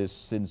had this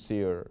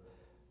sincere,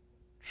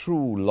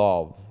 true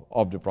love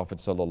of the Prophet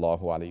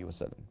sallallahu alaihi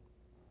wasallam.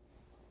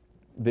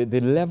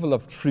 The level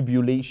of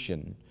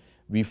tribulation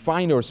we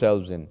find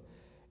ourselves in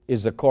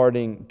is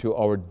according to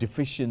our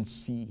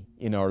deficiency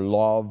in our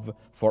love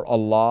for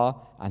Allah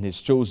and His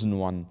chosen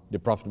one, the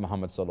Prophet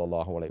Muhammad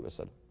sallallahu alaihi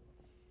wasallam.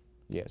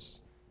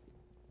 Yes,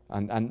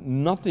 and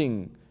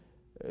nothing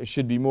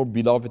should be more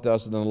beloved to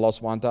us than Allah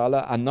subhanahu wa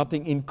ta'ala, and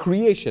nothing in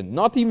creation,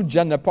 not even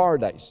Jannah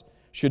paradise,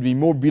 should be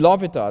more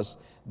beloved to us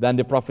than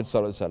the Prophet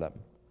sallallahu alaihi wasallam.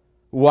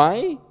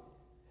 Why?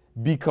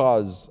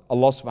 Because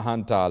Allah subhanahu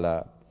wa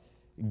ta'ala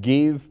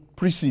gave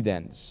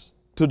precedence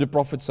to the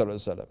Prophet sallallahu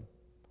alaihi wasallam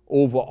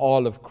over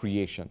all of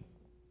creation.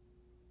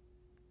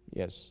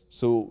 Yes,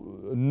 so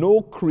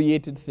no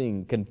created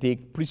thing can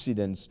take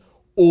precedence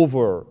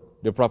over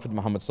the Prophet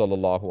Muhammad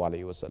sallallahu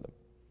alaihi wasallam.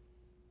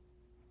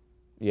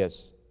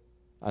 Yes,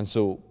 and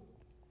so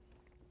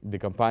the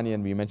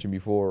companion we mentioned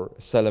before,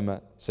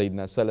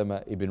 Sayyidina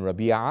Salama ibn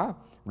Rabi'a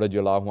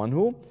radiallahu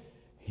anhu,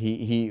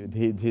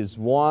 his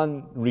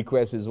one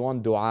request, his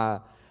one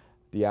dua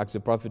he asked the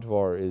Prophet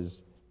for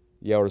is,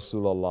 Ya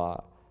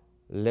Rasulullah,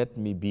 let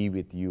me be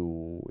with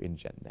you in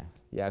Jannah.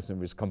 He asked him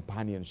for his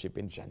companionship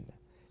in Jannah.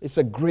 It's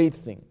a great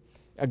thing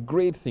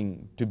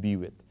to be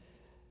with.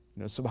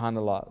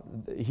 Subhanallah,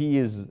 he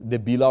is the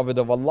beloved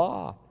of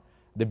Allah,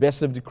 the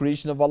best of the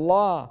creation of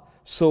Allah.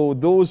 So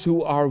those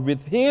who are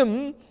with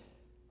him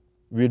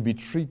will be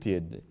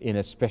treated in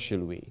a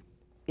special way,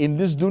 in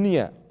this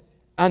dunya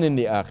and in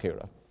the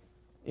akhirah.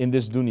 In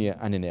this dunya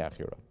and in the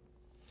akhirah.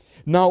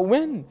 Now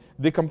when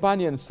the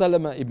companion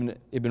Salama ibn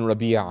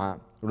Rabi'a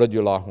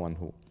radiallahu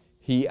anhu,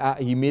 he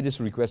made this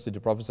request to the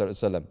Prophet sallallahu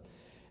alaihi wasallam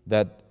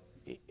that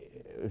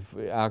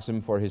asked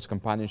him for his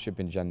companionship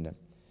in Jannah.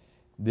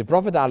 The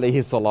Prophet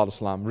alayhi salatu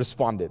wasalam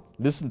responded.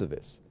 Listen to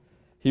this.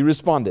 He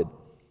responded.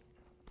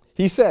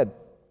 He said,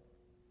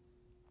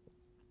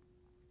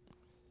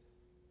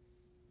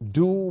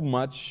 do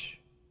much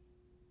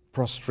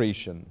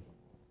prostration.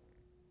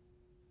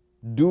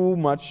 Do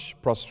much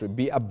prostration.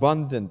 Be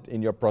abundant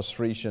in your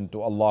prostration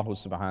to Allah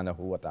subhanahu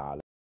wa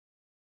ta'ala.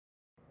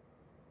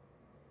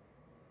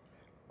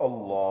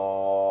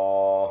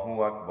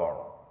 Allahu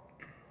Akbar.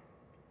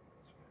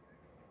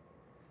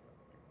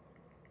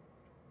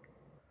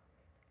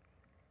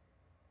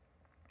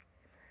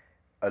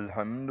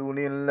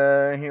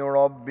 Alhamdulillahi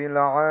Rabbil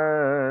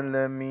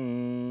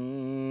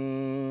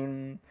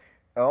Alameen.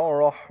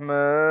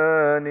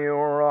 Ar-Rahmanir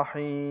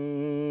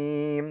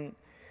Rahim.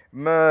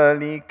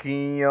 مالك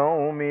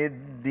يوم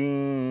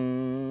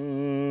الدين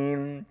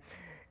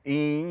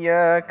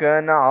إياك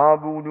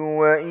نعبد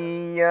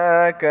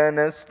وإياك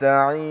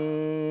نستعين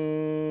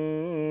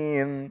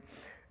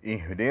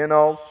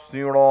اهدنا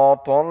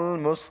الصراط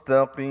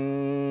المستقيم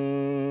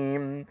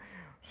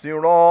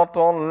صراط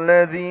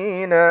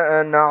الذين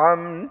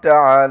أنعمت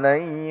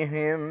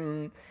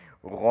عليهم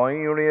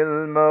غير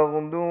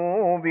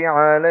المغضوب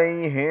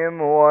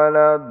عليهم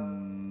ولا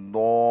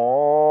الضالين.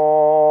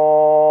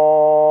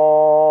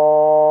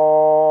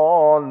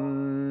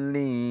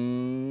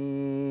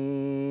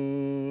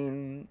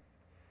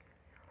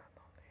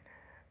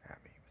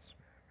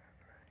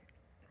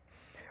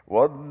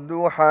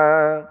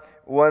 والضحى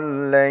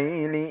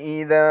والليل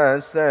إذا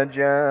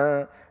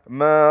سجى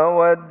ما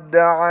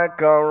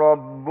ودعك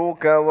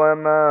ربك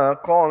وما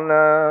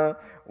قلى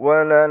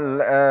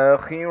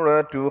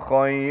وللآخرة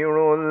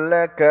خير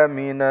لك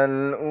من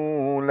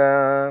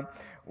الأولى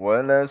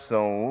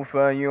ولسوف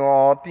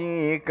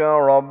يعطيك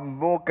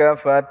ربك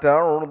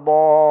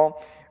فترضى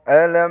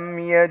ألم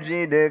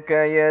يجدك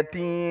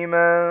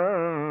يتيما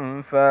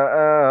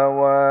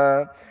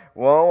فآوى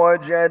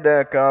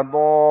ووجدك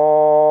ضالا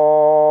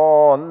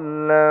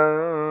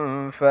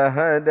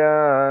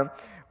فهدى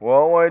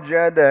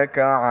ووجدك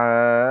عائلا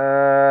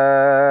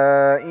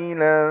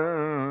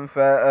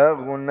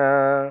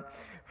فأغنى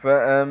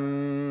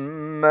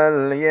فأما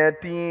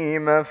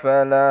اليتيم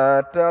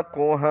فلا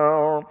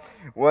تقهر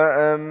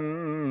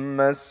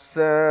وأما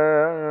السائل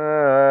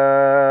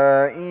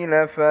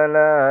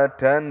فلا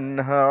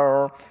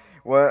تنهر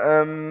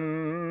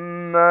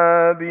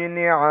وأما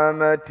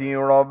بنعمة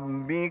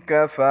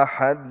ربك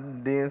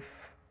فحدث.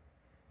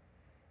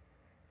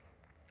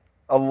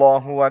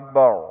 الله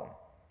أكبر.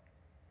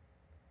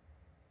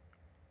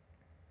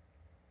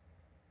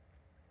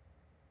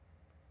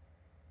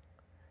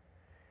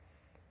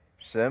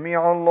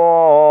 سمع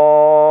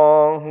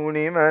الله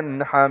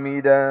لمن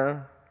حمده.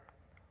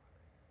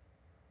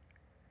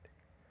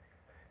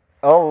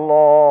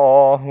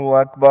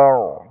 الله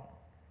أكبر.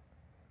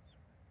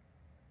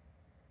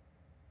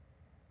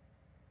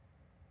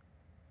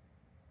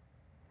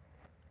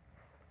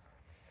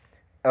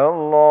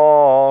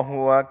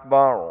 الله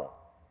أكبر.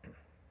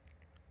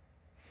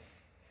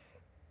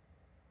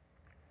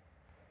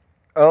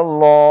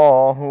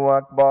 الله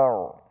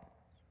أكبر.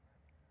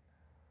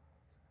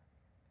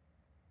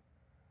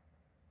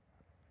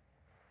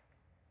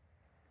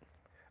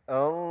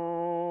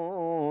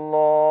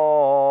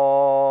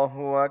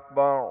 الله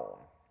أكبر.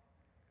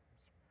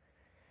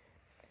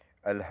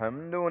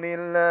 الحمد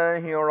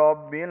لله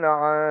رب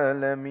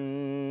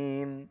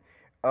العالمين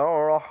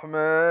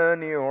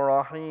الرحمن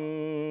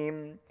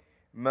الرحيم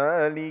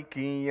مالك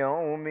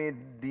يوم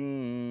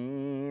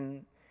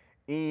الدين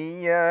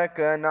إياك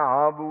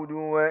نعبد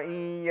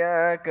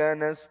وإياك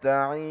نستعين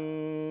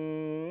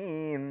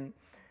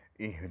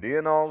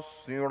اهدنا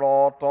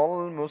الصراط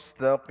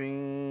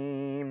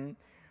المستقيم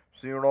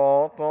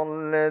صراط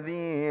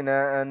الذين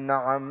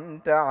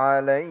أنعمت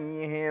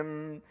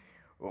عليهم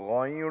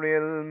غير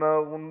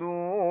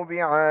المغضوب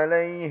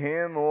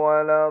عليهم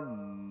ولا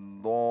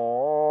الضالين.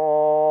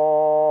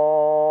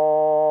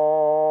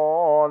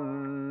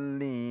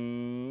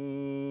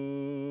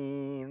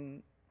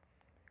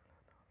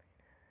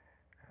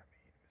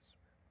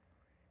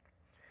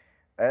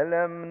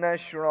 ألم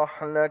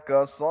نشرح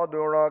لك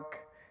صدرك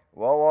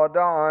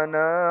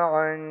ووضعنا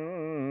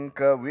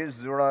عنك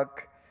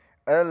وزرك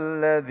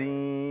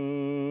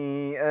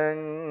الذي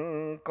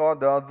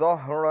أنقض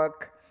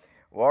ظهرك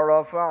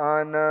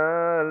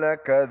ورفعنا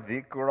لك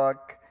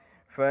ذكرك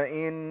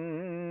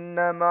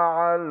فإن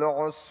مع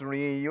العسر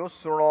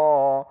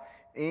يسرا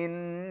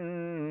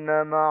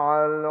إن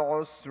مع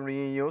العسر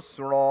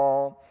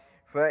يسرا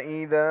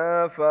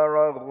فإذا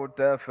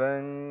فرغت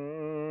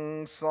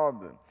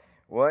فانصب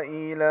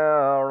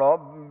وإلى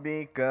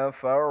ربك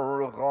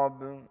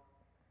فارغب.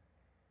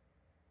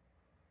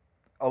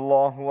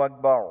 الله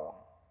أكبر.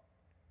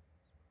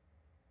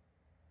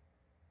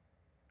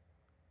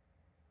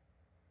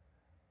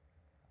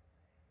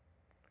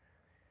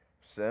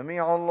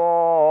 سمع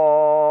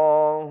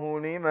الله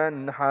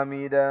لمن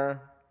حمده.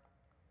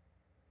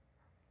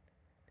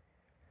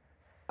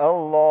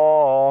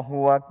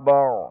 الله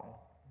أكبر.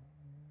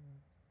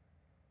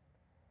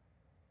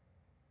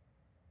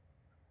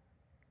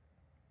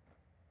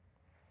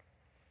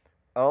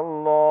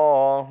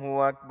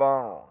 الله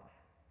أكبر.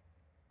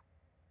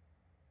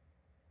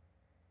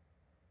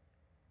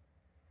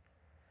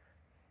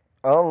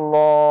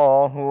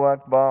 الله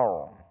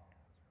أكبر.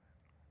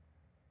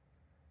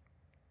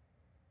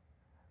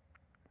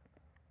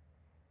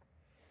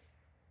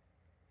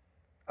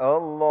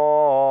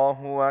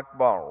 الله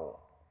أكبر.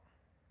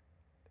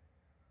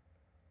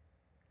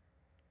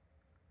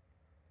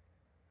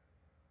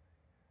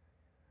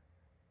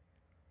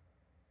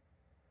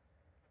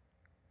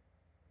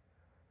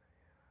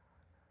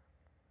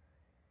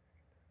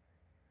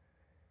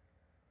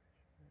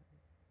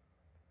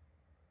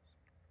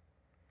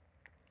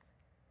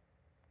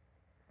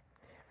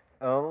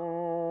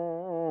 الله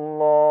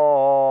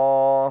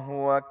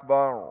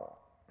أكبر.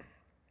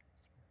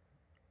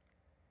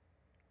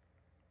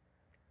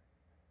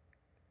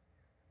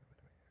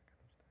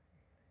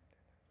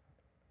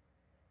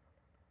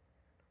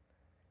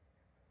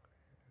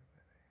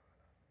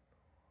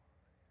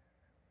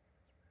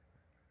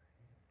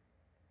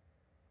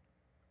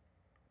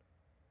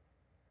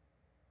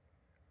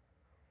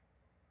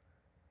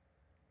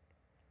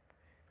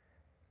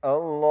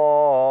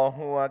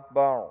 الله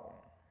أكبر.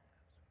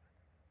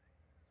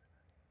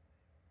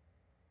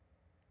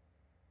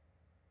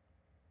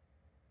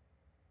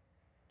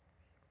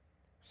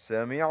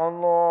 سمع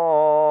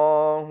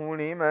الله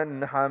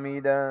لمن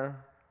حمده.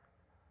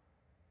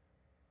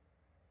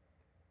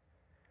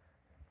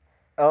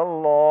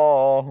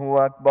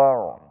 الله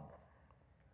أكبر.